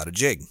bevels without a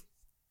jig.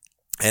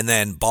 And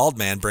then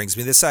Baldman brings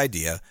me this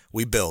idea.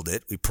 We build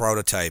it, we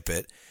prototype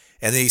it,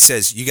 and then he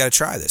says, you got to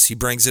try this. He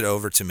brings it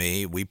over to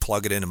me. We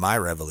plug it into my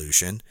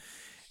Revolution,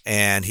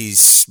 and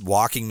he's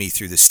walking me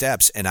through the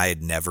steps, and I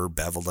had never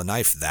beveled a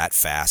knife that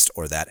fast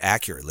or that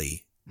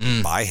accurately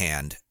by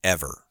hand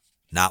ever.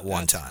 Not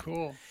one time.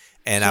 Cool.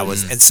 And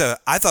so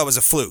I thought it was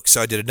a fluke.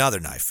 So I did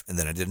another knife, and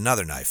then I did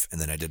another knife, and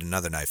then I did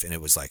another knife, and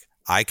it was like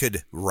I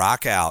could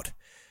rock out,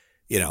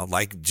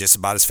 like just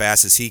about as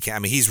fast as he can. I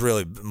mean, he's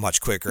really much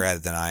quicker at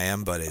it than I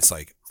am, but it's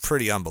like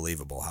pretty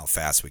unbelievable how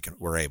fast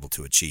we're able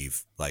to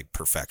achieve like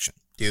perfection.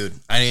 Dude,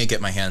 I need to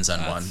get my hands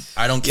on one.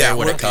 I don't care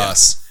what it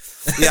costs.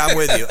 Yeah, I'm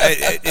with you.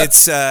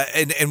 It's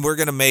and we're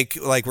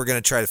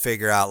gonna try to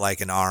figure out like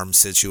an arm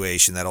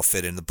situation that'll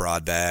fit in the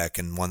Broadback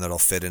and one that'll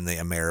fit in the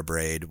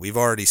Ameribraid. We've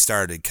already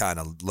started kind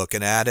of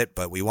looking at it,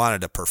 but we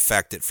wanted to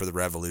perfect it for the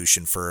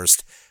Revolution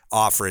first,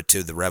 offer it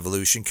to the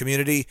Revolution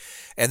community,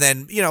 and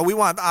then we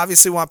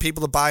obviously want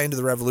people to buy into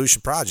the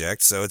Revolution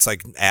project. So it's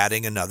like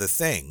adding another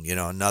thing,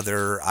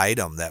 another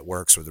item that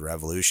works with the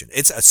Revolution.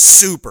 It's a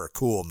super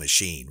cool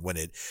machine.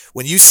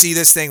 When you see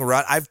this thing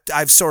run,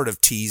 I've sort of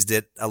teased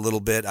it a little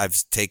bit.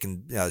 I've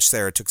taken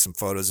Sarah took some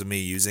photos of me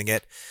using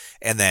it,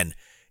 and then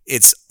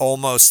it's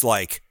almost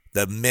like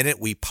the minute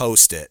we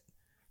post it,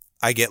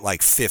 I get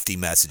like 50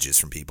 messages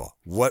from people.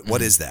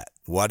 What is that?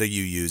 What are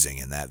you using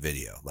in that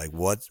video? Like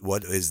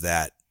what is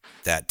that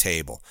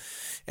table?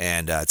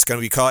 And it's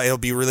going to be it'll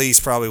be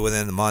released probably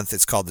within the month.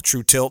 It's called the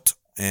True Tilt,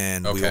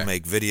 and we will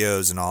make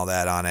videos and all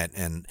that on it.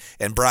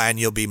 And Brian,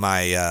 you'll be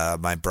my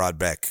my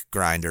Broadback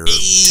grinder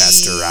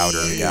tester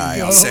router guy.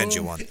 I'll send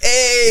you one.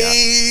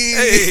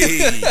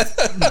 Hey,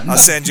 I'll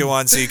send you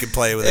one so you can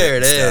play with it. There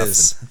it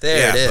is.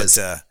 There it is.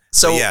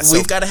 So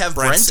we've got to have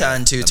Brent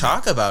on to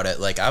talk about it.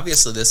 Like,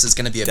 obviously, this is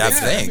going to be a big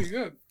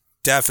thing.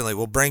 Definitely.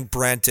 We'll bring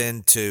Brent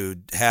in to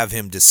have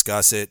him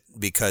discuss it,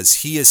 because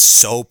he is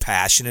so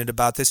passionate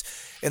about this.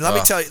 And let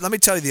me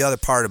tell you the other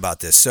part about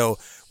this. So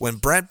when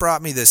Brent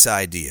brought me this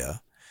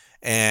idea,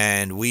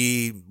 and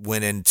we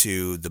went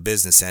into the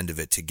business end of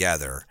it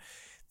together,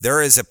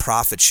 there is a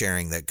profit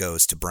sharing that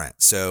goes to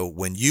Brent. So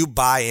when you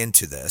buy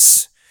into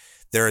this,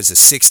 there is a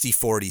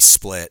 60-40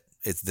 split.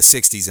 The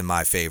 60's in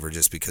my favor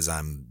just because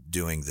I'm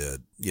doing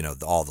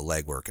all the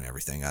legwork and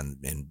everything,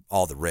 and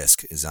all the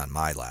risk is on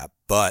my lap.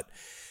 But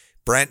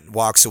Brent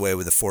walks away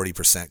with a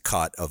 40%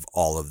 cut of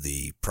all of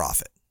the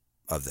profit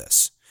of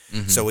this.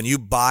 Mm-hmm. So when you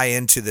buy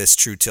into this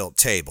True Tilt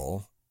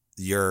table,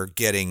 you're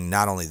getting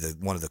not only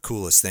one of the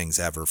coolest things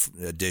ever,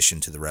 addition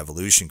to the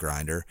Revolution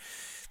grinder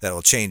that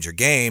will change your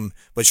game,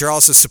 but you're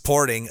also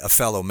supporting a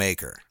fellow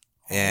maker,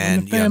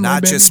 and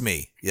not just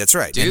me. That's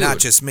right, dude. And not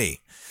just me.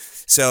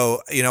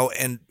 So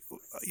and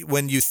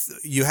when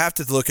you have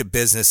to look at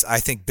business, I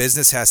think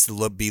business has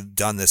to be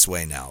done this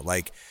way now.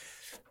 Like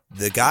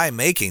the guy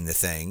making the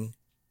thing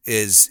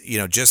is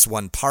just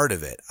one part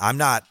of it. I'm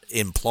not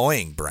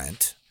employing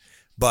Brent.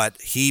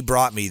 But he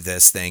brought me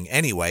this thing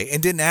anyway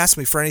and didn't ask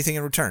me for anything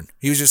in return.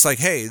 He was just like,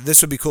 hey,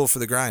 this would be cool for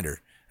the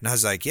grinder. And I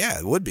was like, yeah,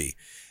 it would be.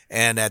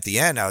 And at the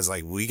end, I was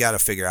like, we got to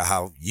figure out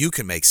how you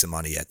can make some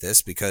money at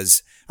this,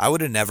 because I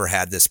would have never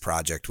had this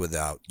project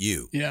without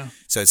you. Yeah.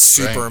 So it's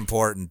super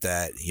important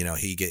that,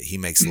 he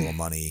makes a little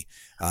money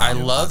on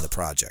the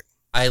project.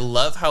 I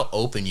love how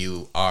open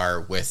you are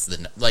with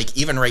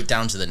even right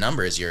down to the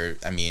numbers.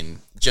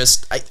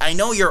 I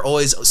know you're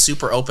always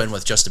super open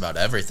with just about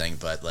everything,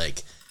 but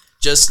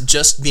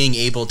just being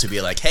able to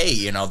be like,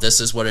 hey, this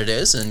is what it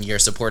is, and you're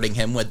supporting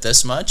him with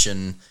this much,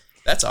 and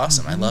that's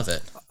awesome. Mm-hmm. I love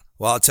it.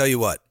 Well, I'll tell you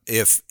what,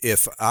 if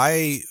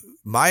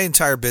my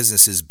entire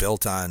business is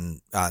built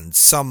on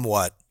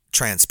somewhat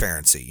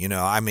transparency,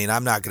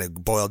 I'm not going to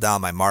boil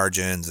down my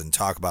margins and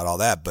talk about all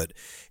that, but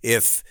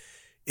if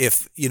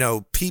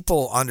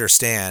people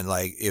understand,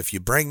 like, if you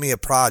bring me a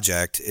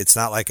project, it's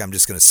not like I'm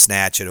just going to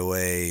snatch it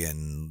away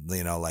and,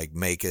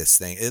 make this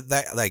thing.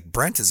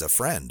 Brent is a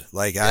friend.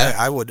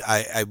 I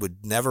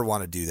would never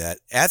want to do that.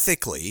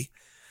 Ethically,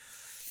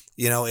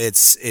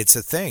 it's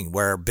a thing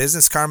where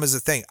business karma is a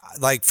thing.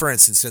 Like, for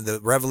instance, in the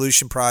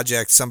Revolution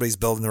project, somebody's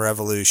building the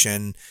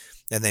Revolution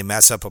and they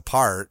mess up a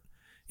part,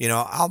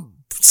 I'll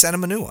send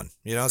them a new one.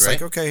 It's right.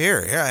 Like, okay,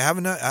 here, I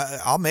have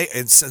I'll make,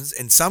 in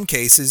some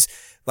cases,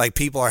 like,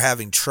 people are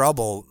having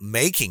trouble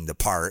making the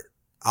part.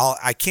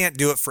 I can't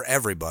do it for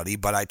everybody,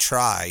 but I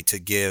try to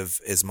give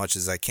as much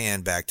as I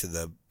can back to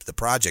the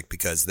project,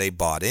 because they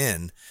bought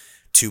in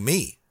to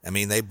me.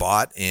 They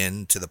bought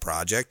into the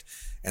project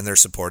and they're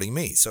supporting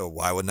me. So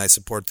why wouldn't I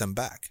support them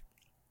back?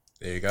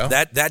 There you go.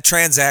 That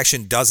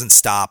transaction doesn't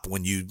stop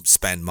when you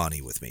spend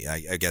money with me.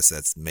 I guess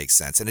that makes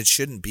sense. And it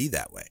shouldn't be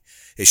that way.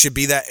 It should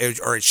be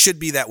it should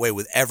be that way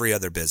with every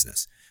other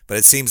business. But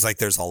it seems like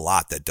there's a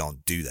lot that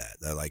don't do that.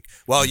 They're like,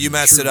 well, you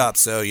messed it up,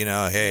 so,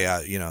 hey,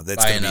 that's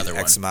going to be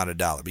X amount of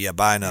dollars. But yeah,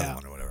 buy another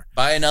one or whatever.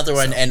 Buy another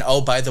one, and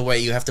oh, by the way,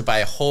 you have to buy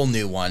a whole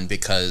new one,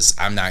 because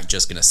I'm not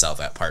just going to sell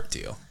that part to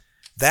you.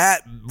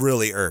 That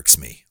really irks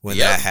me when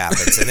that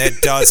happens, and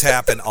it does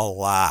happen a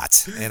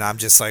lot. And I'm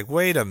just like,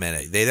 wait a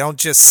minute, they don't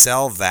just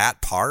sell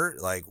that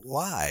part? Like,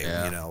 why?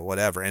 Yeah.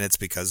 Whatever. And it's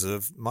because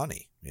of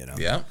money,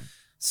 Yeah.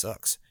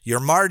 Sucks. Your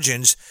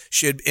margins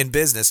should, in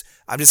business,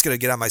 I'm just going to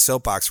get on my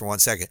soapbox for 1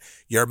 second.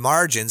 Your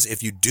margins,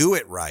 if you do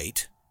it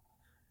right,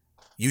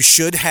 you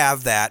should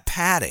have that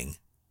padding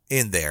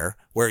in there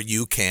where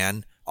you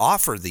can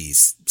offer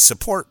these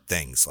support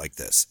things like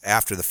this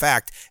after the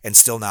fact and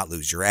still not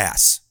lose your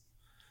ass.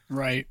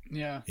 Right.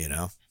 Yeah.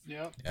 Yeah.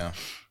 Yeah.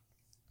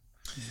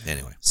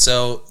 Anyway.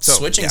 So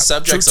switching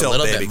subjects a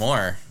little bit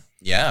more.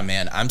 Yeah,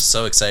 man. I'm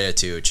so excited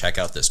to check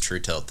out this True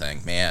Tilt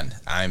thing. Man,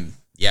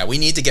 we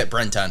need to get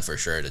Brent on for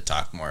sure to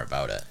talk more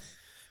about it.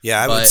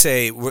 Yeah, I would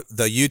say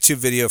the YouTube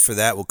video for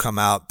that will come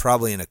out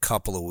probably in a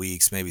couple of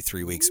weeks, maybe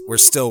 3 weeks. We're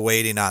still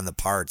waiting on the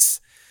parts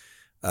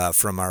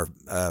from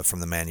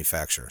the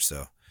manufacturer.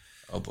 So,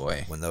 oh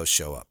boy, when those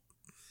show up.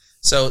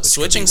 So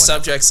switching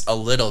subjects a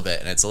little bit,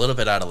 and it's a little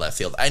bit out of left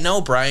field. I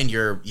know, Brian,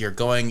 you're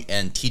going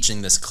and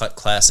teaching this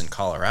class in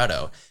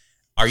Colorado.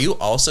 Are you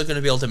also going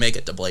to be able to make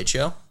it to Blade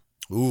Show?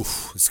 Ooh,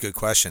 that's a good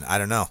question. I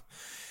don't know.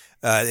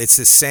 It's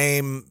the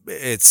same.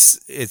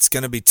 It's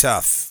going to be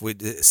tough.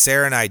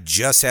 Sarah and I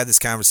just had this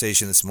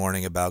conversation this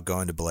morning about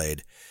going to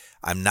Blade.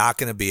 I'm not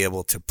going to be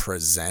able to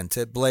present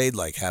at Blade,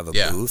 like have a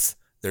booth.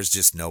 There's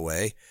just no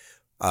way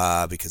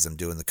because I'm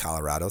doing the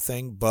Colorado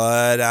thing.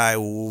 But I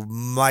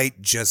might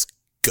just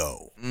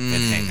go and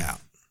hang out.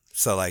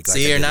 So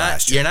see, you're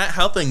not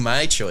helping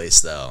my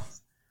choice though.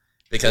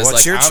 Because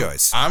what's your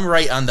choice? I'm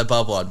right on the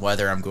bubble on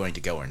whether I'm going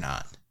to go or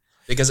not.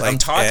 Because I'm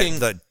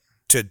talking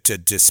to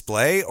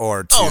display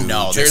or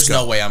to there's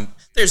no way I'm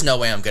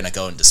going to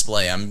go and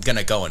display. I'm going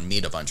to go and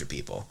meet a bunch of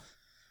people.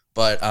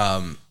 But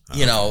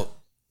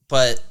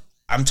but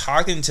I'm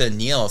talking to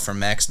Neil from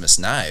Maximus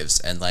Knives,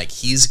 and like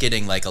he's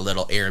getting like a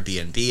little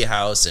Airbnb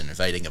house and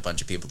inviting a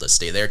bunch of people to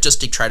stay there just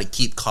to try to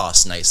keep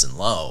costs nice and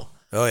low.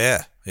 Oh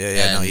yeah.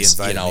 And he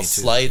invited me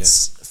too.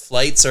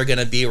 Flights are going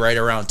to be right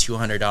around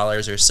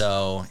 $200 or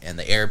so, and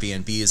the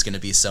Airbnb is going to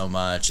be so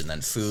much, and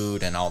then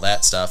food and all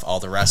that stuff, all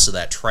the rest of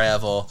that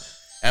travel.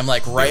 And I'm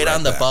like right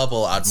on the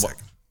bubble on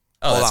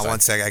Oh, Hold that's on fine. 1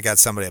 second. I got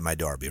somebody at my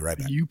door. I'll be right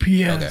back.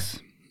 UPS.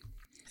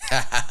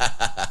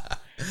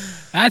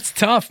 That's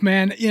tough,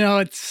 man. You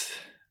know,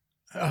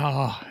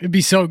 it'd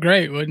be so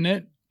great, wouldn't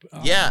it?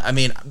 Yeah, I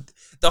mean,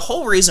 the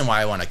whole reason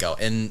why I want to go,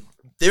 and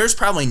there's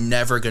probably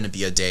never going to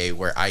be a day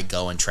where I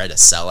go and try to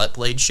sell at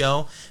Blade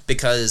Show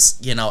because,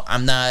 you know,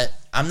 I'm not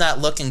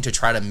looking to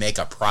try to make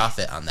a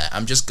profit on that.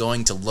 I'm just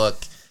going to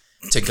look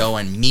to go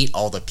and meet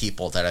all the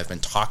people that I've been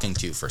talking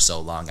to for so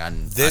long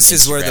on This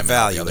is where the Instagram and all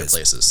value other is.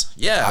 places.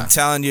 Yeah. I'm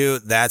telling you,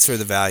 that's where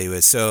the value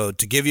is. So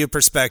to give you a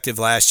perspective,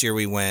 last year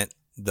we went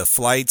the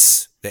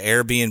flights, the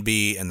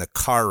Airbnb, and the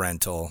car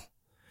rental.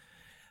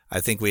 I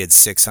think we had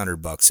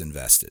 $600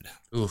 invested.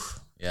 Oof.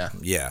 Yeah.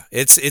 Yeah,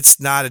 it's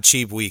not a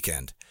cheap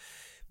weekend,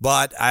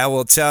 but I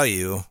will tell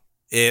you,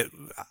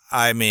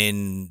 I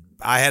mean,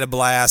 I had a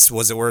blast.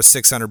 Was it worth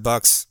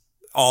 $600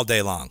 all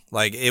day long?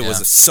 Like it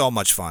was so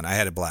much fun. I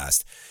had a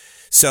blast.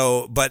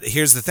 So, but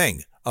here's the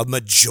thing: a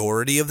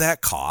majority of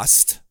that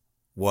cost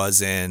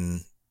was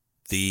in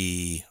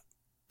the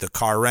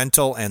car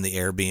rental and the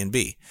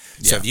Airbnb.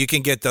 So if you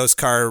can get those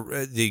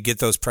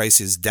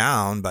prices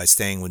down by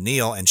staying with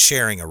Neil and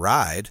sharing a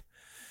ride,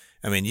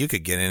 I mean, you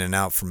could get in and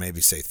out for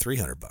maybe say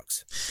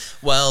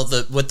 $300. Well,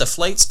 with the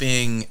flights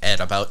being at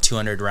about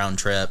 200 round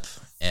trip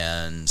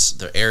and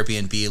the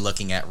Airbnb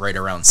looking at right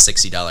around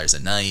 $60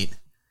 a night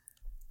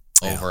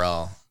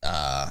overall.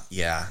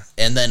 Yeah.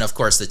 And then of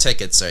course the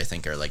tickets I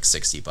think are like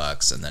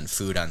 $60 and then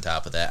food on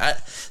top of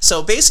that.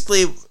 So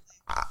basically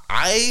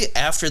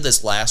after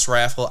this last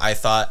raffle, I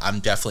thought I'm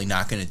definitely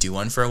not going to do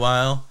one for a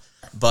while,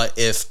 but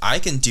if I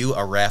can do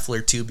a raffle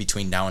or two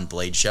between now and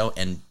Blade Show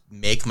and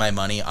make my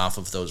money off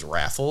of those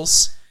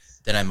raffles,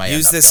 then I might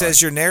use this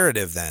as your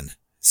narrative then.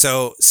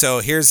 So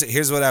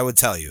here's what I would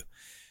tell you.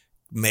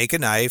 Make a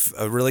knife,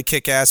 a really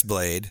kick-ass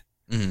blade,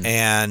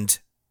 and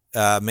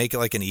make it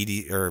like an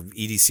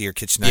EDC or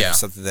kitchen knife or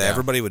something that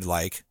everybody would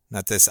like,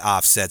 not this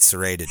offset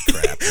serrated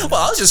crap.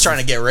 Well, I was just trying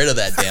to get rid of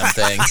that damn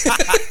thing.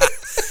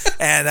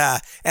 and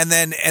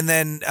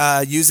then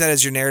use that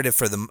as your narrative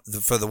for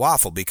the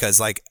waffle,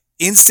 because like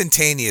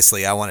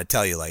instantaneously I want to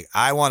tell you, like,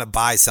 I want to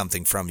buy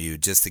something from you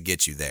just to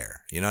get you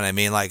there. You know what I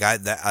mean? Like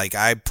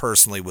I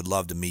personally would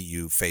love to meet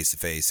you face to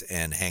face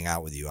and hang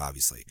out with you,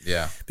 obviously.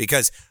 Yeah.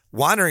 Because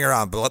wandering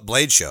around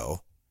Blade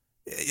Show,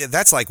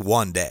 that's like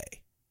one day.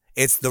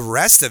 It's the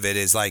rest of it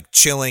is like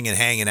chilling and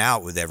hanging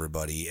out with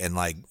everybody and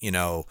like,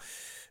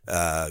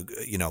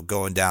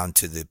 going down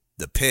to the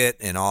pit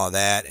and all of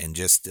that and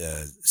just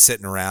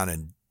sitting around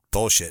and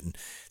bullshitting.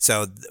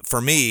 So for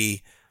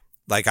me,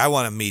 like, I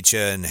want to meet you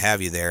and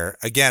have you there.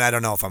 Again, I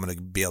don't know if I'm going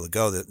to be able to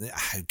go.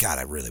 God,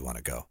 I really want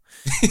to go.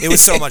 It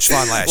was so much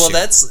fun last year.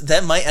 Well,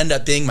 that might end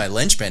up being my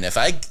linchpin. If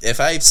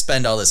I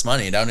spend all this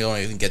money and I don't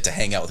even get to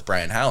hang out with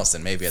Brian House,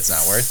 then maybe it's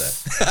not worth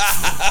it. All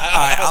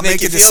right, I'll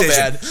make a decision.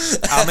 Bad.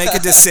 I'll make a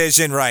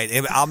decision. Right.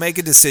 I'll make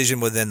a decision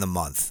within the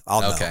month.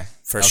 I'll know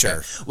for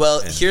sure.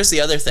 Well, here's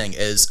the other thing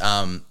is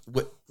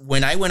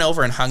when I went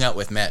over and hung out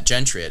with Matt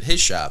Gentry at his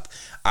shop,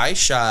 I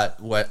shot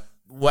what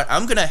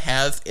I'm going to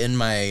have in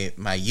my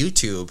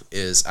YouTube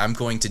is I'm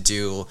going to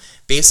do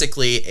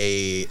basically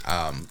a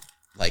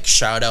like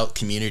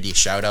community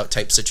shout out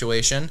type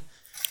situation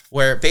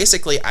where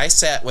basically I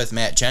sat with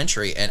Matt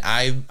Gentry and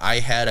I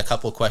had a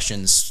couple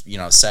questions,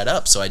 set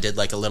up. So I did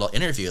like a little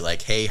interview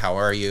like, hey, how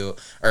are you?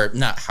 Or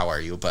not how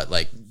are you, but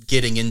like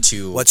getting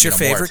into what's your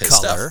favorite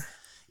color? Stuff.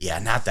 Yeah,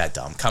 not that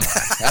dumb. Come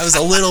on. I was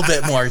a little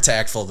bit more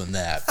tactful than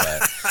that.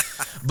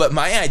 But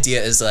my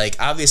idea is like,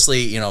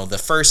 obviously, the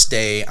first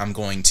day I'm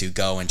going to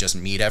go and just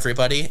meet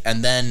everybody.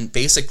 And then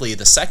basically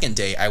the second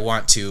day I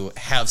want to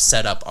have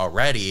set up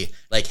already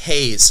like,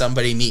 hey,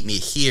 somebody meet me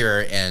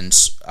here and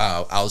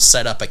I'll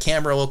set up a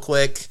camera real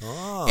quick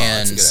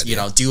and,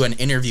 do an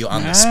interview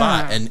on the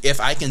spot. And if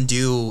I can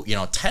do,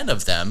 10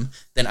 of them,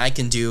 then I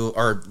can do,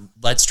 or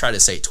let's try to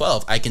say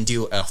 12, I can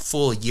do a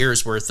full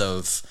year's worth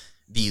of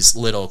these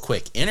little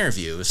quick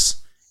interviews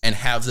and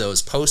have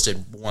those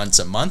posted once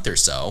a month or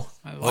so.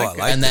 I like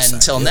it. And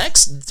then till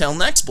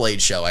next Blade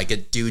Show, I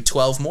could do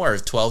 12 more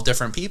of 12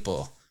 different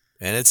people.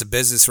 And it's a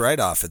business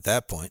write-off at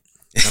that point.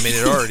 I mean,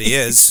 it already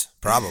is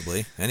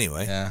probably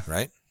anyway. Yeah.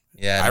 Right.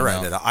 Yeah. I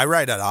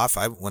write it off.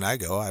 When I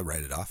go, I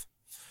write it off.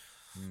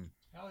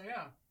 Hell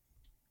yeah.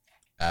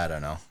 I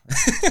don't know.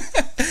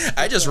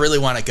 I just really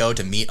want to go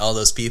to meet all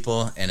those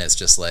people. And it's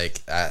just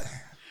like, and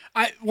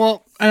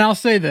I'll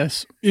say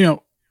this,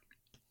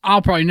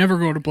 I'll probably never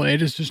go to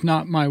Blade. It's just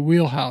not my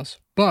wheelhouse.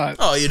 But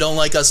you don't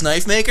like us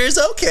knife makers?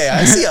 Okay,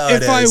 I see how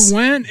it is. If I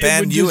went,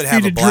 Ben, it would you just would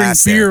have be a to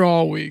blast drink beer there.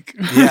 all week.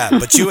 Yeah,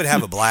 but you would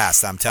have a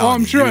blast. I'm telling you.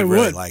 I'm sure you I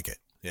really would. like it.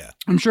 Yeah,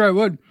 I'm sure I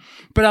would.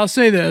 But I'll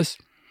say this: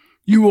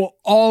 you will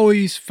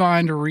always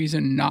find a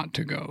reason not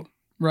to go.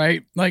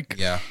 Right? Like,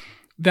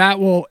 that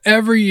will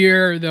every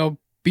year there'll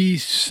be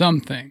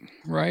something,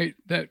 right,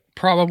 that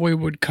probably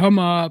would come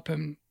up,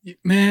 and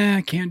man,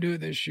 I can't do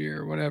it this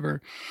year, or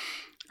whatever.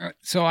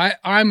 So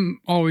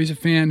I'm always a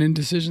fan in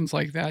decisions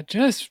like that.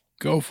 Just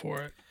go for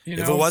it.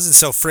 If it wasn't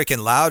so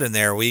freaking loud in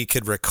there, we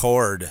could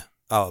record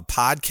a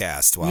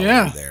podcast while we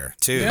Yeah. were there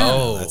too. Yeah.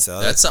 Oh, that's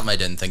that's something I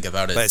didn't think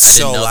about. It. But I it's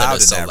didn't so know that it loud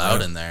was so in that loud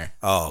room. in there.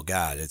 Oh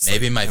God, it's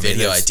Maybe like, my I mean,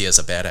 video there's- idea is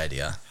a bad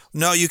idea.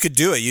 No, you could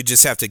do it. You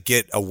just have to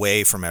get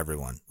away from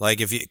everyone.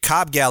 Like if you,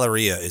 Cobb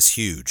Galleria is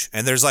huge,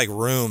 and there's like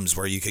rooms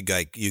where you could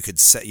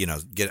set,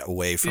 get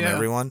away from Yeah.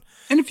 everyone.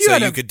 And if you So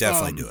had you could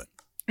definitely do it.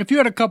 If you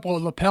had a couple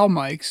of lapel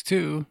mics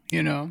too,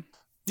 Yeah.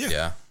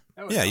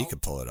 Yeah, you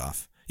could pull it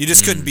off. You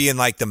just couldn't be in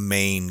like the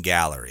main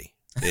gallery.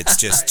 It's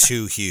just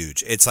too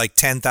huge. It's like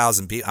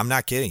 10,000 people. I'm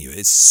not kidding you.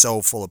 It's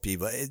so full of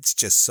people. It's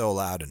just so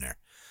loud in there.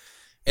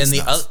 And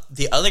nuts.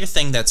 the other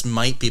thing that's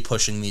might be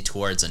pushing me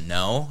towards a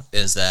no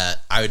is that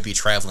I would be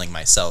traveling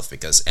myself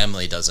because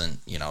Emily doesn't,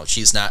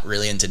 she's not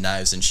really into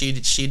knives and she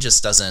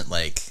just doesn't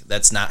like,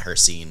 that's not her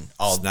scene.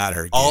 It's not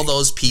her all gig.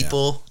 those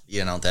people,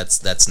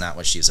 that's not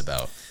what she's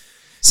about.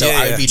 So Yeah,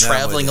 I would be yeah, no, I'm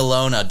traveling with you.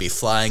 alone, I'd be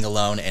flying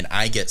alone, and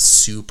I get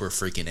super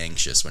freaking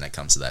anxious when it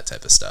comes to that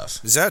type of stuff.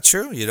 Is that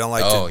true? You don't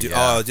like Oh, to do?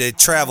 yeah.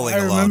 Traveling I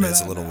alone remember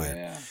is a that little now, weird.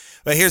 yeah.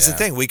 But here's the Yeah.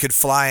 thing: we could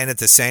fly in at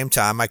the same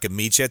time. I could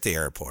meet you at the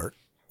airport.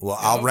 Well,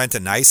 I'll rent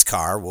a nice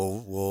car.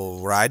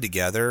 We'll ride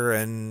together,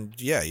 and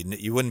yeah,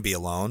 you wouldn't be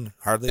alone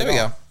hardly. There at we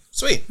all. go.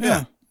 Sweet.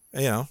 Yeah.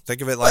 Think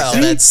of it like Well,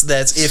 that.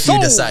 that's if So-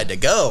 you decide to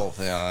go.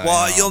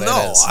 Well, you'll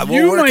know. I will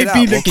You work it might out.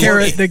 be the We'll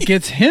carrot coordinate. that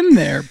gets him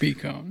there,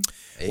 Beacon.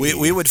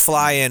 We would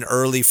fly in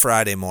early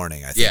Friday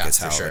morning. I think Yeah, is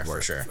for how sure, it would for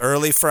work. sure.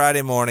 Early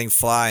Friday morning,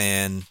 fly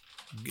in.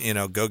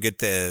 Go get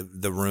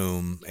the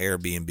room,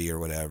 Airbnb or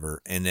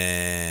whatever, and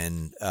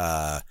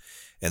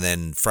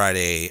then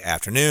Friday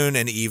afternoon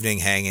and evening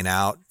hanging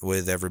out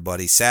with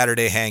everybody.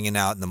 Saturday hanging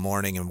out in the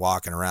morning and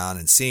walking around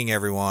and seeing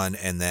everyone,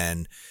 and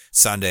then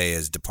Sunday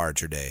is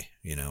departure day.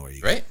 Where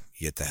you Right.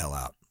 get the hell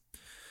out.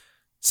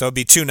 So it'd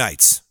be 2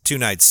 nights. 2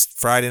 nights,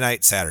 Friday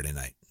night, Saturday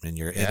night, and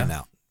you're in Yeah. and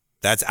out.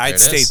 I'd it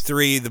stayed is.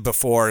 3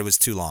 before. It was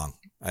too long.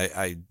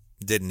 I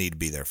didn't need to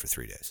be there for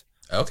 3 days.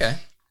 Okay.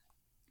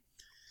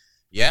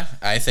 Yeah,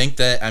 I think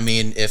that,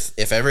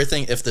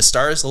 if the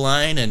stars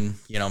align and,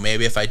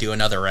 maybe if I do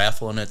another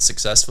raffle and it's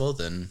successful,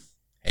 then,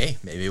 hey,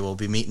 maybe we'll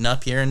be meeting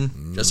up here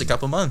in just a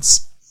couple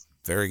months.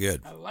 Very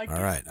good. I like All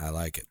it. right, I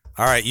like it.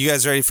 All right, you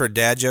guys ready for a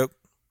dad joke?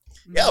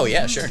 Oh,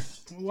 yeah, sure.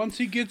 Once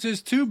he gets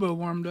his tuba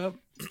warmed up.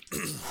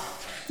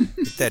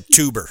 Get that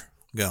tuber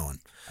going.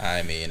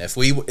 If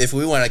we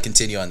want to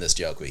continue on this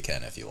joke, we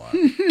can if you want.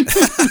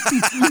 It's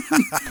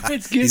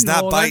getting He's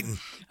not old. biting.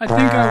 I think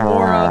I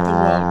wore out the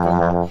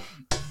welcome.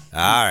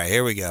 All right,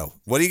 here we go.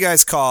 What do you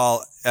guys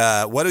call?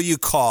 What do you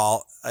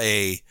call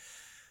a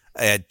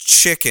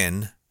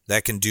chicken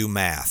that can do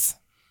math?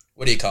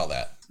 What do you call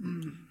that?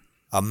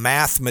 A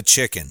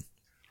math-ma-chicken.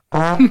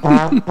 All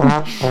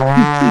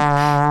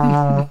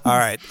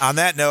right. On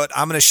that note,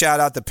 I'm going to shout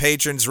out the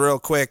patrons real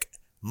quick.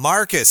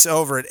 Marcus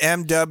over at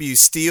MW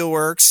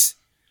Steelworks.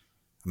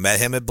 Met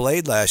him at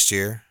Blade last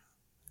year.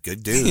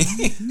 Good dude.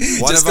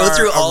 Just go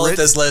through all of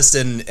this list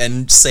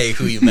and say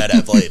who you met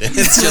at Blade.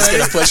 It's just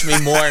going to push me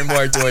more and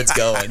more towards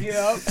going.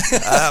 Yep.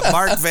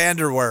 Mark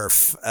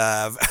Vanderwerf,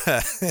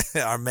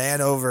 our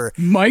man over.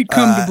 Might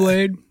come to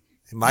Blade.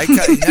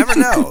 You never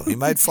know. He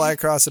might fly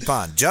across the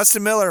pond.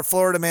 Justin Miller,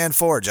 Florida Man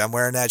Forge. I'm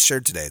wearing that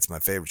shirt today. It's my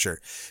favorite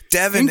shirt.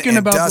 Devin Thinking and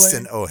about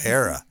Dustin Blade.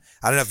 O'Hara.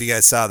 I don't know if you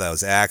guys saw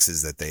those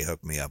axes that they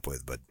hooked me up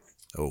with, but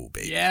oh,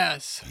 baby.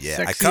 Yes. Yeah,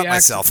 Sexy I cut accent.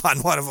 myself on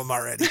one of them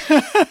already.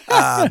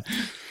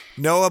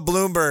 Noah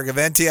Bloomberg of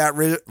Antioch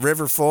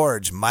River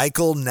Forge,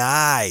 Michael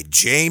Nye,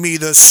 Jamie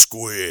the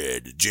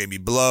Squid, Jamie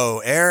Blow,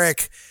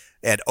 Eric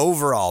at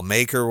Overall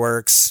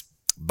Makerworks,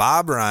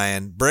 Bob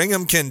Ryan,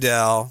 Brigham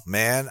Kendall.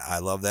 Man, I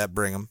love that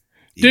Brigham.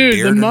 Dude,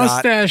 Beard the or not,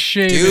 mustache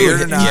shaving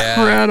Beard or is not.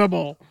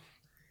 incredible.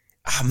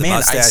 Oh, man, I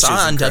mustache saw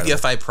is on incredible.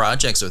 WFI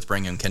Projects with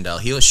Brigham Kendall.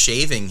 He was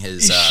shaving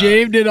his. He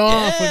shaved it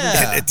off.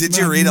 yeah. With Did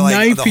you read the whole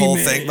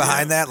knifey thing made,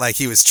 behind that? Like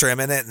he was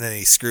trimming it and then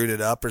he screwed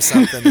it up or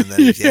something, and then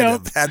he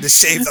Yep. had to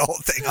shave the whole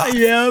thing off.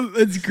 Yeah,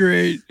 it's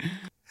great.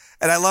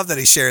 And I love that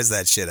he shares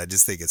that shit. I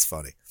just think it's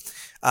funny.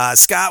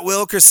 Scott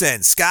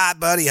Wilkerson, Scott,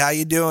 buddy, how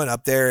you doing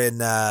up there in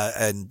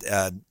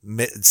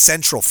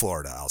Central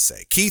Florida? I'll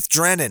say. Keith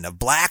Drennan of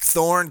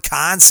Blackthorn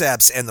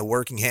Concepts and the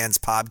Working Hands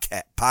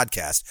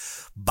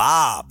podcast.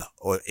 Bob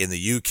in the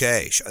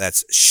UK.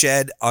 That's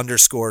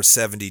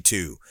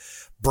Shed_72.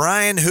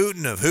 Brian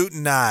Hooten of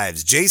Hooten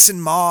Knives.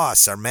 Jason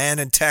Moss, our man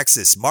in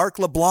Texas. Mark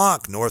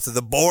LeBlanc, north of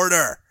the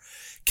border.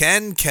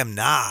 Ken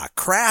Kemna,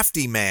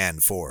 Crafty Man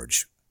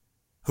Forge,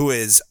 who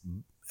is,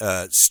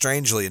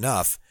 strangely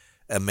enough,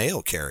 a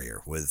mail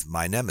carrier with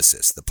my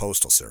nemesis, the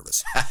Postal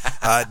Service.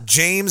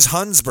 James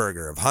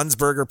Hunsberger of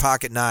Hunsberger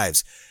Pocket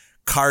Knives.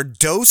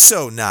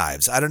 Cardoso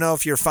Knives. I don't know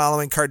if you're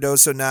following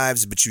Cardoso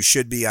Knives, but you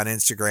should be on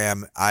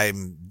Instagram.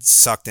 I'm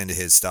sucked into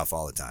his stuff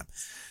all the time.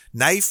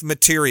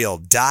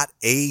 KnifeMaterial.at.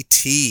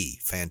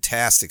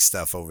 Fantastic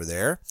stuff over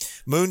there.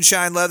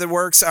 Moonshine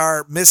Leatherworks,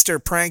 our Mr.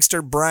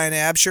 Prankster Brian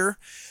Absher.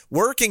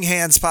 Working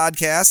Hands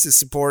Podcast is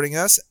supporting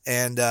us,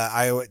 and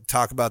I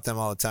talk about them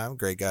all the time.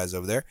 Great guys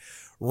over there.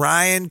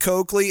 Ryan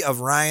Coakley of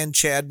Ryan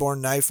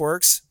Chadbourne Knife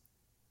Works.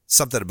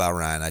 Something about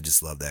Ryan. I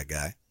just love that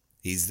guy.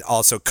 He's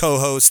also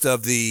co-host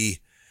of the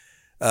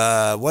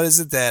what is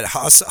it that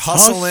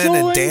Hustling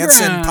and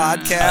Dancing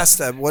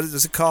podcast? What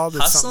is it called?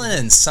 It's Hustling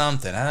and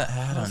something.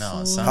 I don't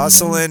know.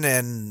 Hustling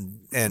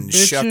and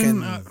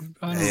shucking.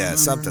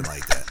 Something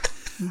like that.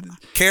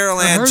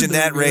 Carol Ann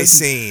Jeanette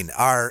Racine,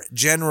 our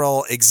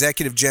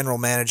executive general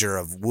manager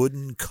of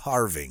wooden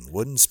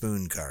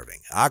spoon carving,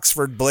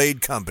 Oxford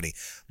Blade Company,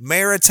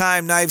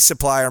 Maritime Knife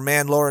Supplier,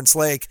 man, Lawrence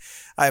Lake.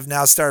 I've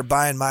now started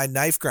buying my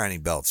knife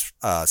grinding belts,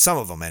 some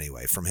of them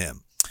anyway, from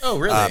him. Oh,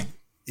 really?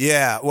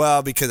 Yeah,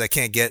 well, because I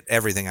can't get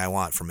everything I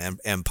want from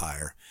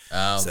Empire.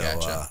 Oh, so,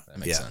 gotcha. That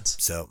makes sense.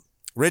 So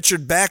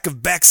Richard Beck of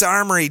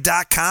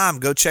BecksArmory.com.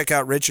 Go check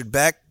out Richard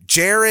Beck.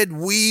 Jared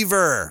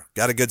Weaver.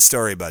 Got a good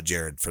story about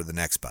Jared for the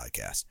next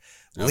podcast.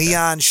 Okay.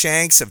 Leon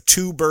Shanks of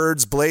Two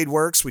Birds Blade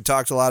Works. We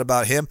talked a lot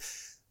about him.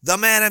 The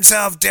man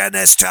himself,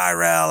 Dennis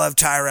Tyrell of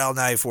Tyrell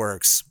Knife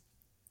Works.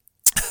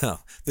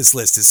 This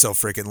list is so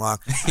freaking long.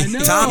 I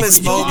know, Thomas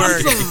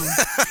Moberg.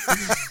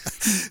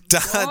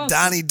 Awesome.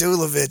 Donnie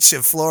Dulovich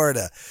of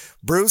Florida.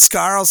 Bruce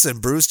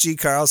G.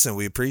 Carlson.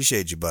 We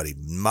appreciate you, buddy.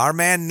 Our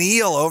man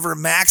Neil over at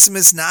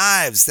Maximus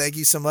Knives. Thank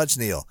you so much,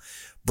 Neil.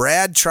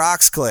 Brad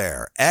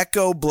Troxclair,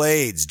 Echo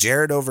Blades,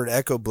 Jared over at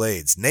Echo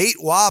Blades, Nate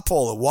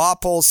Walpole of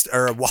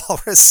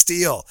Walrus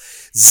Steel,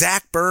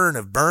 Zach Byrne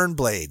of Burn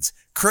Blades,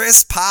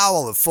 Chris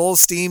Powell of Full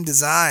Steam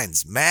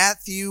Designs,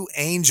 Matthew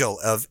Angel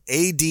of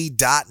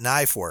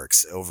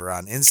AD.KnifeWorks over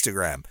on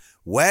Instagram,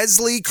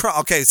 Wesley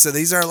Crum. Okay, so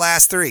these are our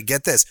last three.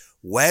 Get this.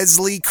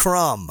 Wesley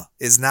Crum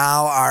is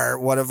now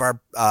one of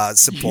our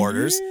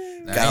supporters.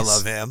 Nice. Gotta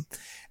love him.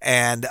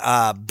 And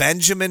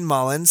Benjamin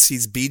Mullins,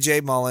 he's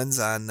BJ Mullins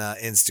on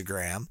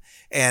Instagram,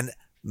 and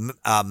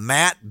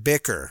Matt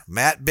Bicker.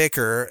 Matt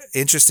Bicker,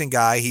 interesting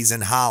guy. He's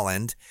in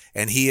Holland,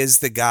 and he is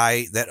the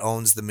guy that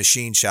owns the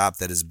machine shop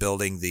that is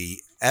building the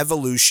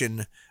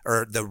Revolution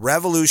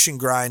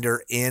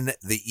grinder in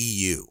the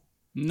EU.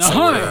 Nice.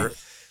 So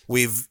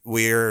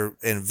we're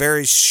in a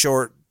very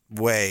short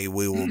way.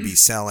 We will be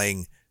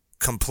selling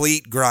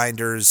complete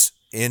grinders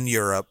in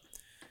Europe,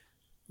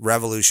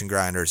 Revolution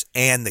grinders,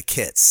 and the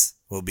kits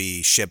will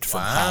be shipped from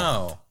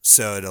Holland.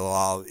 So it'll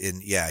all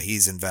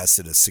he's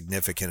invested a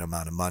significant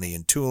amount of money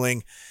in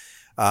tooling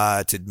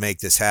to make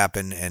this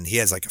happen, and he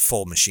has like a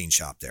full machine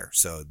shop there.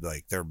 So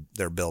like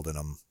they're building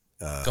them.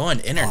 Going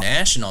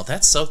international.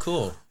 That's so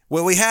cool.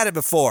 Well, we had it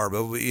before,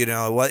 but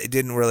it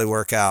didn't really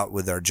work out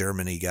with our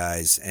Germany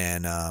guys,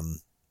 and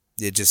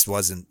it just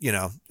wasn't.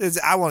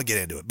 I won't get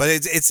into it, but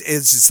it's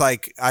just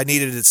like I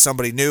needed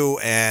somebody new,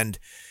 and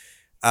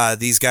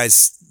these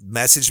guys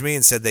messaged me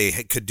and said they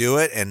could do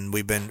it, and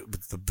we've been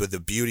with the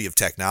beauty of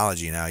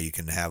technology now. You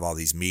can have all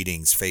these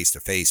meetings face to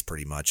face,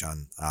 pretty much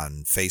on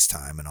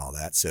FaceTime and all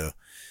that. So,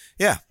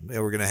 yeah,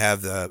 we're gonna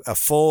have a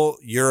full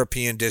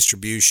European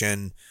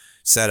distribution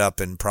set up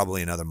in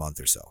probably another month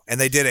or so.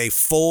 And they did a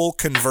full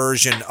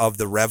conversion of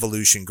the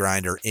Revolution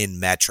grinder in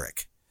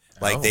metric.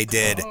 Like they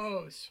did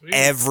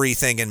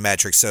everything in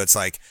metric. So it's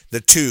like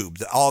the tube,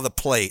 all the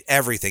plate,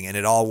 everything, and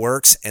it all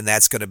works. And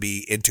that's going to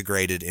be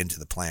integrated into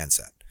the plan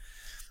set.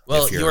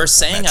 Well, you were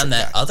saying on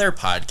that other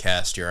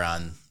podcast you're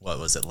on, what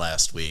was it,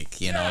 last week?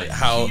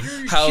 How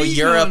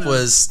Europe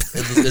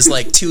is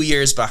like 2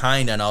 years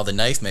behind on all the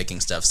knife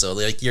making stuff. So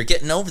like you're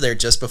getting over there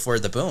just before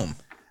the boom.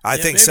 I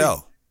think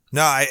so.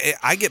 No,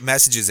 I get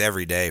messages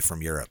every day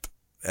from Europe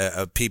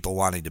of people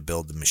wanting to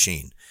build the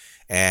machine,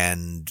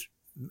 and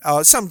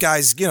some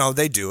guys,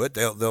 they do it.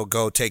 They'll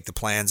go take the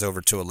plans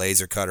over to a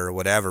laser cutter or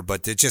whatever.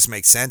 But it just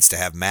makes sense to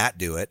have Matt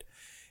do it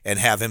and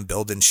have him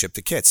build and ship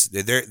the kits.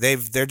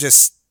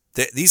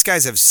 These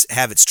guys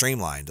have it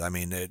streamlined. I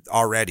mean,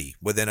 already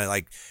within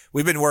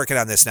we've been working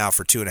on this now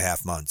for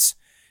 2.5 months,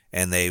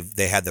 and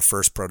they had the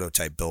first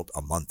prototype built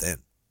a month in.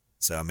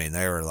 So I mean,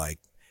 they were like.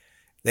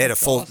 They have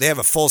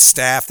a full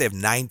staff. They have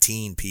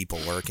 19 people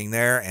working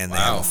there, and they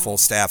have a full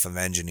staff of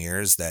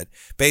engineers that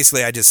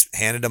basically I just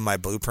handed them my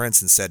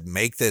blueprints and said,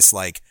 make this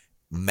like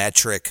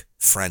metric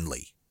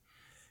friendly,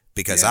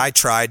 because I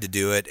tried to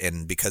do it,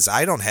 and because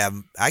I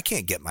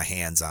can't get my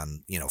hands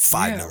on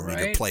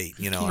 5mm plate,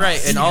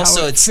 right, and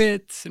also it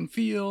fits and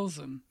feels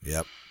and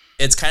yep.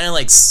 It's kind of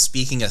like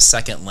speaking a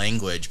second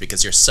language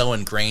because you're so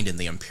ingrained in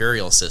the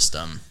imperial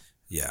system.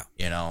 Yeah.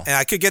 And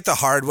I could get the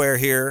hardware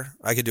here.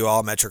 I could do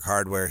all metric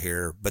hardware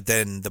here, but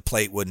then the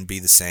plate wouldn't be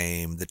the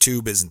same. The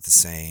tube isn't the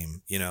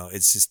same.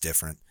 It's just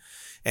different.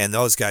 And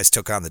those guys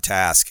took on the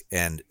task.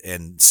 And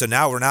so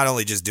now we're not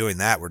only just doing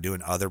that, we're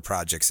doing other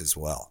projects as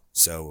well.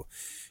 So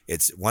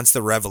once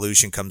the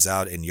Revolution comes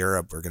out in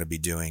Europe, we're going to be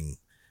doing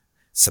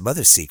some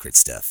other secret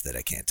stuff that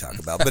I can't talk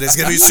about, but it's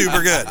going to be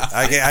super good.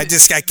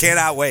 I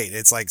cannot wait.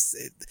 It's like,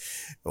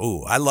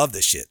 I love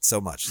this shit so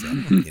much. So,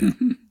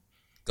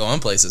 Going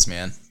places,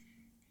 man.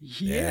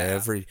 Yeah.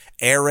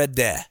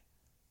 Erede,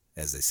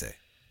 as they say.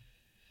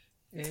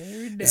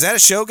 Is that a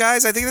show,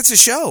 guys? I think that's a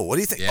show. What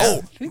do you think?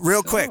 Yeah.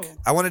 Real quick,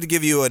 I wanted to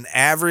give you an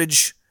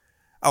average.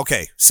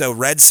 Okay, so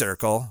Red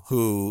Circle,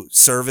 who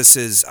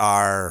services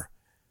our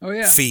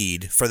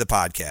feed for the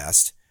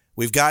podcast,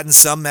 we've gotten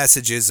some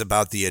messages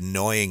about the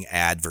annoying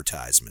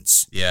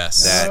advertisements.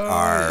 Yes. That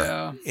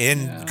are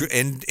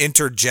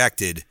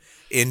interjected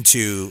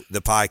into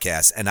the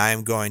podcast, and I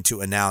am going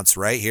to announce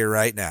right here,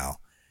 right now,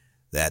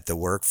 that the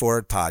Work For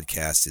It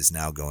podcast is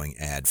now going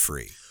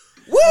ad-free.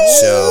 Woo!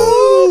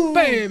 So,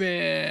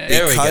 baby,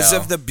 because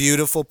of the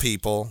beautiful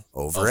people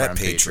over at on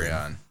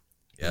Patreon.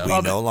 Yeah.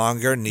 We no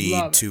longer need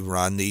Love to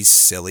run these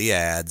silly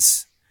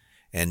ads,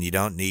 and you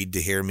don't need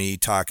to hear me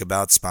talk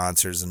about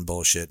sponsors and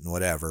bullshit and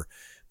whatever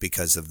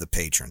because of the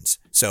patrons.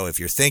 So if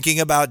you're thinking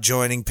about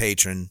joining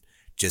Patreon,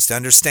 just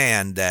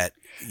understand that,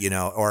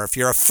 or if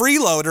you're a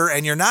freeloader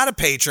and you're not a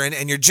patron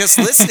and you're just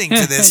listening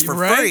to this for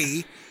Right.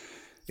 free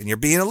and you're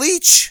being a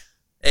leach.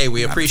 Hey,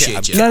 we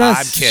appreciate you. Let I'm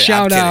us kidding,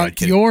 shout I'm out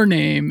kidding. your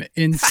name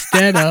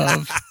instead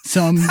of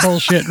some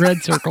bullshit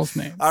Red Circle's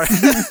name. All right.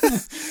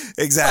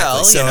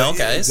 Exactly. Well,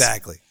 guys.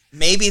 Exactly.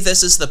 Maybe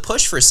this is the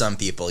push for some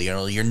people.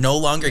 You're no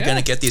longer going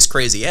to get these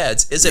crazy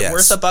ads. Is it Yes.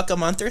 worth $1 a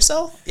month or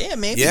so? Yeah,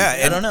 maybe.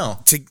 Yeah, I don't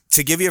know.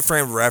 To give you a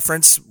frame of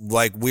reference,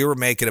 like we were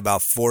making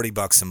about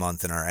 $40 a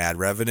month in our ad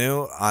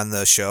revenue on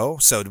the show,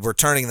 so we're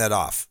turning that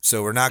off.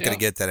 So we're not going to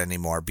get that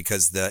anymore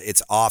because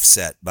it's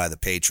offset by the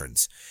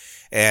patrons.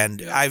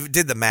 And I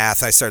did the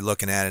math. I started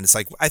looking at it, and it's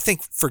like I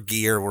think for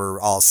gear we're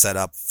all set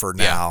up for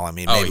now. I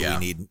mean, maybe we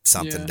need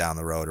something down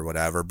the road or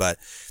whatever. But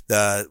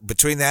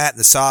between that and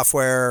the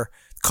software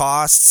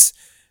costs,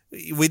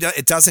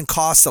 it doesn't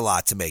cost a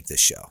lot to make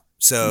this show.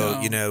 So,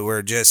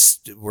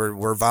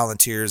 we're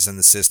volunteers in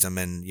the system,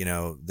 and,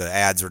 the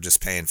ads are just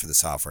paying for the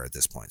software at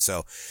this point.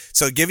 So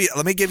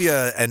let me give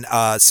you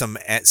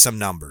some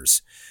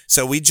numbers.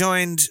 So we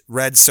joined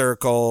Red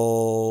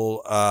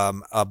Circle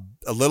a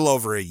little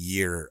over a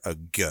year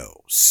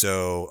ago.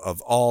 So of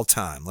all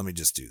time, let me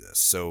just do this.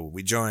 So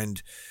we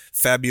joined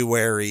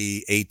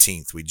February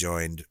 18th. We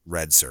joined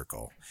Red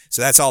Circle.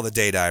 So that's all the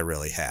data I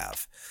really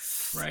have.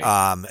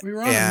 Right. We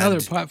were on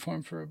another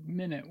platform for a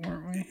minute,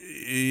 weren't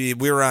we?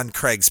 We were on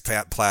Craig's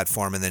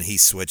platform, and then he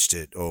switched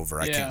it over.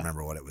 I can't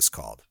remember what it was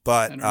called.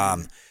 But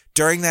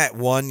during that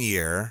 1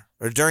 year,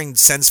 or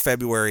since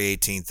February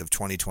 18th of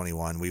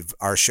 2021,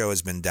 our show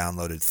has been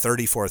downloaded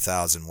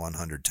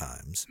 34,100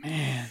 times.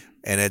 Man.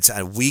 And it's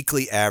a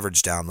weekly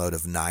average download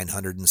of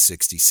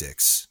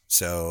 966.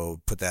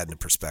 So put that into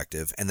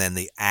perspective. And then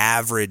they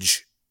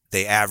average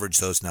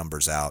those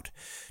numbers out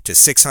to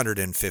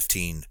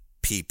 615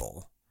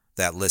 people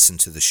that listen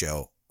to the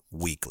show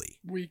weekly.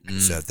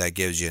 So if that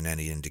gives you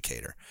any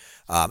indicator.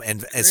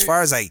 And as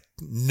far as I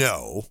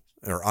know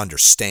or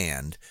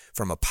understand,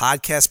 from a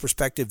podcast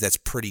perspective, that's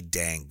pretty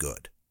dang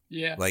good.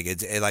 Yeah. Like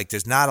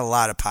there's not a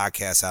lot of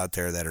podcasts out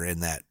there that are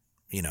in that,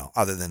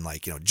 other than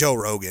Joe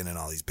Rogan and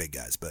all these big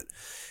guys, but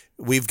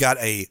we've got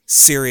a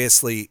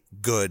seriously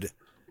good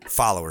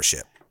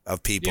followership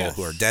of people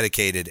who are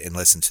dedicated and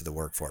listen to the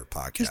Work For It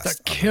podcast. Just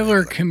a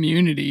killer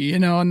community,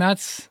 and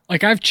that's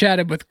like I've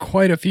chatted with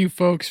quite a few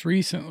folks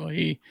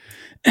recently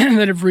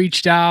that have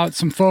reached out.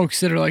 Some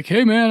folks that are like,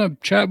 "Hey, man, I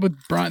chat with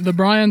the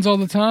Bryans all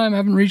the time. I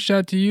haven't reached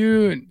out to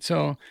you," and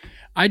so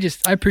I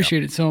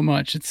appreciate it so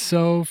much. It's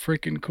so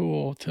freaking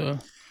cool to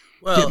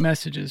get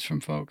messages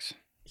from folks.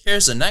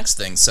 Here's the next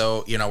thing.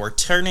 So, we're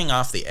turning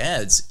off the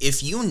ads.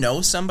 If you know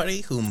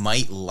somebody who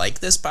might like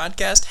this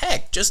podcast,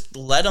 heck, just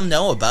let them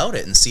know about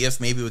it and see if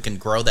maybe we can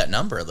grow that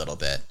number a little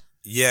bit.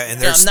 Yeah,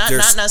 and there's not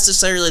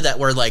necessarily that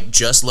we're like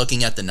just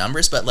looking at the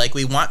numbers, but like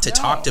we want to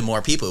talk to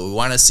more people. We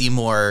want to see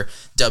more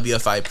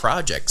WFI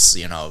projects.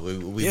 We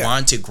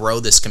want to grow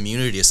this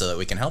community so that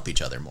we can help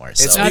each other more.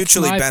 So it's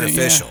mutually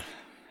beneficial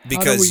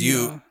because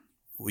the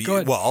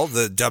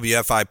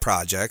WFI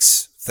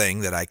projects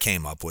thing that I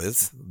came up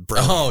with.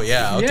 Brilliant. Oh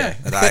yeah, okay.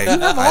 Yeah. That you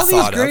have all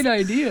these great of.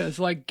 ideas,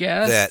 like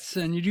guests,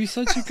 and you do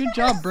such a good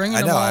job bringing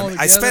them all together.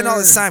 I spend all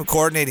this time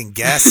coordinating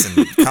guests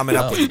and coming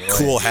up with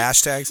cool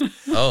hashtags.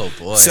 Oh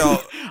boy!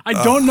 So I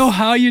don't know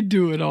how you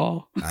do it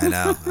all. I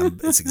know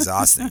it's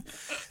exhausting.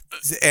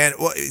 And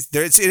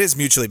it is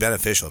mutually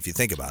beneficial if you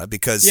think about it,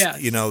 because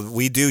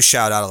we do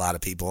shout out a lot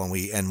of people,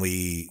 and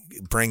we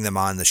bring them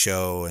on the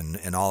show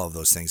and all of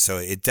those things. So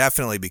it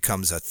definitely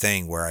becomes a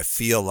thing where I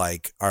feel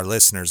like our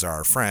listeners are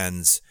our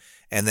friends,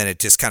 and then it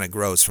just kind of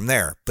grows from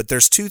there. But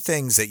there's two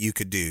things that you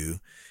could do.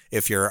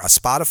 If you're a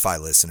Spotify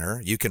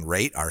listener, you can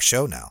rate our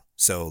show now.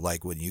 So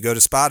like when you go to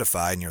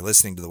Spotify and you're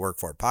listening to the Work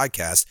For It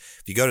podcast,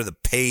 if you go to the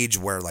page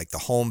where like the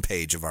home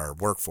page of our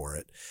Work For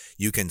It,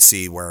 you can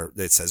see where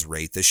it says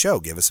rate the show,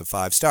 give us a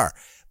 5-star.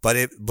 But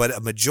a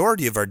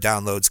majority of our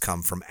downloads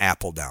come from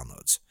Apple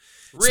downloads.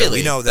 Really? So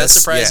we know that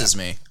surprises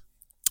me.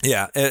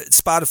 Yeah,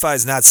 Spotify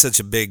is not such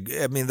a big.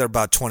 I mean, they're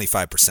about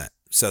 25%.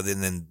 So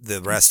then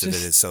the rest of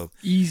it is so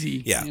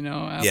easy. Yeah,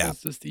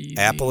 Apple's just easy.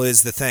 Apple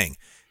is the thing.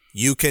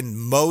 You can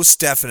most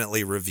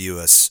definitely review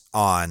us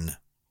on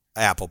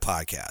Apple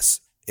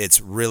Podcasts.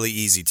 It's really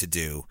easy to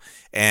do,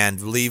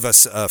 and leave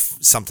us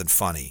something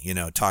funny.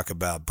 Talk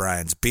about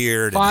Brian's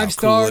beard and how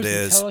cool it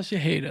is. Tell us you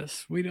hate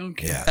us. We don't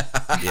care.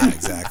 Yeah,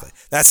 exactly.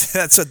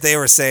 That's what they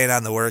were saying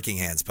on the Working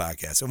Hands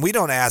podcast, and we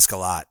don't ask a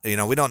lot. We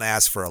don't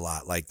ask for a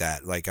lot like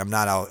that. Like I'm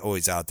not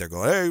always out there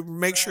going, "Hey,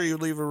 make sure you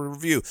leave a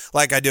review,"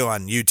 like I do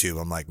on YouTube.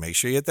 I'm like, "Make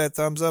sure you hit that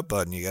thumbs up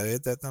button. You got to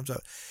hit that thumbs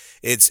up."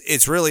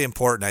 It's really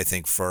important, I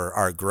think, for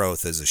our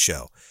growth as a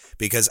show.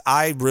 because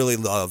I really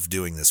love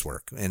doing this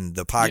work, and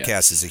the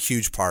podcast is a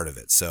huge part of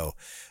it. So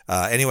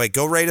anyway,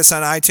 go rate us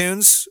on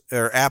iTunes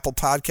or Apple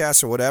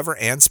Podcasts or whatever,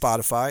 and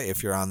Spotify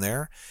if you're on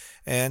there.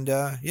 And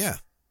yeah,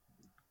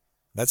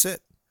 that's it.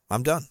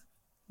 I'm done.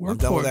 I'm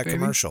done with that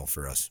commercial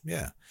for us.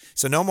 Yeah.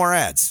 So no more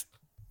ads.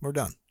 We're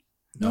done.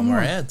 No more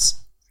ads.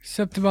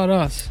 Except about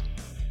us.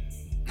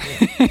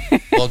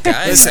 Well,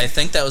 guys, I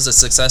think that was a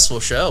successful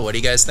show. What do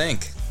you guys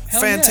think?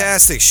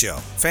 Fantastic show.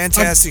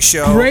 Fantastic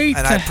show. Great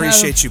and I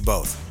appreciate you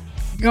both.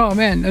 Oh,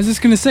 man. I was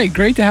just going to say,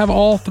 great to have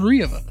all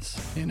three of us.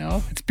 You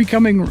know, it's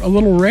becoming a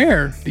little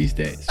rare these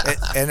days.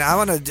 And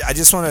I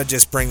just want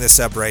to bring this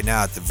up right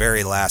now at the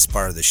very last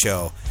part of the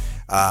show.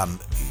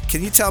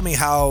 Can you tell me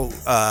how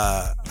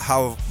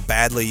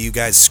badly you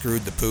guys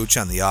screwed the pooch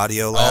on the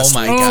audio last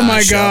week? Oh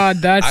my God,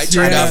 that's I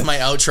turned off my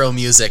outro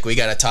music. We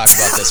got to talk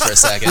about this for a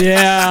second.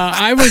 Yeah,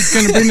 I was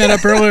going to bring that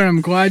up earlier, and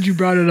I'm glad you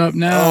brought it up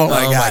now. Oh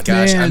my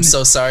gosh, man. I'm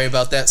so sorry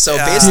about that. So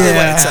basically,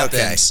 what it's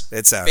happens? Okay.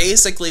 It's all right.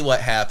 Basically,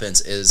 what happens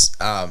is,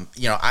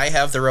 I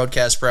have the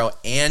Rodecaster Pro,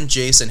 and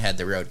Jason had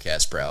the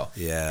Rodecaster Pro.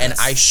 Yeah. And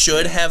I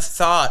should have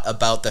thought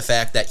about the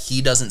fact that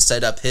he doesn't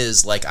set up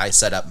his like I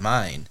set up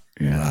mine.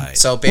 Yeah. Right.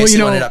 So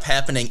basically, what ended up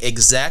happening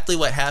exactly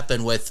what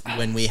happened with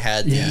when we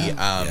had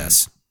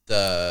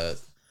the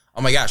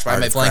oh my gosh, why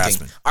am I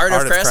blanking? Art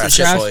of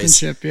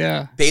Craftsmanship, boys.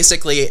 Yeah.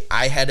 Basically,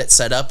 I had it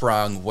set up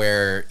wrong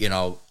where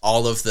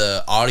all of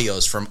the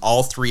audios from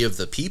all three of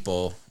the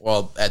people.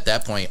 Well, at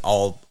that point,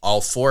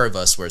 all four of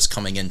us was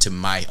coming into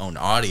my own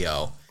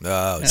audio.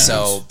 Oh,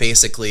 so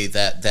basically,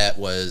 that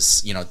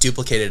was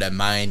duplicated at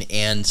mine,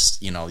 and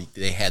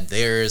they had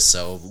theirs,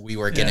 so we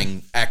were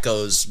getting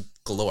echoes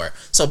galore.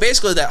 So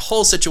basically that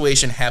whole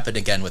situation happened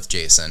again with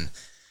Jason.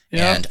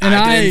 Yep. And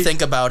I didn't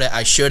think about it.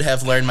 I should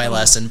have learned my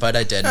lesson, but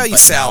I didn't. You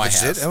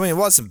salvaged it. I mean, it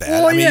wasn't bad.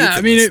 Well,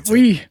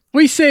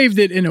 we saved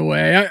it in a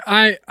way.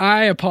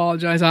 I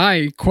apologize.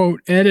 I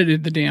quote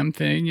edited the damn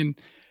thing, and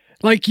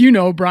like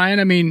Brian,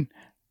 I mean,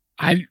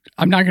 I'm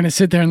not going to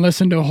sit there and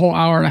listen to a whole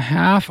hour and a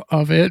half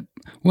of it.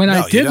 When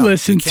I did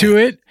listen to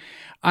it,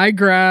 I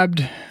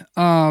grabbed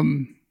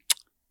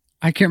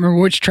I can't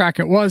remember which track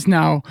it was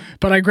now,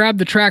 but I grabbed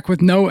the track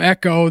with no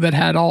echo that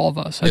had all of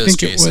us. I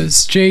think it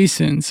was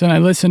Jason's, and I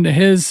listened to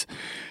his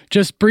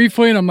just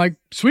briefly, and I'm like,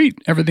 sweet,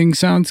 everything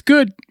sounds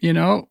good,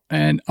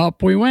 and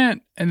up we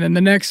went. And then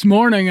the next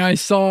morning I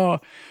saw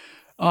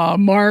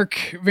Mark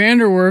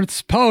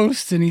Vanderwerth's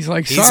post, and he's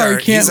like,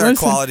 sorry, can't listen.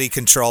 He's our quality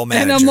control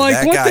manager. And I'm like,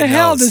 that what the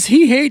hell? knows. Does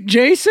he hate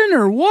Jason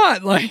or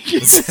what? Like,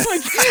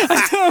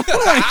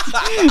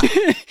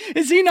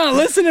 is he not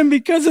listening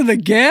because of the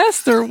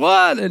guest or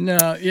what? And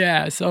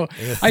so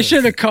I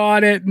should have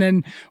caught it, and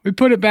then we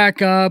put it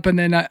back up, and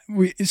then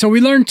we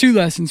learned two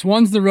lessons.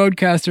 One's the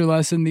Rodecaster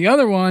lesson. The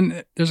other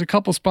one, there's a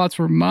couple spots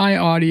where my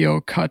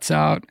audio cuts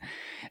out,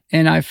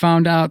 and I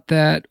found out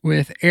that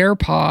with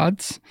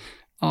AirPods,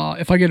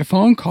 if I get a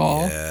phone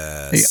call,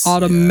 they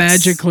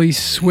automatically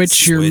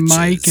switch your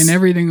mic and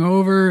everything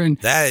over. And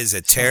that is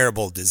a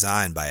terrible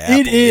design by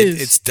Apple. It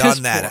is. It's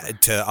done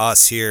that to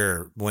us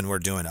here when we're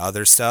doing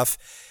other stuff,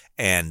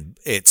 and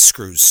it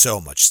screws so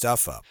much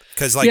stuff up.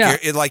 Because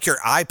your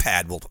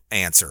iPad will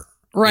answer.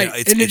 Right.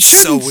 And it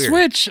shouldn't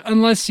switch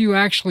unless you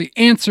actually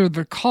answer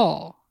the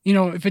call.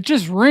 If it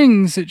just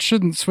rings, it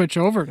shouldn't switch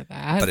over to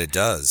that. But it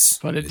does.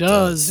 It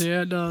does.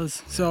 Yeah, it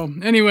does. So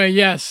anyway,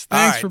 yes.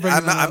 Thanks for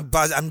bringing that up.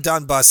 I'm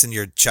done busting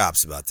your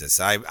chops about this.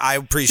 I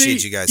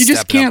appreciate you guys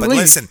stepping up. But leave.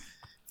 Listen,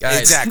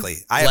 guys, exactly.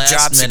 I have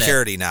job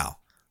security now.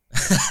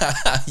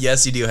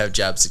 Yes, you do have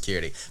job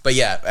security. But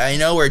yeah, I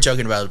know we're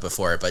joking about it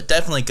before, but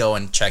definitely go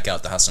and check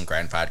out the Hustle and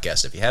Grind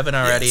podcast if you haven't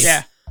already.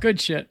 Yeah,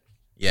 good shit.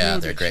 Yeah,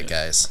 they're great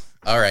guys.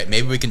 All right,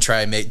 maybe we can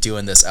try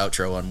doing this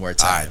outro one more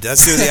time. All right,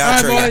 let's do the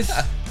outro. All right,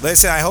 boys.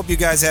 Listen, I hope you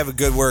guys have a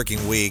good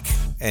working week.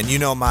 And you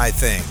know my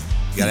thing.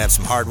 You got to have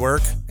some hard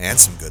work and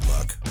some good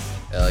luck.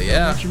 Hell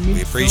yeah.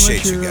 We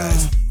appreciate you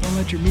guys. Don't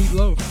let your meat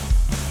loaf.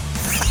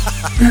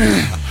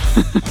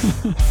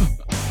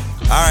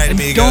 All right,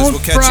 amigos. We'll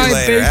catch you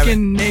later. Don't fry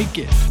bacon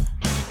naked.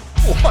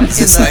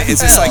 Is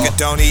this like a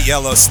don't eat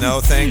yellow snow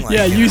thing?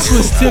 Like,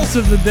 useless tips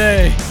of the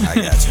day. I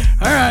got you.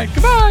 All right,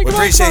 goodbye. We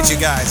appreciate you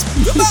guys.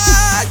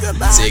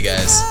 Goodbye. See you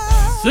guys.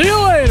 See you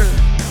later.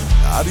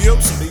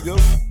 Adios,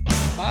 amigos.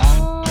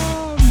 Bye.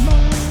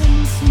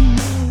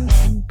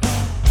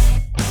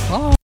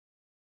 Bye.